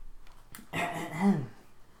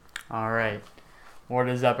right. What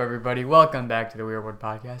is up, everybody? Welcome back to the Weird World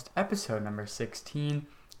Podcast, episode number 16.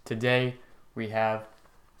 Today, we have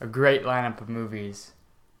a great lineup of movies.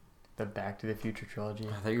 The Back to the Future trilogy.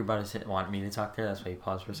 I thought you were about to want me to talk there. That's why you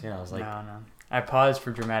paused for a second. I was like... No. I paused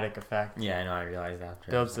for dramatic effect. Yeah, I know. I realized that.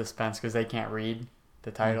 Builds suspense because they can't read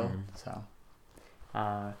the title. So,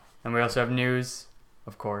 and we also have news,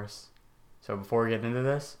 of course. So before we get into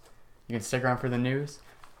this, you can stick around for the news.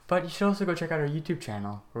 But you should also go check out our YouTube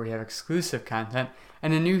channel where we have exclusive content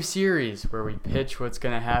and a new series where we pitch what's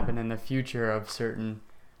going to happen in the future of certain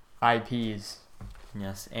IPs.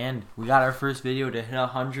 Yes, and we got our first video to hit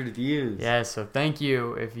 100 views. Yeah, so thank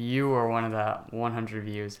you. If you are one of the 100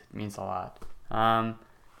 views, it means a lot. But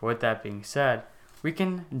with that being said, we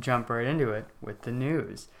can jump right into it with the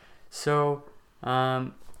news. So,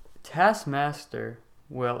 Taskmaster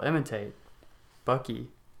will imitate Bucky,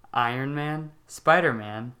 Iron Man,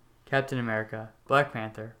 Spider-Man, Captain America, Black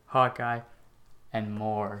Panther, Hawkeye, and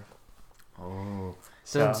more. Oh,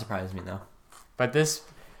 doesn't surprise me though. But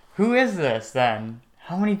who is this then?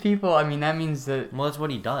 How many people? I mean, that means that. Well, that's what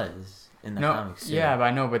he does in the comics. Too. Yeah, but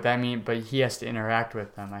I know, but he has to interact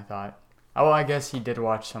with them. I thought. Oh, well, I guess he did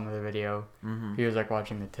watch some of the video. Mm-hmm. He was like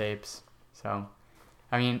watching the tapes. So,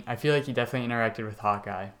 I mean, I feel like he definitely interacted with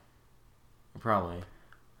Hawkeye. Probably.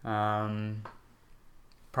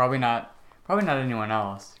 Probably not anyone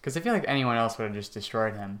else. Because I feel like anyone else would have just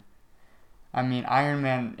destroyed him. I mean, Iron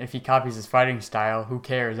Man, if he copies his fighting style, who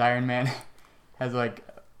cares? Iron Man has, like,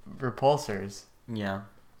 repulsors. Yeah.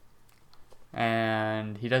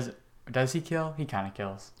 And he does he kill? He kind of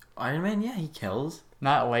kills. Iron Man, yeah, he kills.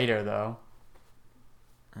 Not later, though.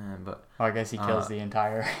 But well, I guess he kills the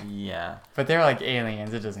entire... Yeah. But they're like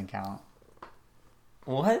aliens. It doesn't count.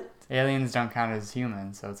 What? Aliens don't count as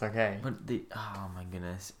humans, so it's okay. But oh my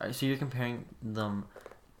goodness. So you're comparing them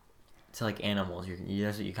to like animals.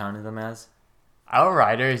 That's what you counted them as?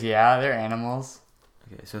 Outriders, yeah, they're animals.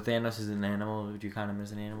 Okay, so Thanos is an animal. Would you count him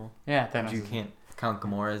as an animal? Yeah, Thanos. You can't count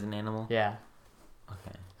Gamora as an animal? Yeah.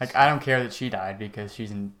 Okay. Like, I don't care that she died because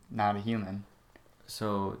she's not a human.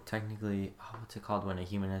 So technically, what's it called when a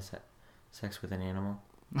human has sex with an animal?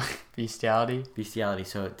 Bestiality.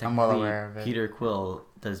 So technically, I'm well aware of it. Peter Quill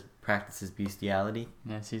practices bestiality.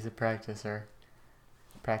 Yes, he's a practicing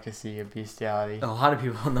of bestiality. A lot of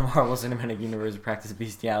people in the Marvel Cinematic Universe practice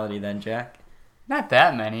bestiality then, Jack. Not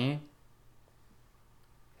that many.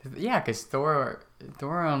 Yeah, because Thor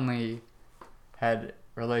only had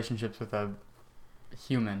relationships with a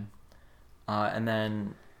human.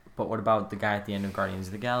 But what about the guy at the end of Guardians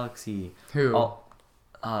of the Galaxy? Who?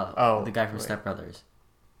 The guy from Step Brothers.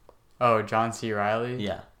 Oh, John C. Reilly?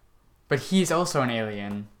 Yeah. But he's also an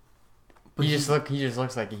alien. But he just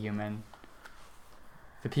looks like a human.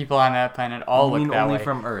 The people on that planet all look that way. You mean only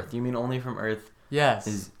from Earth? You mean only from Earth?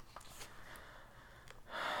 Yes.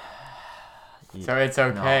 So it's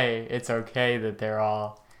okay. No. It's okay that they're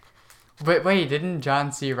all... But wait, didn't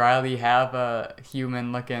John C. Reilly have a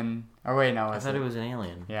human-looking... Or wait, no. I thought it was an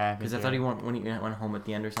alien. Yeah. Because I thought when he went home at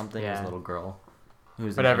the end or something, it was a little girl.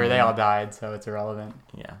 Whatever, they all died, so it's irrelevant.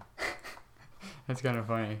 Yeah. That's kind of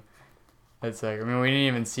funny. It's like, I mean, we didn't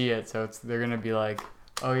even see it, so they're going to be like,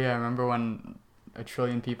 oh yeah, remember when a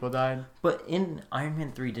trillion people died? But in Iron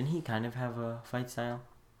Man 3, didn't he kind of have a fight style?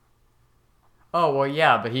 Oh, well,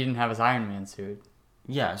 yeah, but he didn't have his Iron Man suit.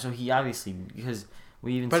 Yeah, so he obviously, because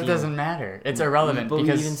we even But it doesn't matter. It's irrelevant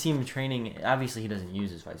because... we even see him training, obviously he doesn't use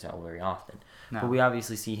his fight style very often. No. But we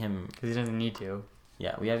obviously see him... Because he doesn't need to.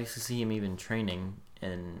 Yeah, we obviously see him even training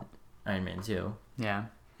in Iron Man 2. Yeah.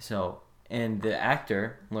 So, and the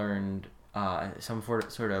actor learned some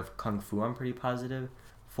sort of kung fu, I'm pretty positive,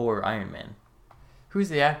 for Iron Man. Who's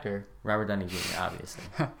the actor? Robert Downey Jr., obviously.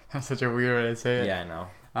 That's such a weird way to say it. Yeah, I know.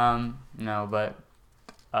 No, but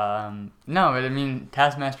I mean,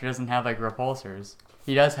 Taskmaster doesn't have, like, repulsors.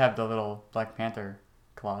 He does have the little Black Panther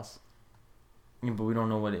claws. Yeah, but we don't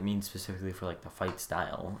know what it means specifically for, like, the fight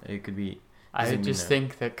style. It could be... I just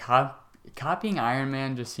think that copying Iron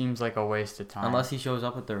Man just seems like a waste of time. Unless he shows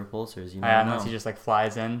up with the repulsors, you know. Yeah, unless he just, like,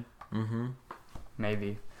 flies in. Mm-hmm.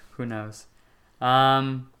 Maybe. Who knows?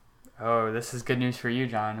 This is good news for you,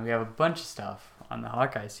 John. We have a bunch of stuff on the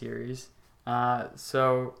Hawkeye series.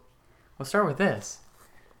 So we'll start with this.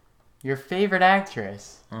 Your favorite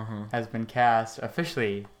actress has been cast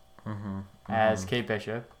officially as Kate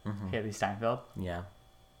Bishop, Haley Steinfeld. Yeah.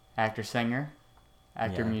 Actor-singer,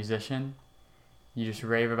 actor-musician. You just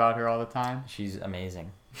rave about her all the time. She's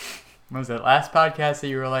amazing. What was that last podcast that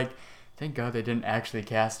you were like, thank God they didn't actually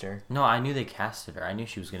cast her? No, I knew they casted her. I knew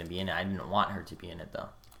she was going to be in it. I didn't want her to be in it, though.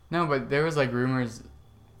 No, but there was, like, rumors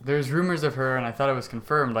there's rumors of her, and I thought it was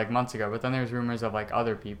confirmed like months ago. But then there's rumors of like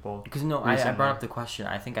other people. Because I brought up the question.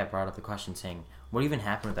 I think I brought up the question saying, what even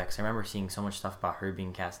happened with that? Because I remember seeing so much stuff about her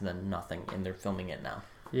being cast and then nothing, and they're filming it now.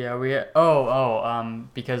 Yeah,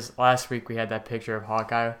 because last week we had that picture of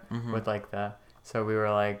Hawkeye with like so we were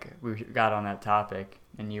like, we got on that topic,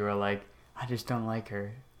 and you were like, I just don't like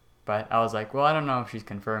her. But I was like, well, I don't know if she's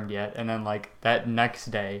confirmed yet. And then like that next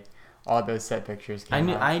day, all those set pictures came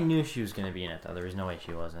out. I knew she was gonna be in it though. There was no way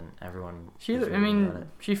she wasn't. Everyone.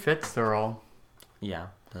 She fits the role. Yeah,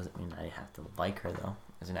 doesn't mean I have to like her though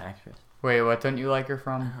as an actress. Wait, what don't you like her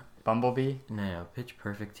from? Bumblebee? No, Pitch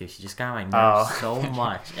Perfect too. She just got on my nerves so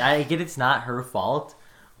much. I get it's not her fault,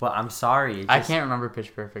 but I'm sorry. I can't remember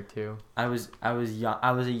Pitch Perfect 2. I was young.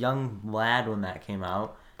 I was a young lad when that came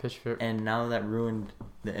out. And now that ruined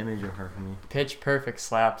the image of her for me. Pitch Perfect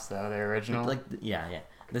slaps though, the original. Yeah.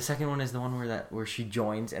 The second one is the one where she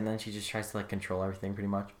joins and then she just tries to like control everything pretty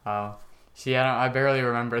much. Oh, see, I barely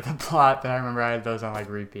remember the plot, but I remember I had those on like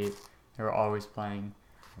repeat. They were always playing.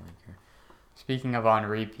 Speaking of on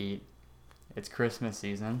repeat, it's Christmas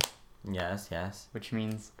season. Yes. Which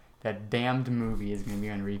means that damned movie is gonna be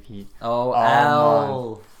on repeat. Oh,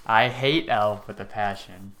 Elf! I hate Elf with a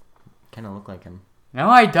passion. Kind of look like him. No,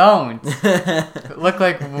 I don't. Look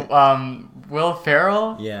like Will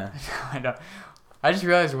Ferrell? Yeah. No, I don't. I just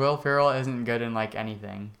realized Will Ferrell isn't good in like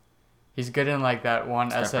anything. He's good in like that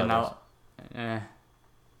one SNL.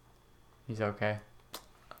 He's okay.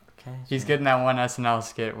 Okay. He's good in that one SNL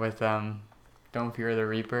skit with Don't Fear the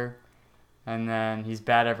Reaper, and then he's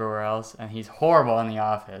bad everywhere else, and he's horrible in The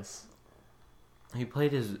Office. He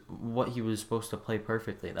played what he was supposed to play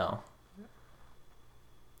perfectly though.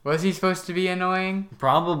 Was he supposed to be annoying?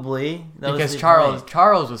 Probably. Because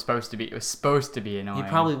Charles was supposed to be annoying. He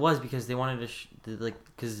probably was because they wanted to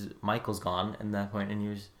because Michael's gone at that point and he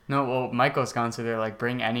was. No, well, Michael's gone, so they're like,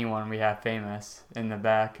 bring anyone we have famous in the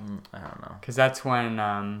back. I don't know. Because that's when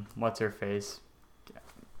what's her face,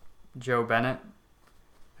 Jo Bennett.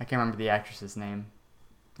 I can't remember the actress's name.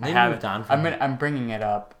 They moved on from it. I'm bringing it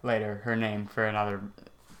up later, her name, for another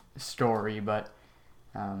story, but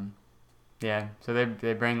yeah, so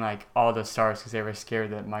they bring like all the stars because they were scared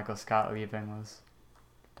that Michael Scott leaving was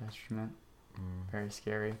a detriment. Very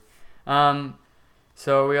scary.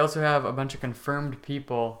 So we also have a bunch of confirmed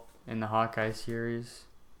people in the Hawkeye series.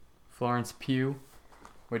 Florence Pugh,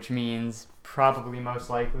 which means probably most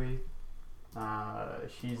likely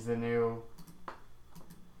she's the new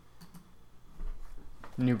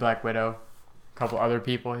Black Widow. A couple other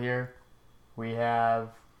people here. We have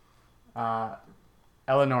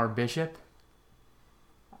Eleanor Bishop.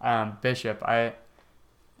 Bishop. I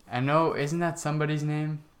know. Isn't that somebody's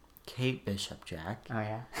name? Kate Bishop, Jack. Oh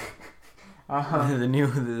yeah.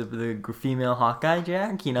 the female Hawkeye,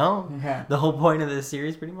 Jack. You know. Yeah. The whole point of this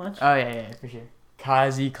series, pretty much. Oh yeah, for sure.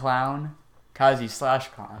 Kazi Clown.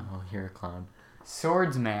 Kazi/Clown. Oh, you're a clown.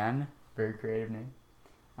 Swordsman. Very creative name.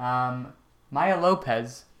 Maya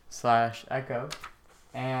Lopez /Echo.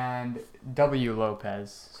 And W.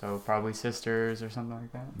 Lopez. So probably sisters or something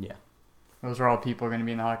like that. Yeah. Those are all people going to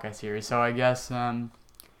be in the Hawkeye series. So I guess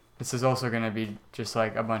this is also going to be just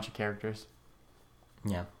like a bunch of characters.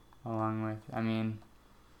 Yeah. Along with, I mean,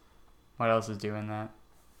 what else is doing that?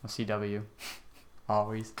 Well, CW.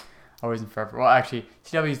 Always and forever. Well, actually,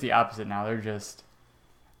 CW is the opposite now. They're just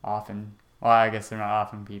often. Well, I guess they're not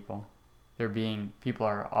offing people. People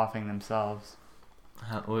are offing themselves.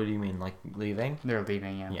 What do you mean, like leaving? They're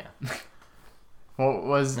leaving, yeah. Yeah. I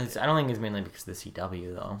don't think it's mainly because of the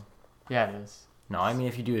CW though. Yeah, it is. No, I mean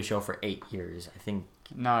if you do a show for 8 years, I think.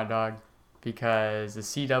 No, dog, because the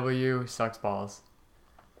CW sucks balls.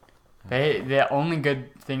 The only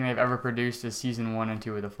good thing they've ever produced is season 1 and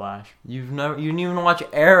 2 of The Flash. You didn't even watch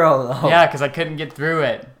Arrow though. Yeah, because I couldn't get through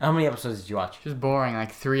it. How many episodes did you watch? Just boring.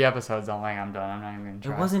 Like 3 episodes. I'm like, I'm done. I'm not even gonna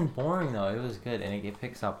try. It wasn't boring though. It was good, and it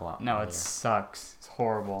picks up a lot. No, it sucks. It's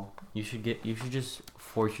horrible. You should just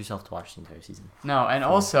force yourself to watch the entire season. No, and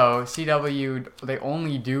also CW, they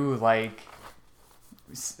only do like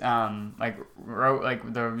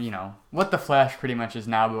what the Flash pretty much is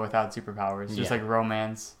now, but without superpowers. Just like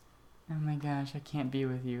romance. Oh my gosh, I can't be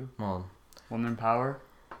with you. Well, woman power.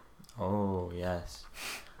 Oh yes.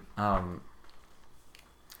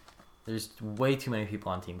 There's way too many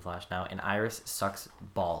people on Team Flash now, and Iris sucks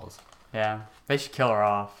balls. Yeah, they should kill her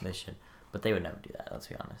off. They should, but they would never do that. Let's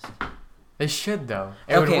be honest. They should though.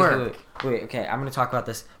 It would work. Wait. Okay, I'm gonna talk about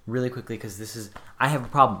this really quickly because I have a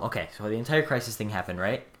problem. Okay, so the entire Crisis thing happened,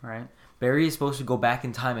 right? Right. Barry is supposed to go back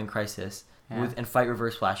in time in Crisis and fight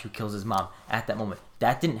Reverse Flash, who kills his mom at that moment.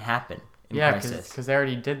 That didn't happen in Crisis. Yeah, because they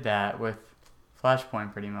already did that with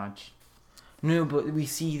Flashpoint, pretty much. No, but we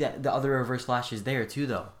see that the other Reverse Flash is there too,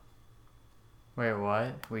 though. Wait,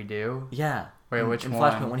 what? We do? Yeah. Wait, which in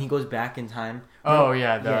one? Flashpoint, when he goes back in time. Oh,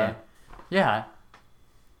 yeah. Yeah.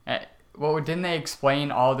 Well, didn't they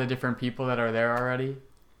explain all the different people that are there already?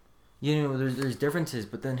 You know, there's differences,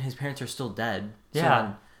 but then his parents are still dead. So Yeah.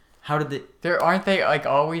 then how did they... Aren't they, like,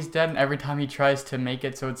 always dead, and every time he tries to make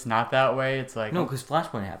it so it's not that way, it's like... No, because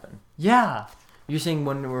Flashpoint happened. Yeah! You're saying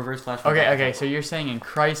when Reverse Flash... Okay, so you're saying in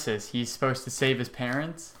Crisis, he's supposed to save his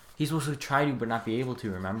parents? He's supposed to try to, but not be able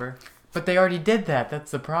to, remember? But they already did that,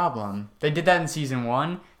 that's the problem. They did that in Season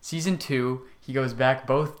 1. Season 2, he goes back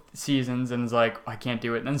both seasons and is like, I can't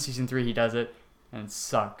do it. And then Season 3, he does it, and it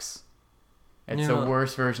sucks. It's the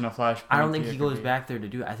worst version of Flashpoint. I don't think he goes back there to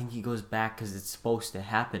do it. I think he goes back because it's supposed to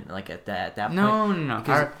happen. Like at that point. No.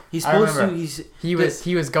 Because he's supposed to.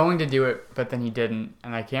 He was going to do it, but then he didn't,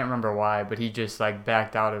 and I can't remember why. But he just like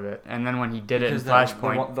backed out of it. And then when he did it in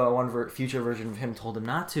Flashpoint, the one future version of him told him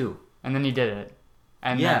not to. And then he did it.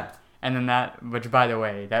 And then that, which by the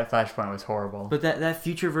way, that Flashpoint was horrible. But that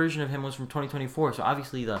future version of him was from 2024. So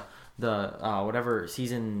obviously the whatever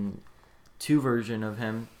season 2 version of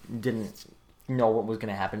him didn't know what was going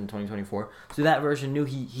to happen in 2024. So that version knew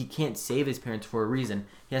he can't save his parents for a reason.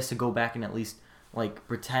 He has to go back and at least like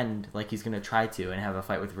pretend like he's going to try to and have a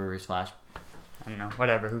fight with Reverse Flash. I don't know.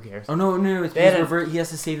 Whatever. Who cares? Oh no! It's because he has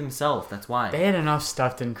to save himself. That's why. They had enough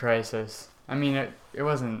stuff in Crisis. I mean, it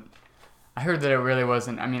wasn't. I heard that it really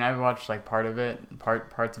wasn't. I mean, I watched like parts of it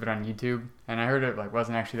on YouTube, and I heard it like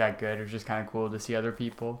wasn't actually that good. It was just kind of cool to see other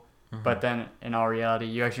people. Mm-hmm. But then in all reality,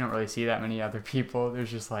 you actually don't really see that many other people. There's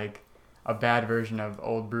just like a bad version of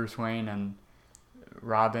old Bruce Wayne and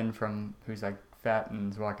Robin who's like fat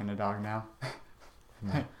and is walking a dog now.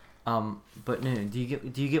 But no, do you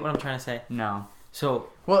get what I'm trying to say? No. So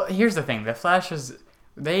well, here's the thing: the Flash is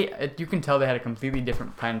you can tell they had a completely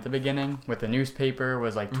different plan at the beginning. With the newspaper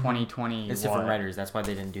was like 2020. It's different writers. That's why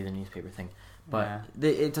they didn't do the newspaper thing. But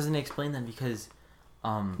it doesn't explain that because.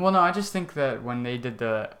 Well, no, I just think that when they did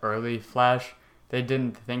the early Flash, they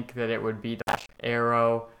didn't think that it would be Flash,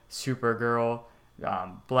 Arrow, Supergirl,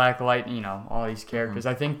 Black Light, all these characters.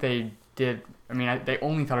 I think they did. I mean, they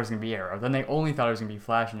only thought it was going to be Arrow. Then they only thought it was going to be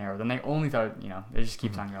Flash and Arrow. Then they only thought, it just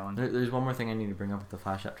keeps on going. There's one more thing I need to bring up with the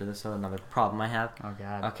Flash after this. So another problem I have. Oh,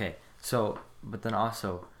 God. Okay, so, but then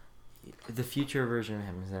also, the future version of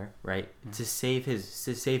him is there, right? Yeah. To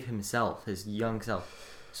save himself, his young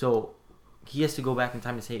self. So he has to go back in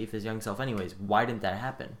time to save his young self anyways. Why didn't that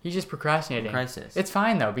happen? He's just procrastinating. In Crisis. It's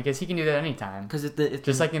fine, though, because he can do that anytime. Because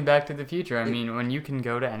just like in Back to the Future. I mean, when you can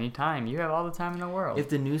go to any time, you have all the time in the world. If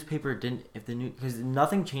the newspaper because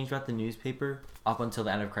nothing changed about the newspaper up until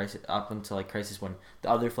the end of Crisis, up until like Crisis when the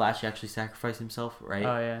other Flash actually sacrificed himself, right?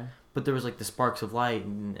 Oh, yeah. But there was like the sparks of light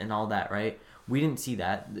and all that, right? We didn't see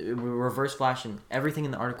that. Reverse Flash and everything in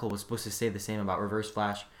the article was supposed to say the same about Reverse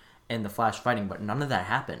Flash and the Flash fighting, but none of that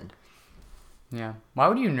happened. Yeah. Why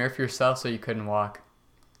would you nerf yourself so you couldn't walk?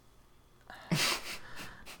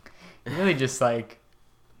 Really just like,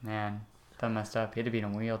 man, that messed up. He had to be in a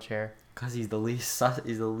wheelchair. Because he's the least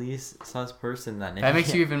sus person that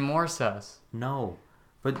makes you even more sus. No.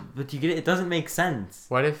 But you get it? It doesn't make sense.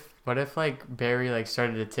 What if like Barry like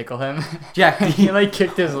started to tickle him? Jack, he like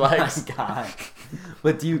kicked his legs. Oh my God.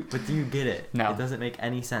 But do you get it? No. It doesn't make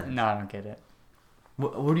any sense. No, I don't get it.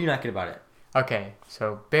 What do you not get about it? Okay,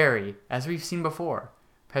 so Barry, as we've seen before,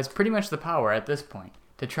 has pretty much the power at this point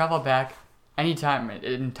to travel back anytime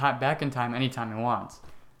anytime he wants.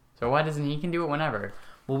 So why doesn't he can do it whenever?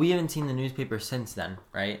 Well, we haven't seen the newspaper since then,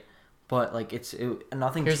 right? But like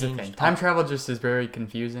nothing Here's changed. The thing. Time travel just is very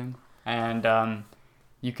confusing, and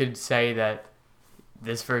you could say that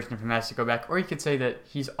this version of him has to go back, or you could say that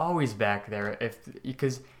he's always back there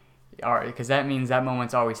because that means that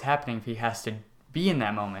moment's always happening if he has to be in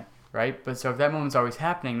that moment. Right? But so if that moment's always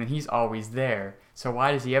happening, then he's always there. So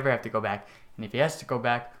why does he ever have to go back? And if he has to go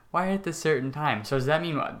back, why at this certain time? So does that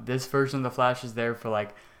mean this version of the Flash is there for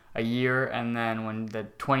like a year, and then when the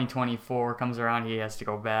 2024 comes around, he has to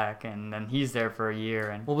go back, and then he's there for a year?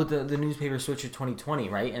 And well, but the newspaper switched to 2020,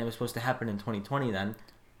 right? And it was supposed to happen in 2020 then.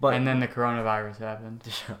 And then the coronavirus happened.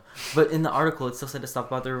 But in the article, it still said to stop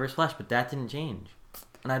about the Reverse Flash, but that didn't change.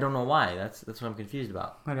 And I don't know why. That's what I'm confused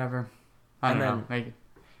about. Whatever. I don't know.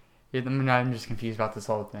 I'm just confused about this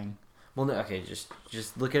whole thing. Well, no, okay, just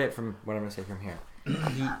look at it from what I'm going to say from here.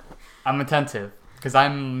 I'm attentive, because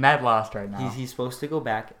I'm mad lost right now. He's supposed to go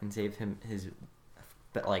back and save his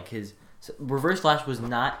Reverse Flash was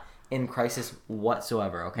not in Crisis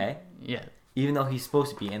whatsoever, okay? Yeah. Even though he's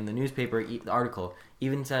supposed to be. In the newspaper, the article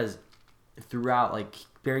even says throughout, like,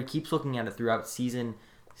 Barry keeps looking at it throughout season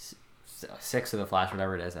 6 of the Flash,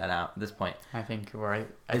 whatever it is, at this point. I think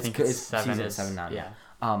it's 7. Season 7 now. Yeah.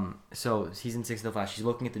 So season 6 of the Flash, she's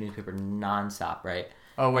looking at the newspaper nonstop, right?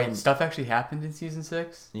 Oh wait, And- stuff actually happened in season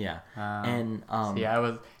 6. Yeah.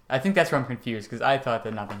 I I think that's where I'm confused because I thought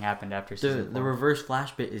that nothing happened after season. the 4. reverse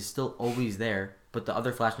Flash bit is still always there, but the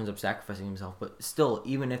other Flash ends up sacrificing himself. But still,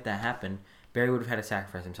 even if that happened, Barry would have had to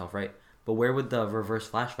sacrifice himself, right? But where would the reverse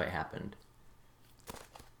Flash fight happen?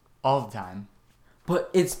 All the time. But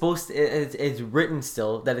it's supposed to, it's written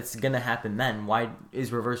still that it's gonna happen then. Why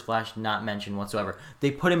is Reverse Flash not mentioned whatsoever?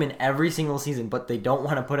 They put him in every single season, but they don't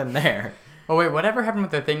want to put him there. Oh wait, whatever happened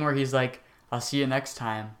with the thing where he's like, "I'll see you next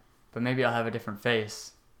time, but maybe I'll have a different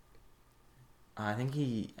face." I think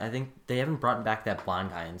they haven't brought back that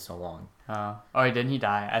blonde guy in so long. Didn't he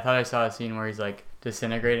die? I thought I saw a scene where he's like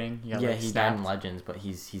disintegrating. He died in Legends, but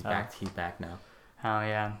he's back. He's back now. Oh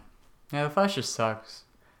yeah, yeah. The Flash just sucks.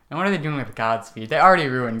 And what are they doing with Godspeed? They already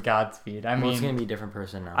ruined Godspeed. I mean, it's gonna be a different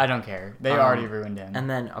person now. I don't care. They already ruined him. And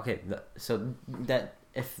then so that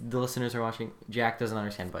if the listeners are watching, Jack doesn't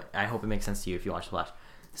understand, but I hope it makes sense to you if you watch the Flash.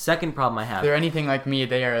 Second problem I have. If they're anything like me,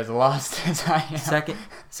 they are as lost as I am.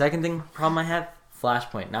 Second problem I have.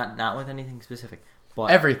 Flashpoint, not with anything specific,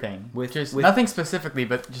 but everything. With nothing specifically,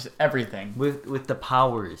 but just everything. With the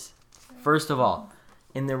powers. First of all,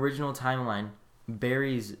 in the original timeline,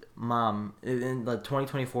 Barry's mom in the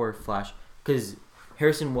 2024 Flash, because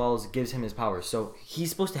Harrison Wells gives him his powers, so he's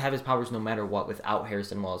supposed to have his powers no matter what without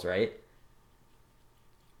Harrison Wells, right?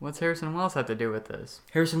 What's Harrison Wells have to do with this?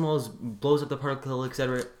 Harrison Wells blows up the particle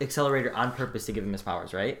accelerator on purpose to give him his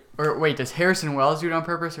powers, right? Or wait, does Harrison Wells do it on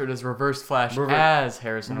purpose, or does Reverse Flash as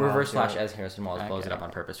Harrison Wells? Reverse Flash as Harrison Wells blows it up on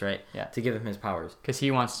purpose, right? Yeah. To give him his powers. Because he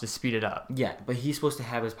wants to speed it up. Yeah, but he's supposed to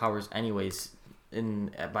have his powers anyways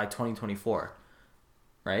by 2024,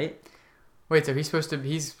 right? Wait, so he's supposed to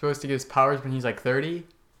get his powers when he's like 30?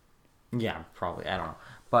 Yeah, probably. I don't know,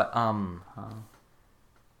 but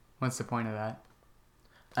what's the point of that?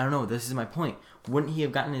 I don't know. This is my point. Wouldn't he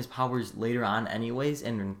have gotten his powers later on anyways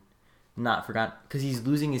and not forgotten? Because he's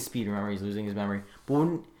losing his speed. Remember, he's losing his memory. But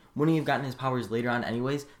wouldn't he have gotten his powers later on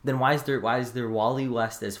anyways? Then why is there Wally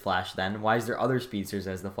West as Flash then? Why is there other speedsters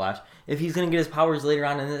as the Flash? If he's going to get his powers later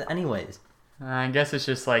on anyways. I guess it's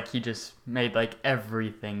just like he just made like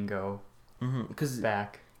everything go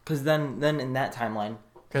back. Because then in that timeline,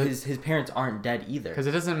 his parents aren't dead either. Because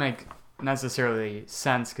it doesn't make necessarily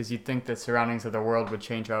sense because you'd think the surroundings of the world would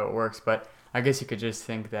change how it works, but I guess you could just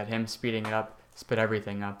think that him speeding it up sped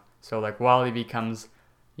everything up. So like Wally becomes,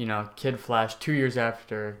 Kid Flash 2 years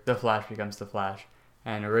after the Flash becomes the Flash,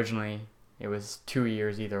 and originally it was 2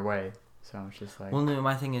 years either way. So it's just like. Well, no,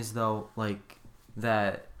 my thing is though, like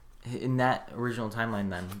that in that original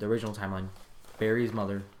timeline, Barry's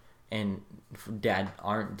mother and dad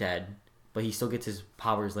aren't dead. But he still gets his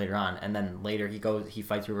powers later on, and then later he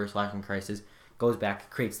fights Reverse Flash in Crisis, goes back,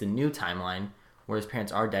 creates the new timeline where his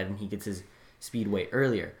parents are dead, and he gets his speed way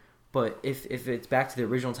earlier. But if it's back to the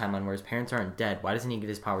original timeline where his parents aren't dead, why doesn't he get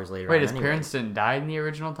his powers later on? Wait, his parents didn't die in the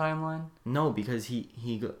original timeline? No, because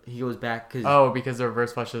he goes back because because the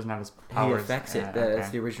Reverse Flash doesn't have his powers. He affects it.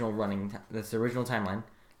 That's the original That's the original timeline,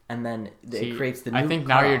 and then it creates the new. I think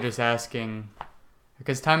now you're just asking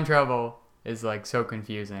because time travel is like so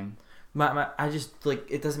confusing. I just like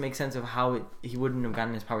it doesn't make sense of how he wouldn't have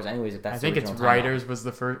gotten his powers anyways if that's. I think it's writers was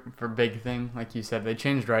the first for big thing, like you said. They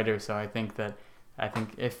changed writers, so I think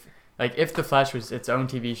if the Flash was its own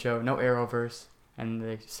TV show, no Arrowverse, and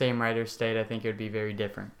the same writers stayed, I think it would be very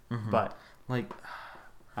different. Mm-hmm. But I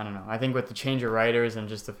don't know. I think with the change of writers and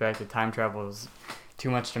just the fact that time travel is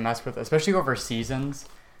too much to mess with, especially over seasons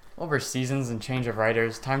and change of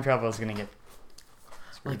writers, time travel is gonna get.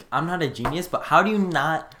 Like, I'm not a genius, but how do you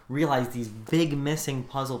not realize these big missing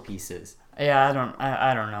puzzle pieces? Yeah,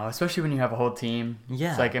 I don't know. Especially when you have a whole team.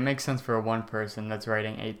 Yeah. It's like, it makes sense for one person that's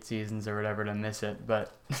writing 8 seasons or whatever to miss it,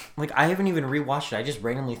 but... like, I haven't even rewatched it. I just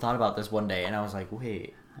randomly thought about this one day, and I was like,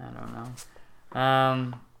 wait. I don't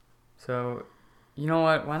know. So, you know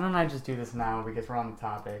what? Why don't I just do this now, because we're on the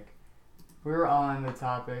topic. We were on the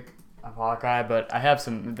topic of Hawkeye, but I have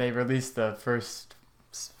some... They released the first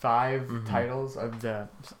 5 titles of the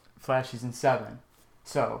Flash season 7.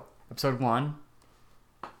 So, episode 1,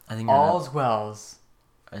 I think All's Wells.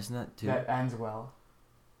 Isn't that 2? That ends well.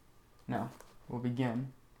 No, we'll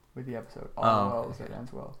begin with the episode. All Wells that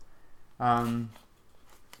ends well.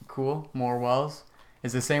 Cool. More Wells.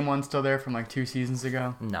 Is the same one still there from like 2 seasons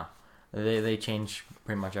ago? No, they change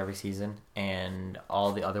pretty much every season, and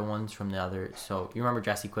all the other ones from the other. So you remember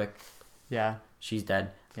Jessie Quick? Yeah. She's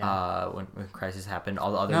dead. Yeah. When Crisis happened,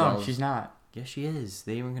 all the other No, she's not. Yes, she is.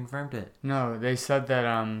 They even confirmed it. No, they said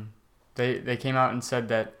that they came out and said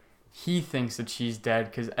that he thinks that she's dead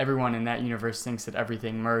because everyone in that universe thinks that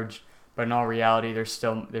everything merged, but in all reality, there's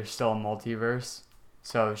still a multiverse.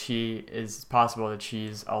 So it's possible that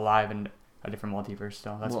she's alive in a different multiverse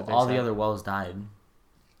still. That's what they all said. the other Wells died.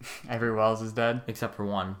 Every Wells is dead? Except for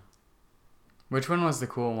one. Which one was the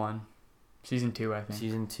cool one? Season 2, I think.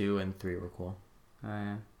 Season 2 and 3 were cool. Oh,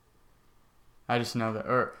 yeah. I just know that,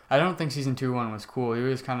 or I don't think season 2 one was cool. He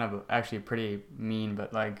was kind of actually pretty mean,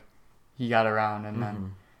 but like he got around. And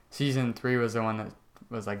then season 3 was the one that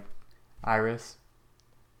was like Iris.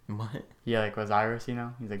 What? Yeah, like was Iris, you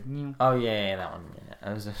know? He's like, Meow. Oh yeah, that one. Yeah,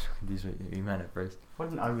 I was just confused what you meant at first. What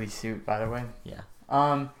an ugly suit, by the way. Yeah.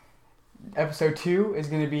 Episode 2 is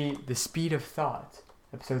gonna be The Speed of Thought.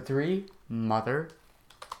 Episode 3, Mother.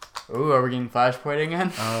 Ooh, are we getting Flashpoint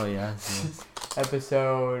again? Oh yes.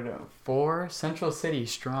 Episode 4, Central City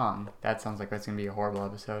Strong. That sounds like that's gonna be a horrible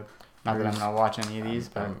episode. Not that I'm gonna watch any of these,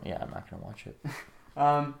 but yeah, I'm not gonna watch it.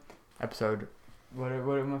 Episode what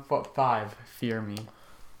am I 5, Fear Me.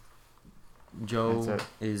 Joe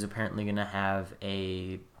is apparently gonna have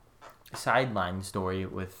a sideline story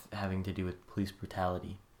with having to do with police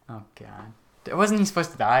brutality. Oh god, wasn't he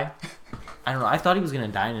supposed to die? I don't know. I thought he was gonna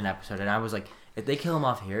die in an episode, and I was like, if they kill him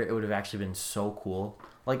off here, it would have actually been so cool.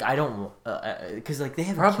 Like I don't, because like they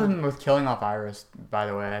have problem with killing off Iris. By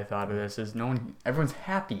the way, I thought of this is everyone's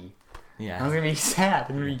happy. Yeah, I'm gonna be sad.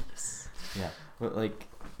 I'm gonna be... Yeah, but like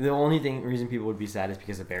the only reason people would be sad is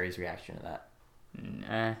because of Barry's reaction to that.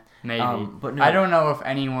 Maybe, but no, I don't know if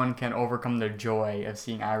anyone can overcome the joy of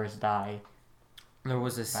seeing Iris die. There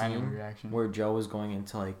was a scene where Joe was going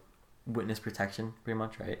into like witness protection, pretty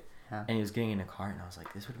much, right? Yeah. And he was getting in a car, and I was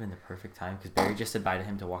like, this would have been the perfect time because Barry just said bye to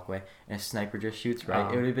him to walk away, and a sniper just shoots,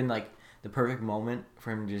 right? It would have been like the perfect moment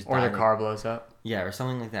for him to just die. Or the car blows up. Yeah, or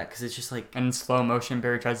something like that, because it's just like... And in slow motion,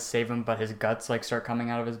 Barry tries to save him, but his guts like start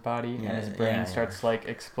coming out of his body, and his brain starts like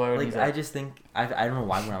exploding. Like, I just think... I don't know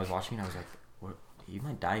why when I was watching it, I was like, what? He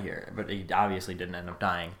might die here, but he obviously didn't end up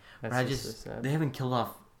dying. That's but just so sad. They haven't killed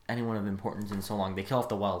off anyone of importance in so long. They kill off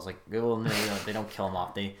the Wells. Like, well, no, they don't kill him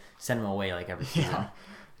off. They send him away like every season.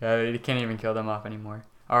 Yeah, they can't even kill them off anymore.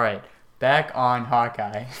 All right, back on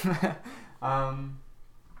Hawkeye.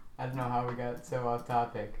 I don't know how we got so off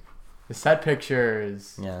topic. The set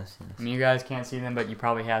pictures. Yes. I mean, you guys can't see them, but you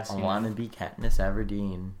probably have seen them. I want to be Katniss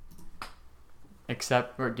Everdeen.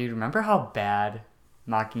 Except for, dude, remember how bad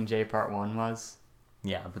Mockingjay Part 1 was?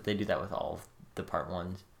 Yeah, but they do that with all of the Part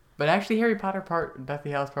 1s. But actually, Harry Potter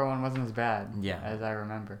Deathly Hallows Part 1 wasn't as bad. Yeah. As I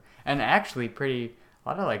remember. And actually a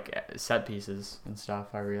lot of like set pieces and stuff,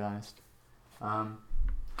 I realized.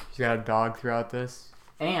 She's got a dog throughout this.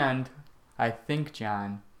 And I think,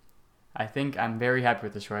 John, I'm very happy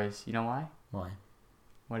with this choice. You know why? Why?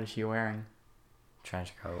 What is she wearing?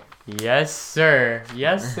 Trench coat. Yes, sir.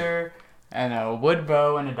 Yes, sir. And a wood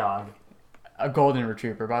bow and a dog. A golden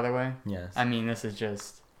retriever, by the way. Yes. I mean, this is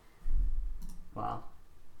just... Wow.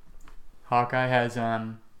 Hawkeye has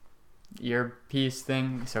earpiece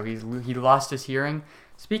thing, so he lost his hearing.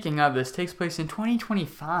 Speaking of, this takes place in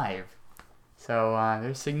 2025. So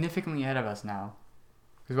they're significantly ahead of us now.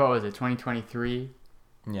 Because what was it, 2023?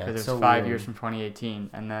 Yeah, because it was 5 years from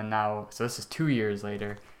 2018, and then now, so this is 2 years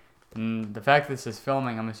later. And the fact that this is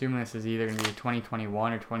filming, I'm assuming this is either going to be a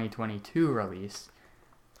 2021 or 2022 release.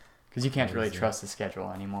 Because you can't really trust the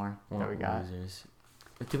schedule anymore that we got. Losers.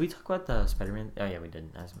 Did we talk about the Spider-Man? Oh yeah, we did.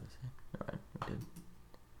 I was going to say. All right, we did.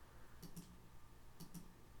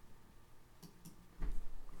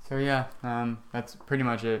 So yeah, that's pretty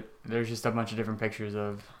much it. There's just a bunch of different pictures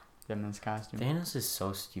of them in this costume. Thanos is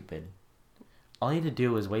so stupid. All he had to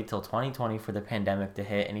do was wait till 2020 for the pandemic to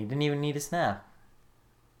hit, and he didn't even need a snap.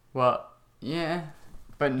 Well, yeah,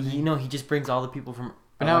 but he just brings all the people from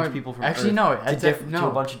to a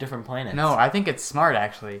bunch of different planets. No, I think it's smart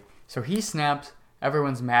actually. So he snaps.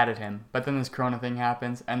 Everyone's mad at him, but then this corona thing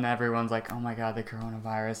happens, and everyone's like, "Oh my god, the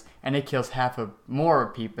coronavirus!" And it kills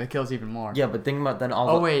more people. It kills even more. Yeah, but think about then all.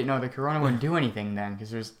 Oh wait, no, the corona wouldn't do anything then,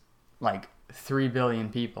 because there's like 3 billion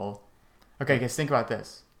people. Okay, because think about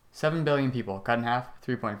this: 7 billion people cut in half,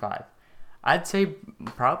 3.5. I'd say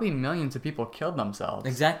probably millions of people killed themselves.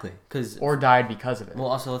 Exactly, or died because of it. Well,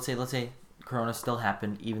 also let's say corona still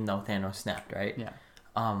happened even though Thanos snapped, right? Yeah.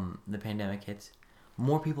 The pandemic hits.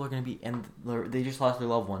 More people are going to be, and they just lost their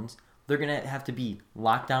loved ones. They're going to have to be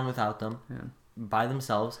locked down without them, by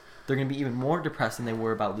themselves. They're going to be even more depressed than they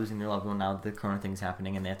were about losing their loved one now that the corona thing's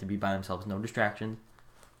happening, and they have to be by themselves, no distraction.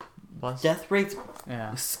 Plus, death rates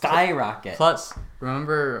skyrocket. Plus,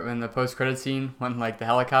 remember in the post-credit scene when like the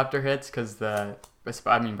helicopter hits because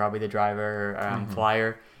probably the driver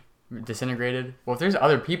flyer disintegrated. Well, if there's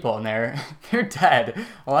other people in there, they're dead,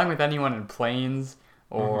 along with anyone in planes.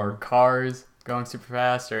 or cars going super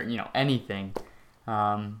fast, or anything.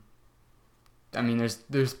 I mean,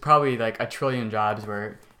 there's probably like a trillion jobs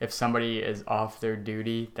where if somebody is off their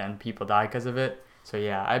duty, then people die because of it. So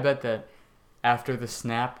yeah, I bet that after the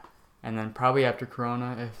snap, and then probably after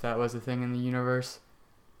Corona, if that was a thing in the universe,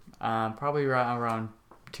 probably around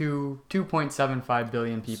 2.75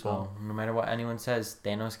 billion people. So, no matter what anyone says,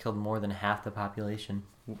 Thanos killed more than half the population.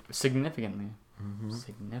 Significantly.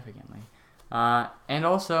 Significantly. And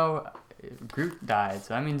also, Groot died,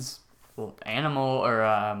 so that means animal or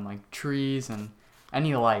like trees and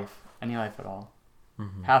any life at all.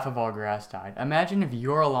 Half of all grass died. Imagine if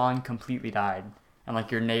your lawn completely died and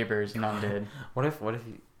like your neighbors none did. What if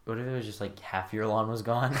it was just like half your lawn was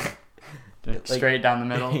gone? Straight down the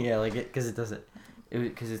middle. Yeah, like because it doesn't.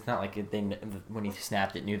 Because it's not like when he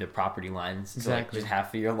snapped it knew the property lines. Exactly. So like just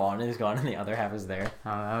half of your lawn is gone and the other half is there. Oh,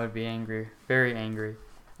 that would be angry. Very angry.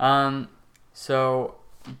 So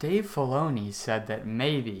Dave Filoni said that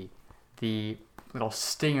maybe the little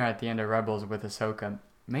stinger at the end of Rebels with Ahsoka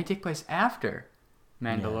may take place after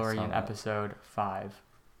Mandalorian episode 5,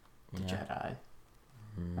 The Jedi.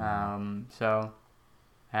 So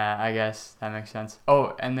I guess that makes sense.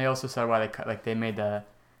 Oh, and they also said why they cut, like they made the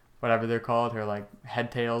whatever they're called, her like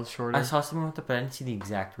head tails shorter. I saw something with it, but I didn't see the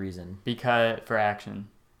exact reason. Because for action,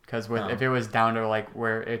 because if it was down to like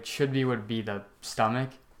where it should be would be the stomach.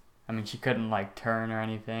 I mean, she couldn't like turn or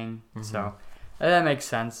anything, so that makes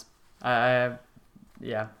sense.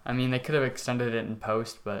 Yeah. I mean, they could have extended it in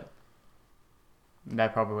post, but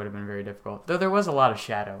that probably would have been very difficult. Though there was a lot of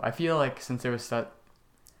shadow. I feel like since there was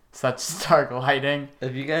such stark lighting.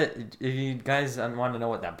 If you guys want to know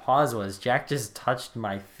what that pause was, Jack just touched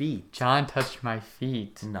my feet. John touched my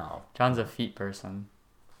feet. No. John's a feet person.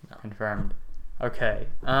 No. Confirmed. Okay.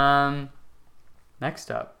 Next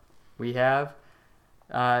up, we have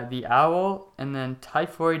the Owl and then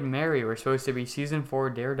Typhoid Mary were supposed to be season 4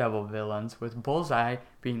 Daredevil villains, with Bullseye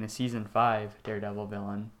being the season 5 Daredevil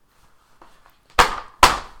villain.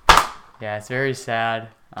 Yeah, it's very sad.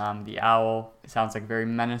 The Owl sounds like a very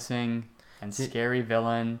menacing and scary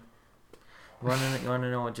villain. You want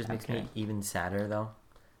to know what just makes me even sadder, though?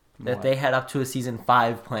 That they had up to a season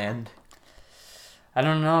 5 planned. I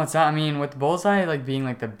don't know. It's not. I mean, with Bullseye like being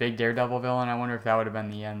like the big Daredevil villain, I wonder if that would have been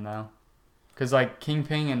the end though. Because like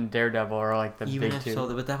Kingpin and Daredevil are like the even big if two.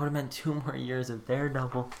 So, but that would have meant 2 more years of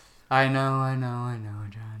Daredevil. I know,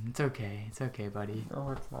 John. It's okay, buddy.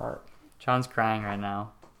 No, it's not. John's crying right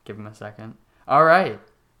now. Give him a second. All right.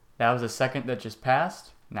 That was a second that just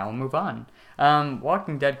passed. Now we'll move on.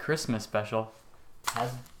 Walking Dead Christmas special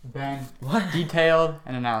has been detailed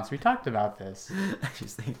and announced. We talked about this. I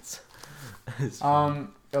just think it's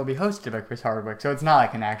it'll be hosted by Chris Hardwick, so it's not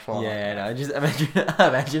like an actual. Yeah, no. Just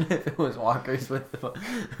imagine if it was Walkers with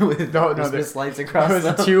Christmas lights across. It was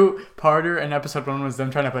a 2-parter, and episode 1 was them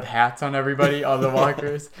trying to put hats on everybody, all the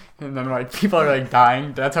Walkers, and then like people are like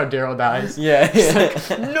dying. That's how Daryl dies. Yeah.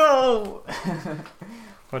 Like, no.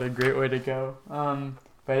 What a great way to go.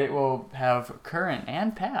 But it will have current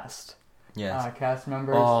and past cast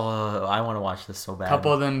members. Oh, I want to watch this so bad. A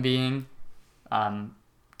couple of them being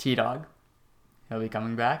T-Dog. He'll be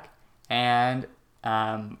coming back. And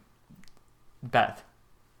Beth.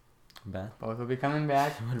 Both will be coming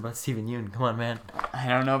back. What about Steven Yeun? Come on, man. I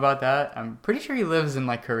don't know about that. I'm pretty sure he lives in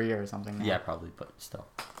like Korea or something now. Yeah, probably, but still.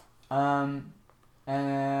 And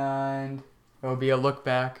there'll be a look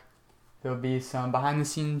back. There'll be some behind the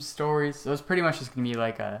scenes stories. So it's pretty much just gonna be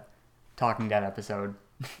like a Talking Dead episode.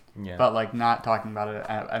 Yeah. But like not talking about it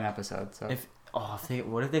an episode. So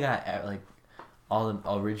what if they got like all the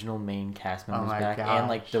original main cast members back and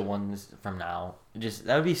like the ones from now? Just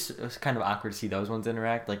that would be kind of awkward to see those ones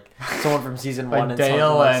interact. Like someone from season 1 and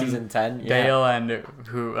someone from season 10. Yeah. Dale and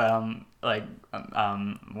who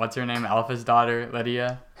what's her name? Alpha's daughter,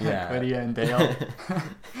 Lydia. Yeah. Lydia and Dale.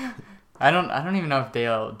 I don't even know if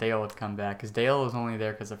Dale would come back because Dale was only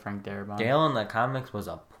there because of Frank Darabont. Dale in the comics was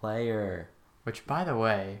a player. Which, by the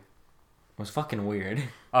way, was fucking weird.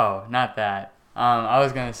 Oh, not that. I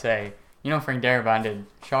was gonna say, Frank Darabont did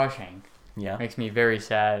Shawshank. Yeah. Makes me very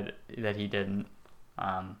sad that he didn't,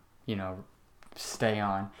 stay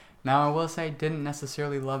on. Now I will say, didn't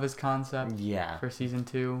necessarily love his concept. Yeah. For season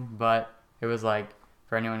 2, but it was like,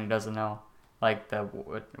 for anyone who doesn't know, like the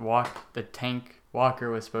tank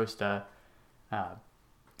walker was supposed to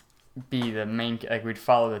be the main. Like we'd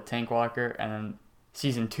follow the tank walker, and then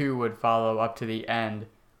season 2 would follow up to the end,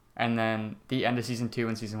 and then the end of season 2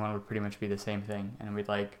 and season 1 would pretty much be the same thing, and we'd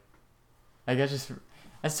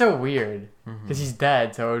that's so weird because he's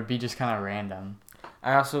dead, so it would be just kind of random.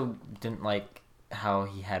 I also didn't like how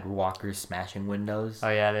he had walkers smashing windows. Oh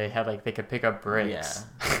yeah, they had like they could pick up bricks.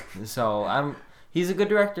 Yeah. So he's a good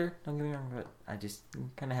director. Don't get me wrong, but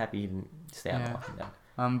I'm kind of happy he didn't stay on The Walking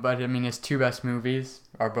Dead. But I mean, his two best movies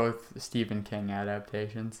are both Stephen King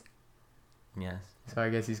adaptations. Yes. So I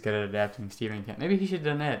guess he's good at adapting Stephen King. Maybe he should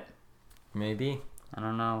have done it. Maybe. I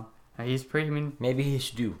don't know. He's pretty. I mean, maybe he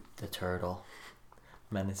should do The Turtle.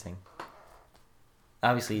 Menacing.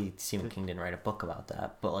 Obviously, Stephen King didn't write a book about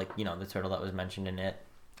that, but like the turtle that was mentioned in it.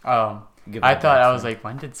 Oh, I thought I was like,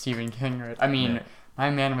 when did Stephen King write? I mean, my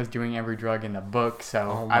man was doing every drug in the book,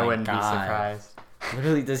 so I wouldn't be surprised.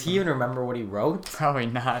 Literally, does he even remember what he wrote? Probably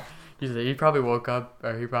not. He probably woke up,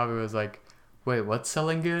 or he probably was like, wait, what's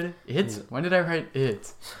selling good? It? When did I write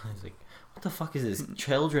it? He's like, what the fuck is this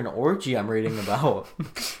children orgy I'm reading about?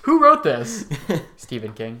 Who wrote this?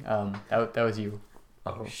 Stephen King. That was you.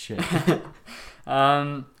 Oh shit.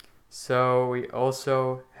 So we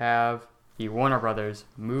also have the Warner Brothers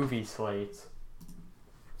movie slates.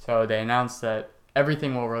 So they announced that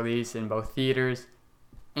everything will release in both theaters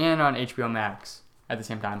and on HBO Max at the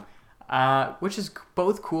same time, which is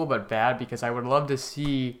both cool but bad because I would love to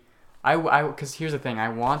see. Because here's the thing, I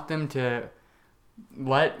want them to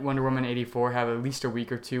let Wonder Woman 84 have at least a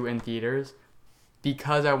week or two in theaters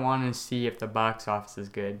because I want to see if the box office is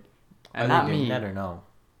good. And Are they doing that or no?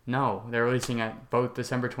 No, they're releasing it both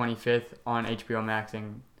December 25th on HBO Max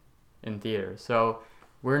and in theaters. So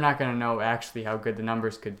we're not going to know actually how good the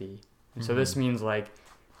numbers could be. And so this means like,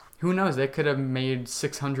 who knows? They could have made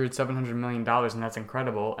 $600-700 million, and that's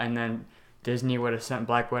incredible. And then Disney would have sent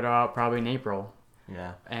Black Widow out probably in April.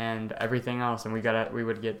 Yeah. And everything else, and we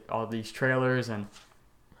would get all these trailers, and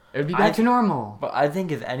it would be back to normal. But I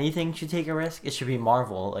think if anything should take a risk, it should be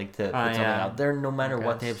Marvel. Like to put something out there, no matter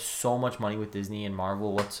what, they have so much money with Disney and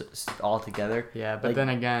Marvel. What's all together? Yeah, but then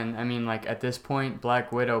again, I mean, like at this point,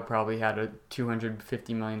 Black Widow probably had a $250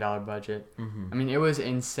 million budget. Mm-hmm. I mean, it was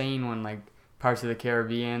insane when like Parts of the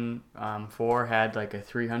Caribbean 4 had like a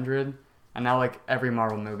 300. And now, like, every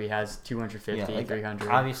Marvel movie has 250, 300.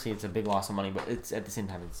 Obviously, it's a big loss of money, but it's at the same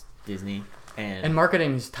time, it's Disney. And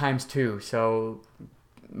marketing's times two. So,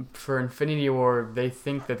 for Infinity War, they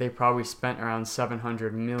think that they probably spent around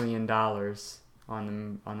 $700 million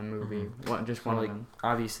on the movie. Mm-hmm. Just one of them.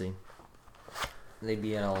 Obviously, they'd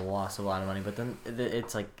be at a loss of a lot of money. But then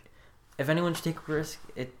it's like, if anyone should take a risk,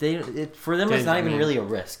 for them, it's not even really a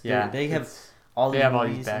risk. Yeah. They have all these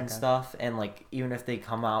movies and stuff, and like even if they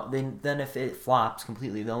come out, then if it flops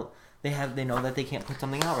completely, they know that they can't put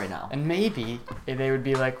something out right now. And maybe they would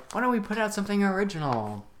be like, why don't we put out something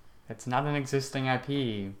original? It's not an existing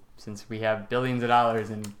IP, since we have billions of dollars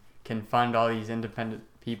and can fund all these independent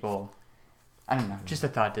people. I don't know, just a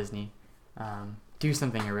thought, Disney. Do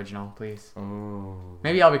something original, please. Ooh.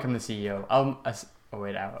 Maybe I'll become the CEO.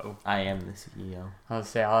 I am the CEO.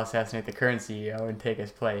 I'll assassinate the current CEO and take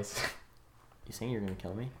his place. You saying you're gonna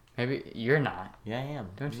kill me? Maybe you're not. Yeah, I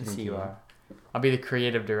am. Don't you think you are? I'll be the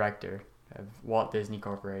creative director of Walt Disney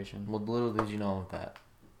Corporation. Well, little did you know that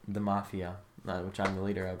the mafia, which I'm the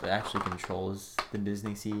leader of, actually controls the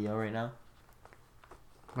Disney CEO right now.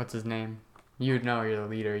 What's his name? You know you're the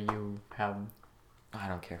leader. You have. I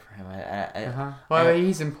don't care for him. Well,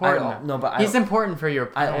 he's important. He's important for your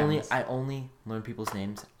plans. I only learn people's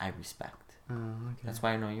names I respect. Oh, okay. That's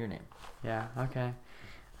why I know your name. Yeah. Okay.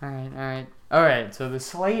 All right. So the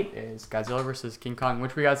slate is Godzilla vs. King Kong,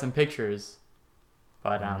 which we got some pictures,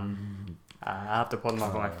 but I'll have to pull them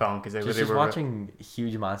up on my phone because they literally were watching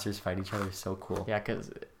huge monsters fight each other is so cool. Yeah, because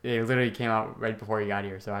they literally came out right before you got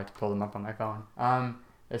here, so I have to pull them up on my phone.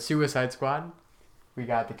 The Suicide Squad, we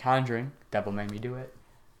got The Conjuring, Devil Made Me Do It,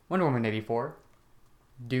 Wonder Woman 84,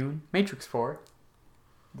 Dune, Matrix 4,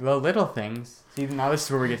 The Little Things. See, now this is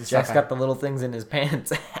where we get to Jack's got the little things in his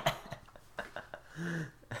pants.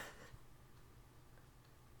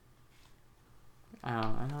 I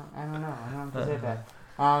don't know. I don't have to say that.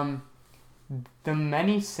 The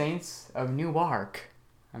Many Saints of Newark.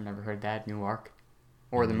 I've never heard that, Newark.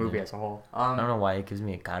 Or the movie as a whole. I don't know why it gives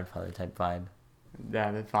me a Godfather type vibe.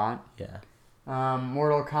 Yeah, the font. Yeah.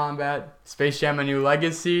 Mortal Kombat, Space Jam: A New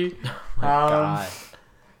Legacy. Oh my God.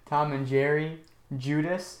 Tom and Jerry,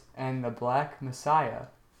 Judas, and the Black Messiah.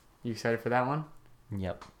 You excited for that one?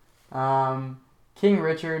 Yep. King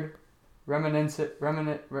Richard,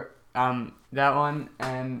 that one,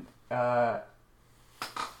 and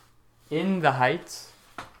In the Heights,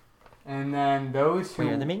 and then those who...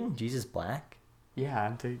 Wait, are they making Jesus black?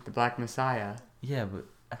 Yeah, the Black Messiah. Yeah, but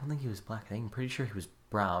I don't think he was black. I'm pretty sure he was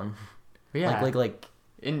brown. Yeah. Like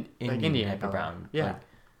Indian type of brown. Yeah.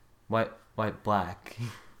 Like white, black.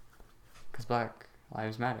 Because Black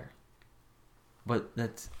Lives Matter. But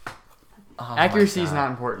that's... Oh Accuracy my is God. not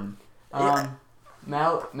important. Yeah.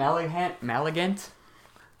 Maligant?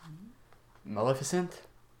 Maleficent?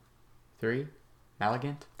 3?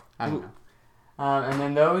 Maligant? I don't Ooh. know. And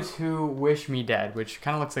then Those Who Wish Me Dead, which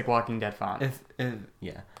kind of looks like Walking Dead font.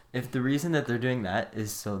 If the reason that they're doing that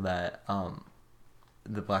is so that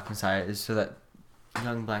the Black Messiah is so that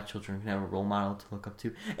young black children can have a role model to look up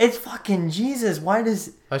to, it's fucking Jesus. Why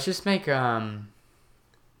does Let's just make Mrs.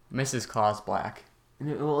 Claus black.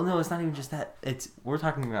 well, no, it's not even just that. We're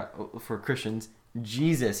talking about for Christians,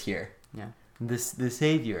 Jesus here. Yeah. The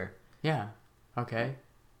Savior. Yeah. Okay.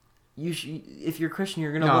 If you're Christian,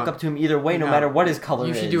 you're gonna No. look up to him either way, no matter what his color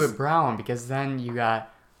is. You should do it brown because then you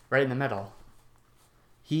got right in the middle.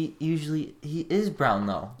 He is brown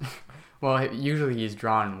though. Well, usually he's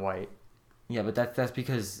drawn in white. Yeah, but that's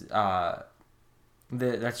because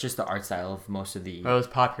that's just the art style of most of the. Well, it was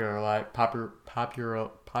popular.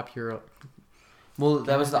 Well,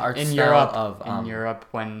 that was the art in style Europe, of in Europe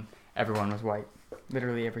when everyone was white.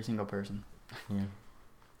 Literally every single person. Yeah.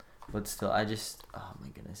 But still, oh my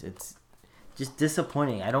goodness, it's just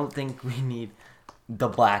disappointing. I don't think we need the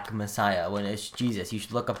Black Messiah when it's Jesus. You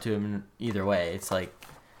should look up to him either way. It's like,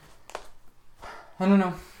 I don't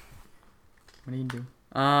know. What do you do?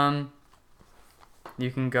 You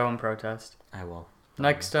can go and protest. I will.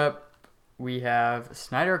 Next up, we have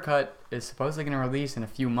Snyder Cut is supposedly going to release in a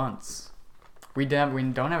few months. We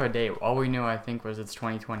don't have a date. All we knew, I think, was it's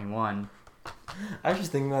 2021. I was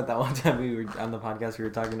just thinking about that one time we were on the podcast. We were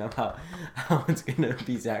talking about how it's gonna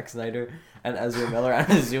be Zack Snyder and Ezra Miller on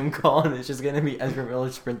a Zoom call, and it's just gonna be Ezra Miller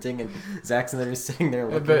sprinting and Zack Snyder sitting there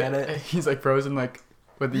looking at it. He's like frozen, like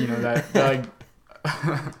with that like.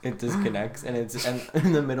 It disconnects, and it's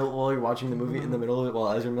in the middle while you're watching the movie. In the middle of it,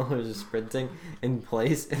 while Ezra Miller is just sprinting in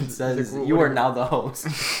place, and says, like, "You are now the host."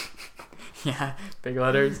 Yeah, big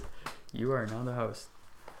letters. You are now the host.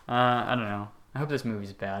 I don't know. I hope this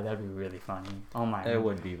movie's bad. That'd be really funny. Oh my. It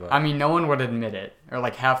would be, but I mean, no one would admit it, or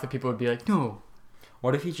like half the people would be like, "No."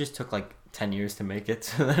 What if he just took like 10 years to make it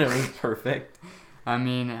so that it was perfect? I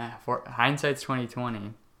mean, for hindsight's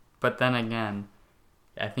 2020, but then again,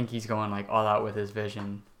 I think he's going like all out with his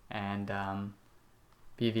vision, and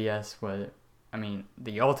BVS was. I mean,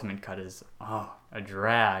 the ultimate cut is a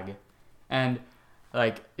drag, and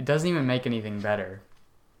like it doesn't even make anything better.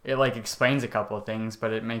 It like explains a couple of things,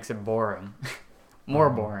 but it makes it boring. More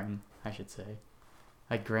boring, I should say.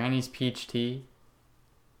 Like Granny's peach tea.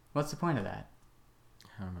 What's the point of that?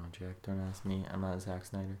 I don't know, Jack. Don't ask me. I'm not Zack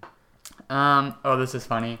Snyder. Oh, this is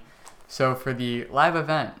funny. So for the live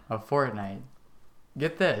event of Fortnite,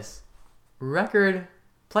 get this. Record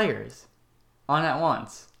players on at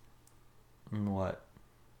once. What?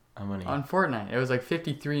 How many? On Fortnite. It was like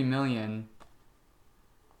 53 million.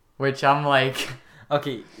 Which I'm like...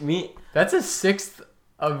 Okay, That's a sixth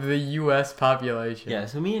of the U.S. population. Yeah,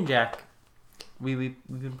 so me and Jack, we've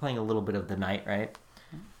been playing a little bit of the night, right?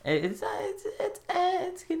 It's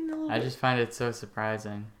getting a little. I just find it so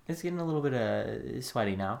surprising. It's getting a little bit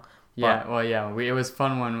sweaty now. Yeah, well, yeah. It was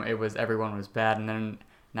fun when everyone was bad, and then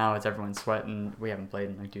now it's everyone sweating. We haven't played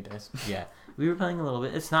in like 2 days. Yeah, we were playing a little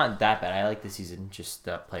bit. It's not that bad. I like the season. Just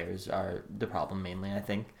the players are the problem mainly, I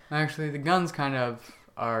think. Actually, the guns kind of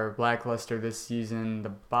are lackluster this season. The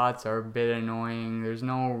bots are a bit annoying. There's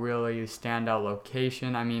no really standout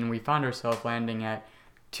location. I mean, we found ourselves landing at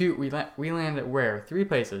we landed at where? 3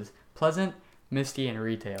 places: Pleasant, Misty, and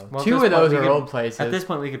Retail. Well, 2 of those are old places. At this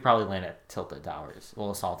point, we could probably land at Tilted Towers.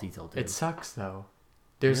 Well, Salty Tilted. It sucks though.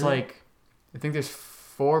 There's Really? I think there's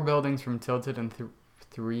 4 buildings from Tilted and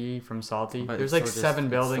 3 from Salty. But There's it's like still 7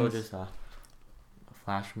 It's buildings. still just a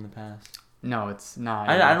flash from the past. No, it's not.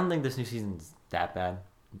 I don't think this new season's that bad.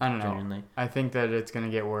 I don't know. Genuinely. I think that it's gonna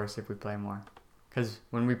get worse if we play more. Cause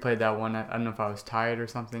when we played that one, I don't know if I was tired or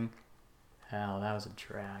something. Hell, that was a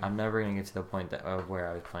drag. I'm never gonna get to the point that where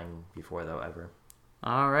I was playing before though ever.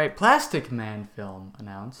 All right, Plastic Man film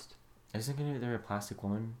announced. Isn't there a plastic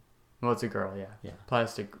woman? Well, it's a girl, yeah. Yeah.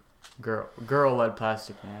 Plastic girl-led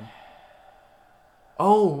Plastic Man.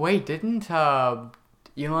 Oh wait, didn't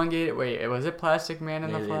Elongated? Wait, was it Plastic Man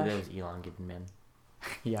in the Flash? There was Elongated Man.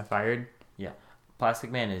 He got fired.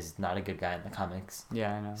 Plastic Man is not a good guy in the comics.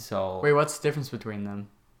 Yeah, I know. So Wait, what's the difference between them?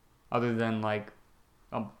 Other than like,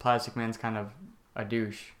 Plastic Man's kind of a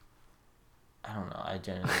douche. I don't know. I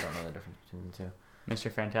genuinely don't know the difference between the two.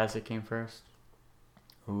 Mr. Fantastic came first.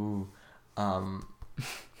 Ooh,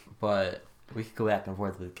 but we could go back and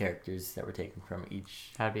forth with the characters that were taken from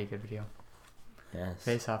each. That'd be a good video. Yes.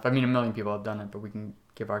 Face Off. I mean, a million people have done it, but we can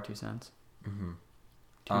give our 2 cents. Mm-hmm.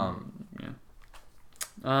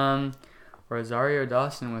 Yeah. Rosario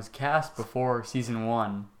Dawson was cast before season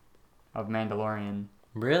 1 of Mandalorian.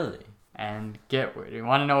 Really? and get. You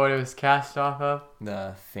want to know what it was cast off of?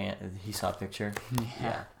 He saw a picture.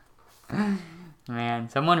 Yeah. Man,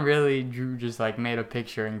 someone really just like made a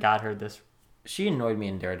picture and got her this. She annoyed me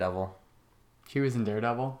in Daredevil. She was in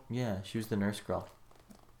Daredevil? Yeah, she was the nurse girl.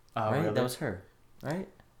 Oh, right? really? That was her, right?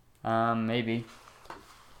 Maybe.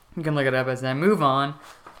 You can look it up as I move on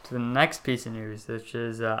to the next piece of news, which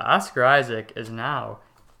is Oscar Isaac is now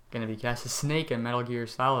going to be cast as Snake in Metal Gear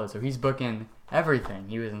Solid. So he's booking everything.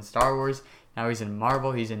 He was in Star Wars. Now he's in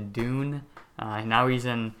Marvel. He's in Dune. Now he's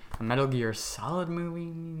in a Metal Gear Solid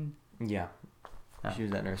movie. Yeah. Oh. She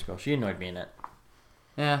was that nurse girl. She annoyed me in it.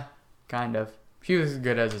 Yeah, kind of. She was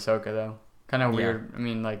good as Ahsoka, though. Kind of weird. Yeah. I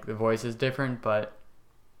mean, like, the voice is different, but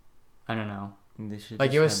I don't know.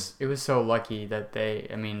 Like, it was so lucky that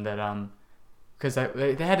because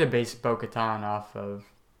they had to base Bo-Katan off of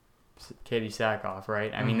Katie Sackhoff,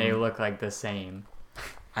 right? I mean, they look like the same.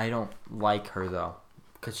 I don't like her, though,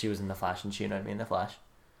 because she was in The Flash, and she annoyed me in The Flash.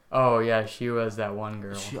 Oh, yeah, she was that one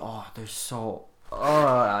girl. They're so... Oh,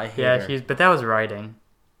 I hate her. Yeah, but that was writing,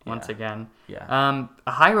 once again. Yeah.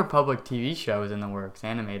 A High Republic TV show is in the works,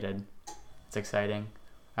 animated. It's exciting.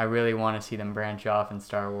 I really want to see them branch off in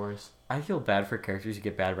Star Wars. I feel bad for characters who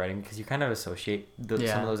get bad writing because you kind of associate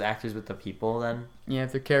some of those actors with the people then. Yeah,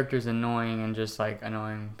 if the character's annoying and just like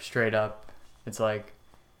annoying straight up, it's like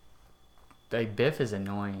Biff is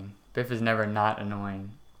annoying. Biff is never not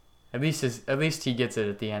annoying. At least he gets it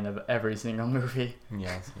at the end of every single movie.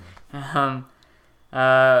 Yes.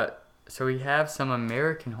 So we have some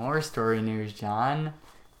American Horror Story news, John.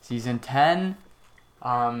 Season 10.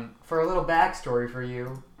 For a little backstory for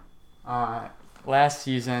you, last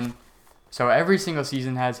season, so every single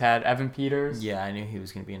season has had Evan Peters. Yeah, I knew he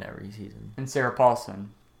was going to be in every season. And Sarah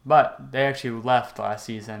Paulson. But they actually left last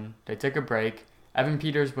season. They took a break. Evan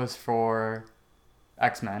Peters was for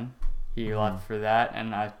X-Men. He left for that,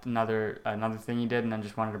 and another thing he did, and then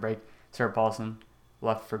just wanted a break. Sarah Paulson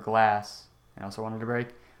left for Glass, and also wanted a break.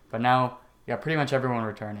 But now, you got pretty much everyone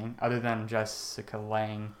returning, other than Jessica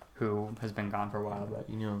Lange, who has been gone for a while.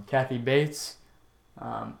 But Kathy Bates,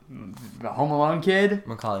 the Home Alone kid.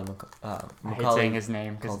 Macaulay. I hate saying his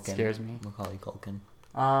name because it scares me. Macaulay Culkin.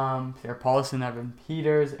 Sarah Paulson, Evan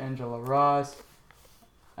Peters, Angela Ross.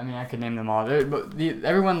 I mean, I could name them all. But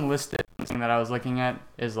everyone listed that I was looking at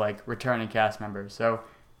is like returning cast members. So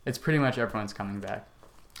it's pretty much everyone's coming back.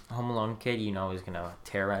 Home Alone kid, is gonna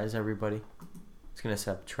terrorize everybody. He's gonna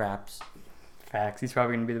set up traps. Facts. He's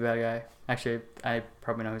probably gonna be the bad guy. Actually, I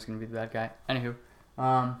probably know who's gonna be the bad guy. Anywho,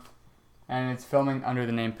 and it's filming under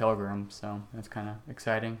the name Pilgrim, so that's kind of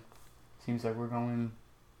exciting. Seems like we're going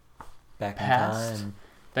back past. in time.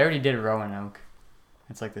 They already did Roanoke.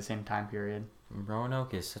 It's like the same time period.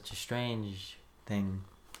 Roanoke is such a strange thing.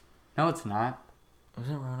 No, it's not.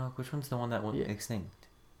 Wasn't Roanoke? Which one's the one that went extinct?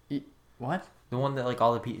 What? The one that like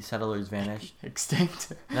all the settlers vanished.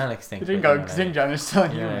 Extinct? Not extinct. They didn't go extinct, John. They're still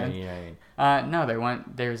human. You know what I mean? No, they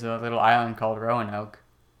went. There's a little island called Roanoke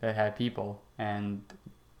that had people, and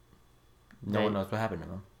no one knows what happened to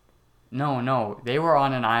them. No, they were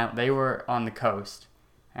on an island. They were on the coast,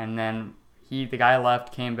 and then the guy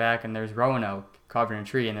left, came back, and there's Roanoke carved in a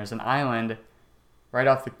tree, and there's an island right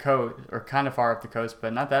off the coast, or kind of far off the coast,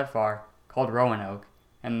 but not that far, called Roanoke,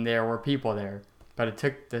 and there were people there. But it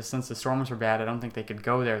took since the storms were bad, I don't think they could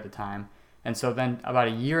go there at the time. And so then about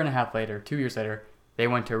 2 years later, they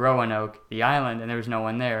went to Roanoke, the island, and there was no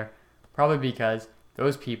one there. Probably because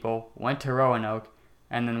those people went to Roanoke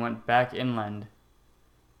and then went back inland.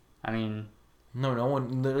 I mean... No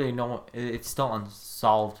one, it's still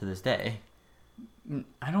unsolved to this day.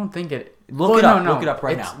 I don't think it... Look it up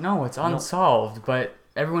right now. No, it's unsolved, but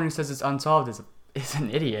everyone who says it's unsolved is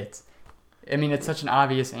an idiot. I mean, it's such an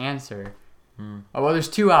obvious answer. Oh, well, there's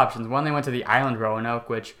two options. One, they went to the island Roanoke,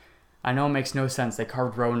 which I know makes no sense. They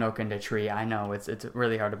carved Roanoke into a tree. I know, it's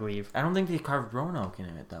really hard to believe. I don't think they carved Roanoke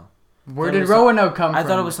into it, though. Where did Roanoke come from? I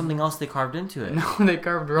thought it was something else they carved into it. No, they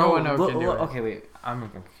carved Roanoke into it. Okay, wait. I'm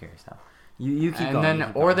curious now. You keep going. And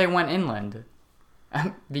then, they went inland.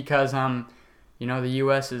 Because, the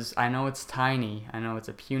U.S. is... I know it's tiny. I know it's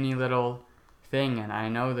a puny little thing, and I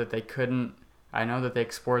know that they couldn't... I know that they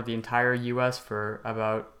explored the entire U.S. for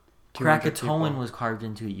about... Krakatoan was carved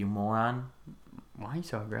into it, you moron. Why are you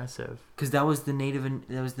so aggressive? Because that was the natives.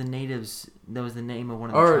 That was the name of one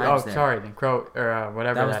of the tribes there. Sorry, the Crow or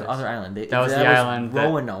whatever. That was the other island. That was the island.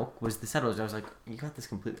 Roanoke was the settlers. I was like, you got this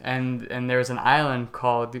completely. And there was an island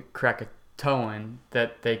called Krakatoan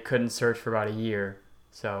that they couldn't search for about a year.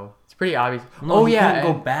 So it's pretty obvious. No, couldn't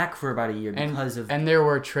go back for about a year because of. And there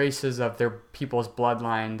were traces of their people's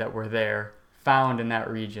bloodline that were there. Found in that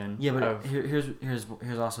region. Yeah, but here's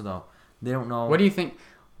also though, they don't know. What do you think?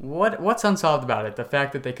 what's unsolved about it? The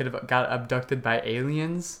fact that they could have got abducted by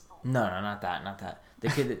aliens? No, not that. They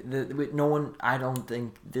could. No one. I don't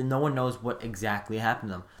think. No one knows what exactly happened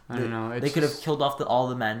to them. I don't know. They could have killed off all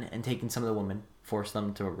the men and taken some of the women, forced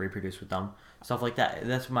them to reproduce with them, stuff like that.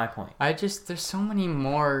 That's my point. There's so many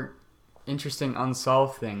more interesting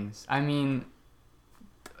unsolved things. I mean,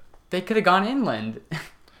 they could have gone inland.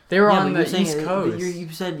 They were on the East Coast. You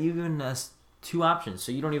said you've given us 2 options,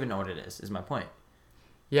 so you don't even know what it is my point.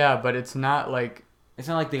 Yeah, but it's not like... It's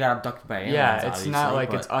not like they got abducted by aliens, yeah, it's not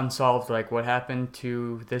like it's unsolved, like what happened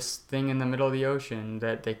to this thing in the middle of the ocean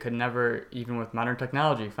that they could never, even with modern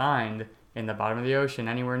technology, find in the bottom of the ocean,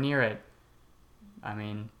 anywhere near it. I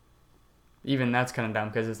mean, even that's kind of dumb,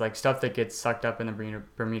 because it's like stuff that gets sucked up in the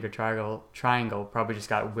Bermuda Triangle probably just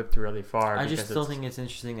got whipped really far. I just still think it's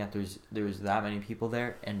interesting that there's that many people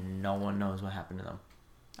there and no one knows what happened to them.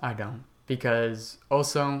 I don't. Because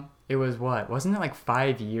also, it was what? Wasn't it like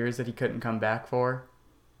 5 years that he couldn't come back for?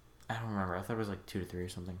 I don't remember. I thought it was like 2 to 3 or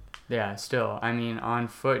something. Yeah, still. I mean, on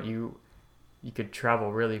foot, you could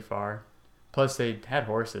travel really far. Plus, they had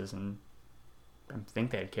horses, and I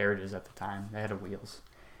think they had carriages at the time. They had wheels.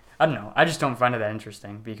 I don't know. I just don't find it that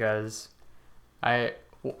interesting because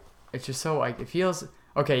it's just so like it feels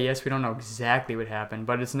okay. Yes, we don't know exactly what happened,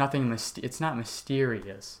 but it's nothing. It's not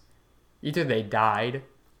mysterious. Either they died,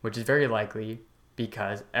 which is very likely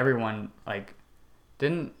because everyone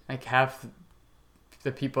didn't half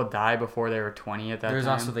the people die before they were 20 at that time. There's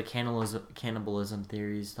also the cannibalism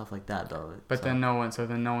theories, stuff like that, though. But then no one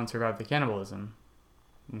survived the cannibalism.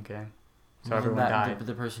 Okay. So everyone died. But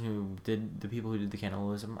the people who did the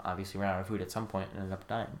cannibalism obviously ran out of food at some point and ended up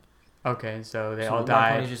dying. Okay, so they all died.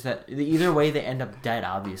 My point is just that either way they end up dead,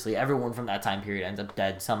 obviously. Everyone from that time period ends up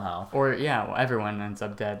dead somehow. Or, everyone ends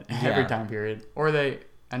up dead every time period. Or they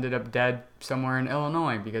ended up dead somewhere in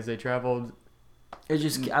Illinois because they traveled I'm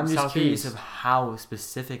just curious of how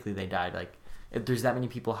specifically they died. Like, if there's that many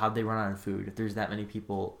people, how'd they run out of food? If there's that many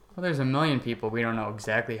people... Well, there's 1 million people. We don't know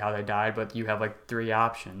exactly how they died, but you have 3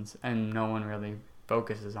 options, and no one really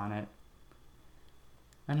focuses on it.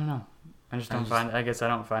 I don't know. I guess I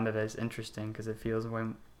don't find it as interesting because it feels way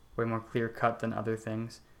more clear cut than other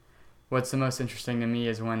things. What's the most interesting to me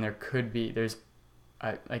is when there's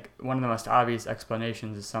one of the most obvious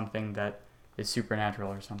explanations is something that is supernatural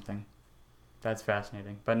or something. That's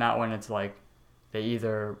fascinating, but not when it's like they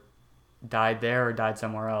either died there or died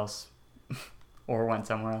somewhere else, or went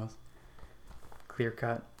somewhere else. Clear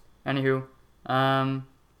cut. Anywho,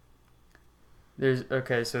 there's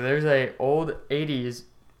a old 80s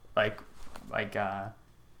like a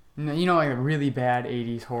really bad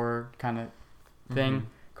 80s horror kind of thing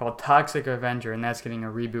called Toxic Avenger, and that's getting a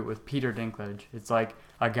reboot with Peter Dinklage. It's like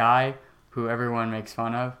a guy who everyone makes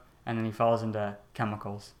fun of, and then he falls into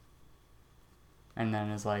chemicals. And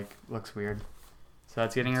then is looks weird. So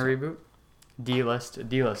that's getting a reboot.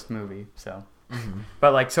 D-list movie, so.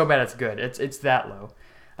 But so bad it's good. It's that low.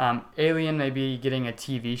 Alien may be getting a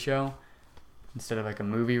TV show instead of a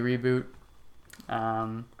movie reboot.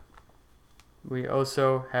 We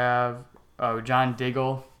also have John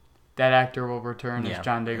Diggle. That actor will return as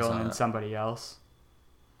John Diggle and somebody else.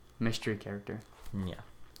 Mystery character. Yeah.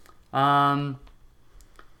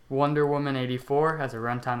 Wonder Woman 84 has a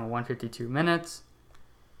runtime of 152 minutes.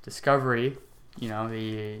 Discovery,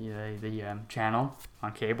 the channel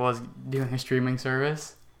on cable is doing a streaming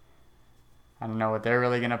service. I don't know what they're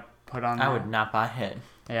really gonna put on. I would not buy it.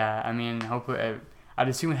 Yeah, I mean, hopefully, I'd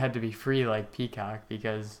assume it had to be free like Peacock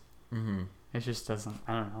because it just doesn't.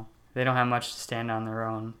 I don't know. They don't have much to stand on their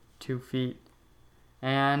own 2 feet,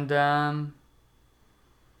 and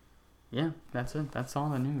that's it. That's all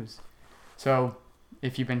the news. So.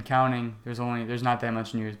 If you've been counting, there's not that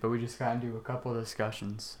much news, but we just got to do a couple of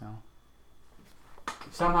discussions. So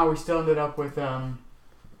somehow we still ended up with a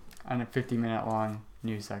 50-minute long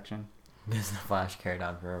news section. Because the Flash carried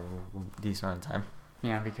on for a decent amount of time.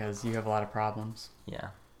 Yeah, because you have a lot of problems. Yeah.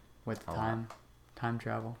 With time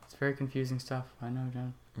travel. It's very confusing stuff. I know,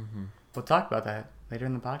 John. Mm-hmm. We'll talk about that later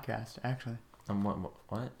in the podcast, actually.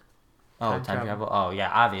 What? Oh, time travel. Oh, yeah,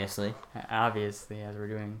 obviously. Obviously, as we're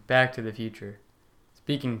doing Back to the Future.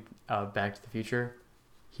 Speaking of Back to the Future,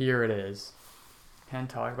 here it is. Can't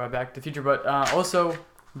talk about Back to the Future, but also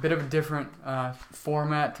a bit of a different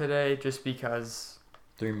format today just because...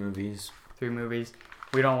 3 movies.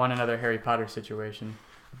 We don't want another Harry Potter situation.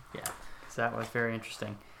 Yeah. So that was very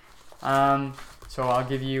interesting. So I'll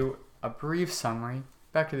give you a brief summary.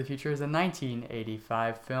 Back to the Future is a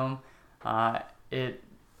 1985 film. It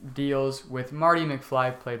deals with Marty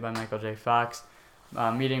McFly, played by Michael J. Fox,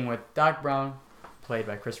 meeting with Doc Brown, played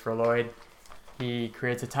by Christopher Lloyd. He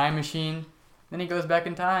creates a time machine Then he goes back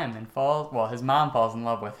in time and his mom falls in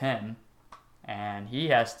love with him. And he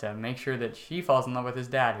has to make sure that she falls in love with his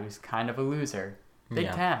dad, who's kind of a loser. Big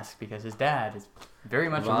task, because his dad is very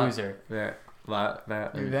much a loser.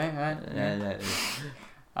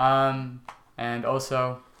 And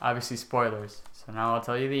also, obviously, spoilers. So now I'll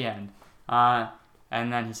tell you the end.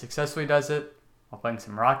 And then he successfully does it while playing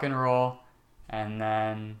some rock and roll. And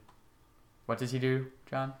then, what does he do,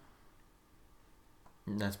 John?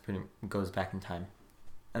 Goes back in time.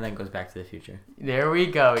 And then goes back to the future. There we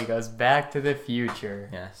go. He goes back to the future.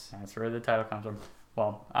 Yes. That's where the title comes from.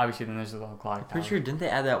 Well, obviously, then there's a little clock. Pretty sure, didn't they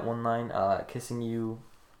add that one line, kissing you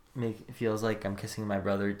feels like I'm kissing my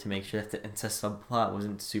brother, to make sure that the incest subplot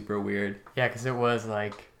wasn't super weird? Yeah, because it was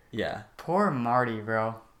like... Yeah. Poor Marty,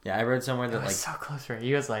 bro. Yeah, I read somewhere that it was so close for it.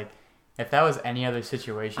 He was like... If that was any other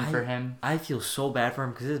situation for him... I feel so bad for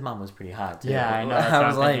him, because his mom was pretty hot, too. Yeah, I know. I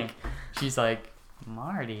was like... She's like...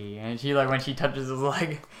 Marty, and she like when she touches his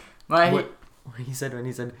leg, when he said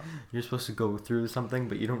you're supposed to go through something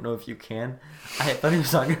but you don't know if you can. I thought he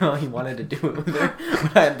was talking about he wanted to do it with her,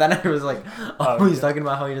 but then I was like, he's talking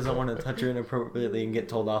about how he doesn't want to touch her inappropriately and get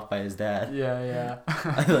told off by his dad. Yeah.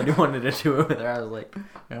 I thought he wanted to do it with her. I was like,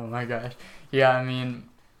 oh my gosh. Yeah, I mean,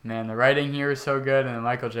 man, the writing here is so good, and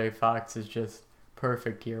Michael J. Fox is just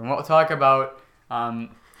perfect here. And we'll talk about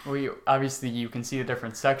you can see the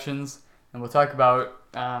different sections. And we'll talk about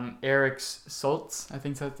Eric Stoltz. I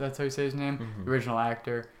think that's how you say his name, the original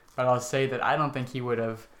actor. But I'll say that I don't think he would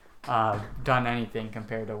have done anything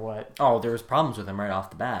compared to what... Oh, there was problems with him right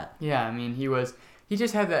off the bat. Yeah, I mean, he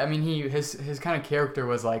just had that... I mean, his kind of character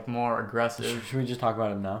was, like, more aggressive. Should we just talk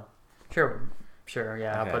about him now? Sure, yeah, okay.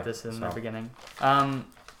 I'll put this in the beginning.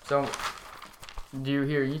 So... Do you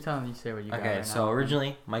hear? You say what you got. Okay, right so now.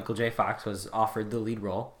 Originally, Michael J. Fox was offered the lead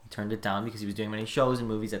role. He turned it down because he was doing many shows and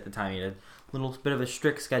movies at the time. He had a little bit of a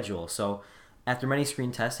strict schedule. So after many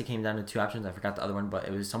screen tests, it came down to two options. I forgot the other one, but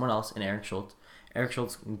it was someone else and Eric Schultz. Eric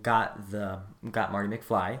Schultz got Marty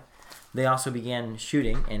McFly. They also began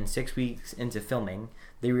shooting, and 6 weeks into filming,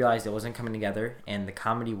 they realized it wasn't coming together, and the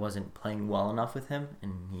comedy wasn't playing well enough with him,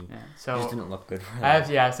 and he just didn't look good for them. I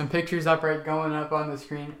have some pictures going up on the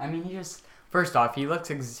screen. I mean, first off, he looks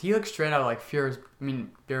straight out of like Ferris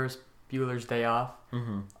Bueller's Day Off,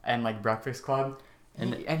 and like Breakfast Club,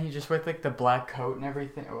 and he just with like the black coat and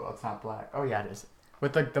everything. Oh, well, it's not black. Oh yeah, it is.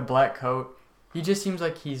 With like the black coat, he just seems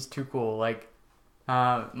like he's too cool. Like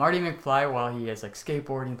Marty McFly, while he has like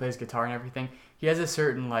skateboarding, plays guitar and everything, he has a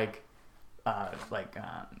certain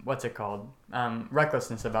what's it called?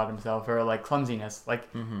 Recklessness about himself, or like clumsiness. Like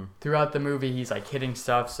throughout the movie, he's like hitting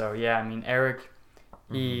stuff. So yeah, I mean Eric,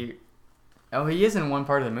 he is in one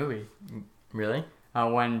part of the movie. Really?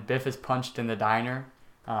 When Biff is punched in the diner,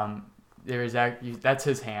 that's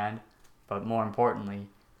his hand, but more importantly,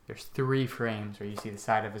 there's 3 frames where you see the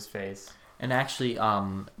side of his face. And actually,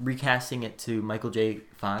 recasting it to Michael J.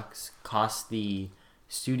 Fox cost the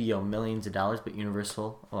studio millions of dollars, but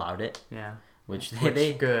Universal allowed it. Yeah. Which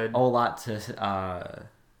they good. owe a lot to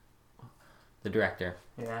the director.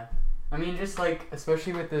 Yeah. I mean, just like,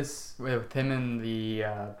 especially with him in the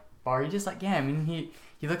bar, he just like, yeah, I mean, he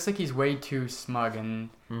looks like he's way too smug, and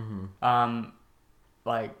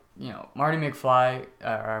like, you know, Marty McFly,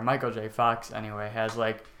 or Michael J. Fox anyway, has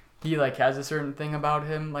like, he like has a certain thing about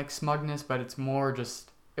him, like smugness, but it's more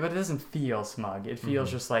just, but it doesn't feel smug. It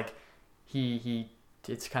feels just like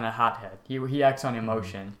it's kind of hothead. He acts on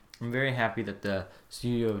emotion. I'm very happy that the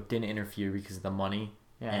studio didn't interfere because of the money,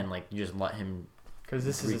 and like you just let him. Because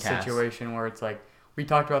this is a situation where it's like, we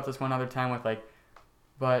talked about this one other time with like,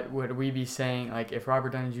 but would we be saying, like, if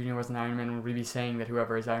Robert Downey Jr. wasn't Iron Man, would we be saying that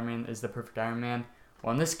whoever is Iron Man is the perfect Iron Man?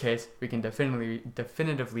 Well, in this case, we can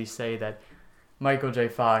definitively say that Michael J.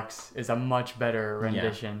 Fox is a much better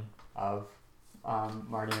rendition of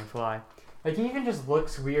Marty McFly. Like, he even just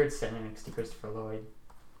looks weird standing next to Christopher Lloyd.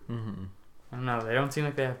 I don't know. They don't seem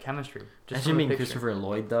like they have chemistry. That should mean Christopher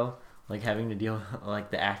Lloyd, though. Like, having to deal with, like,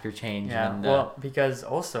 the actor change. Yeah, and, well, because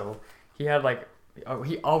also, he had, like,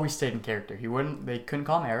 he always stayed in character. They couldn't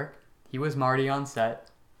call him Eric. He was Marty on set.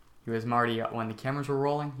 He was Marty when the cameras were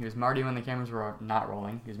rolling. He was Marty when the cameras were not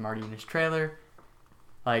rolling. He was Marty in his trailer.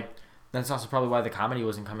 Like... That's also probably why the comedy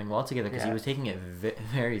wasn't coming well together, because he was taking it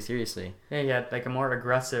very seriously. Yeah, he had like a more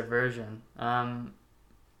aggressive version. I mean,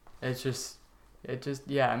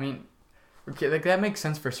 okay, like that makes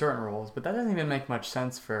sense for certain roles, but that doesn't even make much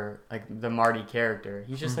sense for like the Marty character.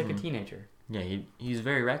 He's just like a teenager. Yeah, he's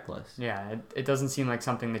very reckless. Yeah, it doesn't seem like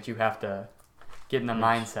something that you have to get in the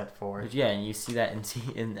mindset for. Yeah, and you see that in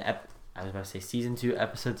I was about to say season 2,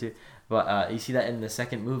 episode 2, but you see that in the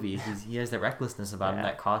second movie. He has that recklessness about him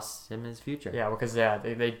that costs him his future. Yeah, because they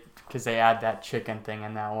add that chicken thing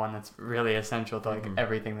in that one that's really essential to like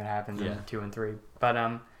everything that happens in 2 and 3. But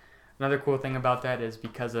another cool thing about that is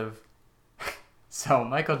because of so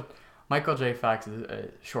Michael J. Fox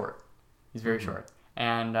is short. He's very short,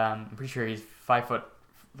 and I'm pretty sure he's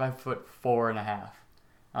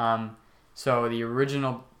 5'4.5". So the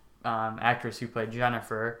original actress who played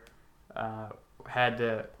Jennifer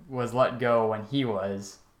was let go when he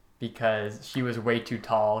was, because she was way too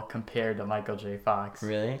tall compared to Michael J. Fox.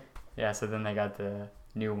 Really? Yeah. So then they got the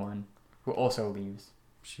new one, who also leaves.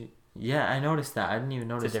 Yeah, I noticed that. I didn't even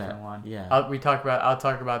notice that. It's a different one. Yeah. I'll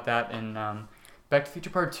talk about that in Back to the Future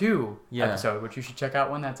Part 2 episode, which you should check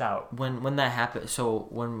out when that's out. When that happened, so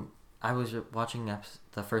when I was watching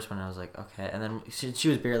the first one, I was like, okay, and then she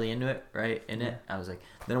was barely into it, right? I was like,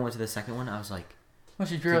 then I went to the second one, I was like, well,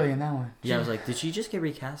 she's barely in that one. Yeah, I was like, did she just get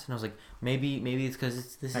recast? And I was like, maybe it's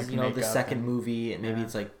because this is the second movie, and maybe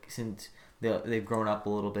it's like since they've grown up a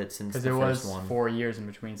little bit since the first one. Because there was 4 years in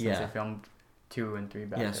between since they filmed 2 and 3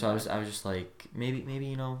 back. Yeah, so I was just like, maybe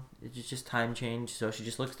it's just time change, so she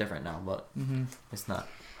just looks different now, but it's not.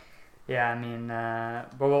 Yeah, I mean,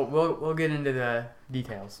 but we'll get into the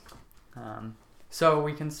details. So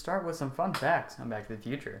we can start with some fun facts on Back to the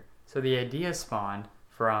Future. So the idea spawned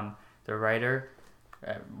from the writer.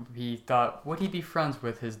 He thought, would he be friends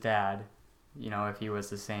with his dad, if he was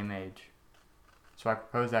the same age? So I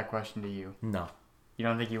propose that question to you. No. You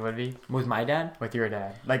don't think he would be? With my dad? With your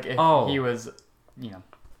dad. Like, if he was,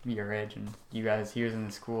 your age and he was in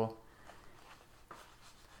the school.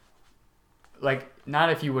 Like, not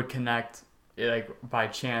if you would connect, like, by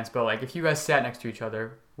chance, but, like, if you guys sat next to each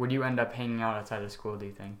other, would you end up hanging out outside of school, do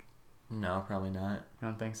you think? No, probably not. You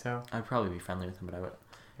don't think so? I'd probably be friendly with him, but I would.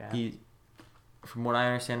 Yeah. From what I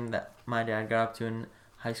understand, that my dad got up to in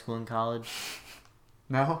high school and college.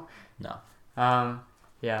 No? No.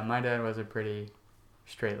 Yeah, my dad was a pretty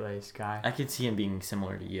straight-laced guy. I could see him being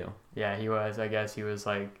similar to you. Yeah, he was. I guess he was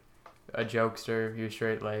like a jokester. He was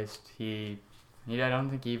straight-laced. I don't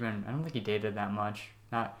think he dated that much.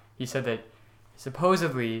 He said that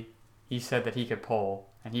supposedly he said that he could pull,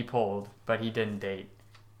 and he pulled, but he didn't date.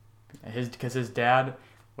 Because his dad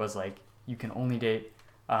was like, you can only date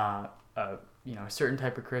a certain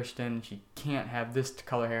type of Christian. She can't have this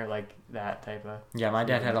color hair, like that type of. Yeah, my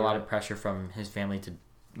dad had a lot of pressure from his family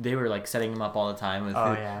they were like setting him up all the time with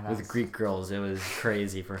Greek girls. It was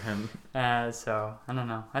crazy for him. So I don't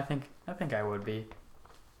know. I think I would be.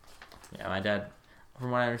 Yeah, my dad.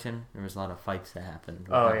 From what I understand, there was a lot of fights that happened.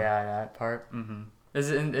 Oh yeah, that part. Mm-hmm.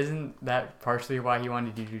 Isn't that partially why he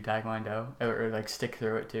wanted to do Taekwondo or like stick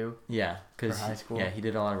through it too? Yeah, because high school. Yeah, he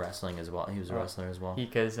did a lot of wrestling as well. He was a wrestler as well.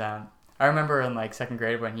 Because I remember in like second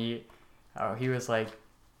grade when he was like,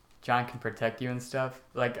 John can protect you and stuff.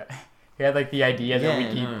 Like he had like the idea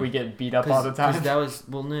that we get beat up all the time. Because that was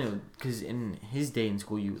because in his day in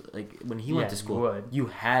school, you like when he went to school, you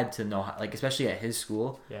had to know how, like especially at his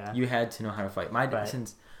school, you had to know how to fight. My dad,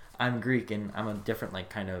 since I'm Greek and I'm a different like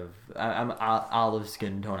kind of I'm olive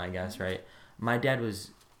skin tone, I guess, right? My dad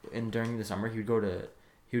was, and during the summer he would go to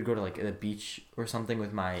like the beach or something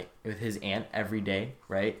with his aunt every day,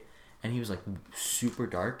 right? And he was like super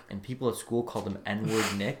dark, and people at school called him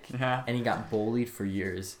N-word Nick. Yeah. And he got bullied for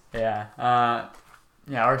years. Yeah. Our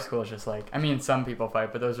school is just like, I mean, some people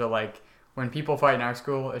fight, but those are like, when people fight in our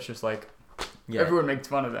school, it's just like, everyone makes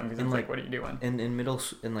fun of them because it's like, what are you doing? In middle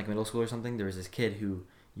school or something, there was this kid who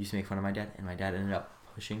used to make fun of my dad, and my dad ended up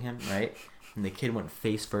pushing him, right? And the kid went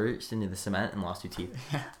face first into the cement and lost 2 teeth.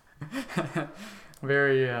 Yeah.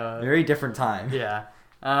 Very different time. Yeah.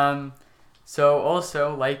 So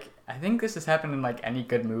also, like, I think this has happened in like any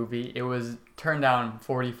good movie. It was turned down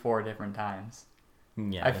 44 different times.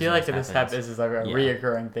 Yeah. I feel like this is like a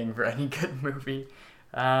reoccurring thing for any good movie.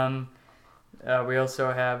 We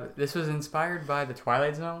also have, this was inspired by The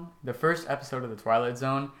Twilight Zone. The first episode of The Twilight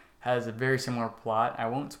Zone has a very similar plot. I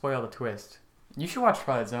won't spoil the twist. You should watch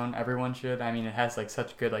Twilight Zone. Everyone should. I mean, it has like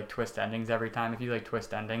such good like twist endings every time. If you like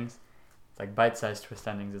twist endings, it's like bite-sized twist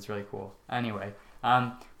endings. It's really cool. Anyway,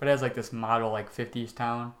 but it has like this model like 50s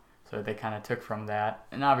town. So they kind of took from that.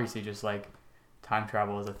 And obviously just like time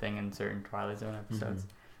travel is a thing in certain Twilight Zone episodes.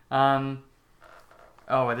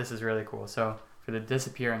 Mm-hmm. This is really cool. So for the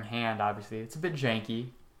disappearing hand, obviously it's a bit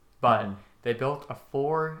janky, but they built a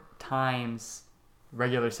 4 times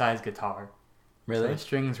regular size guitar. Really? So the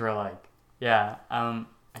strings were like, I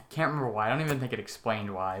can't remember why. I don't even think it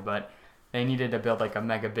explained why, but they needed to build like a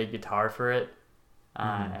mega big guitar for it.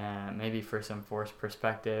 And maybe for some forced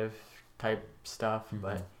perspective type stuff,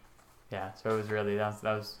 but yeah, so it was really that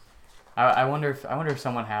was I wonder if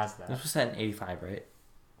someone has that. This was set in 85, right?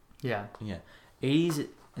 Yeah. Yeah. 80s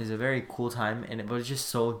is a very cool time, but it's just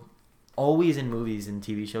so always in movies and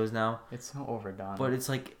TV shows now. It's so overdone. But it's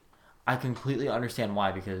like, I completely understand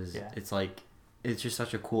why, because it's like, it's just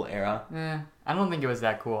such a cool era. I don't think it was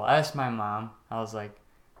that cool. I asked my mom. I was like,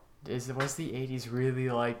 was the 80s really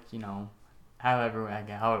like, how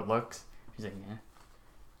it looks? She's like,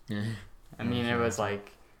 yeah. I mean, it was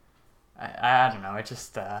like, I don't know. It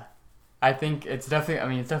just, I think it's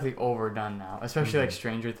definitely overdone now. Especially like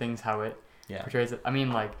Stranger Things, how it portrays it. I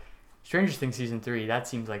mean, like, Stranger Things season 3, that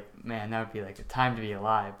seems like, man, that would be like a time to be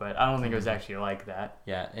alive. But I don't think it was actually like that.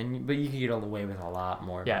 Yeah, but you could get away with a lot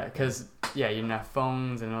more. Yeah, because you didn't have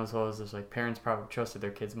phones, and as well as there's like parents probably trusted their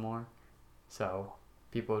kids more, so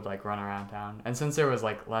people would like run around town. And since there was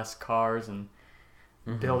like less cars and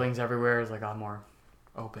buildings everywhere, it was like a lot more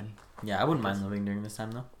open. Yeah, I wouldn't mind living during this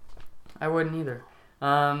time though. I wouldn't either.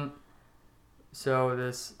 So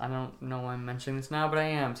this, I don't know why I'm mentioning this now, but I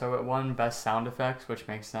am. So it won Best Sound Effects, which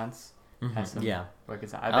makes sense. Yeah.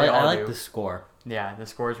 I like the score. Yeah, the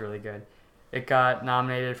score is really good. It got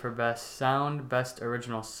nominated for Best Sound, Best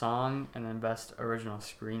Original Song, and then Best Original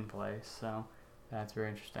Screenplay. So that's very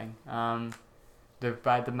interesting. My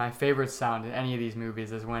favorite sound in any of these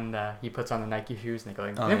movies is when he puts on the Nike shoes and they go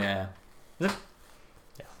like, zip.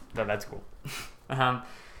 Yeah, that's cool.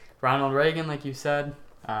 Ronald Reagan, like you said.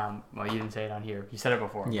 Well, you didn't say it on here. You said it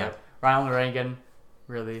before. Yeah. But Ronald Reagan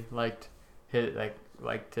really liked the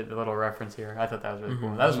little reference here. I thought that was really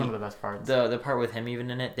cool. That was one of the best parts. The part with him even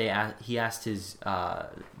in it, he asked his the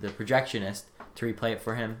projectionist to replay it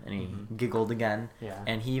for him, and he giggled again. Yeah.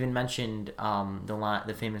 And he even mentioned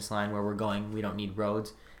the famous line, "Where we're going, we don't need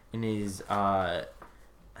roads," in his I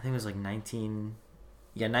think it was like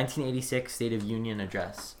 1986 State of Union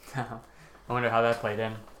address. I wonder how that played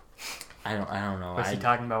in. I don't know. Was he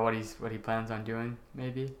talking about what he plans on doing?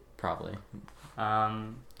 Maybe. Probably.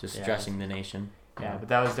 Just addressing the nation. Yeah, but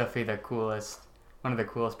that was definitely the coolest. One of the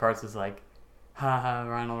coolest parts is like, haha,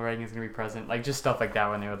 Ronald Reagan's gonna be president. Like just stuff like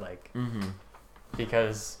that when they would like.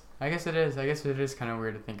 Because I guess it is kind of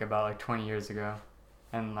weird to think about like 20 years ago,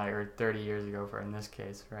 and like or 30 years ago for in this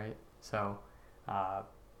case, right? So, 30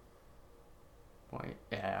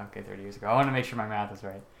 years ago. I want to make sure my math is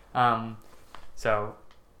right. So.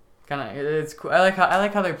 It's cool. I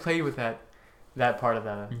like how they played with that part of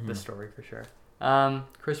the story for sure.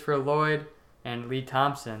 Christopher Lloyd and Lee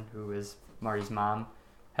Thompson, who is Marty's mom,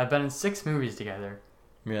 have been in 6 movies together.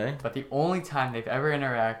 Really? But the only time they've ever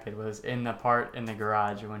interacted was in the part in the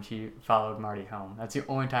garage when she followed Marty home. That's the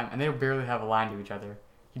only time, and they barely have a line to each other.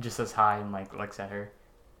 He just says hi and like looks at her.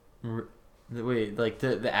 Wait, like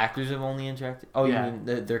the actors have only interacted? Oh, yeah. You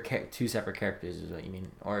mean they're two separate characters is what you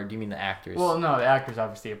mean? Or do you mean the actors? Well, no, the actors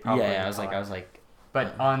obviously have probably. Yeah, I was like.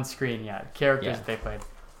 But on screen, characters that they played.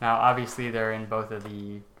 Now, obviously, they're in both of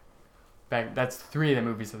the. That's 3 of the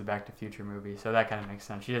movies of the Back to the Future movie, so that kind of makes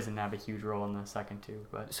sense. She doesn't have a huge role in the second 2,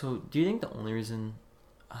 but. So, do you think the only reason,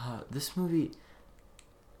 this movie?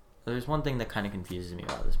 There's one thing that kind of confuses me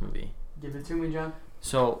about this movie. Give it to me, John.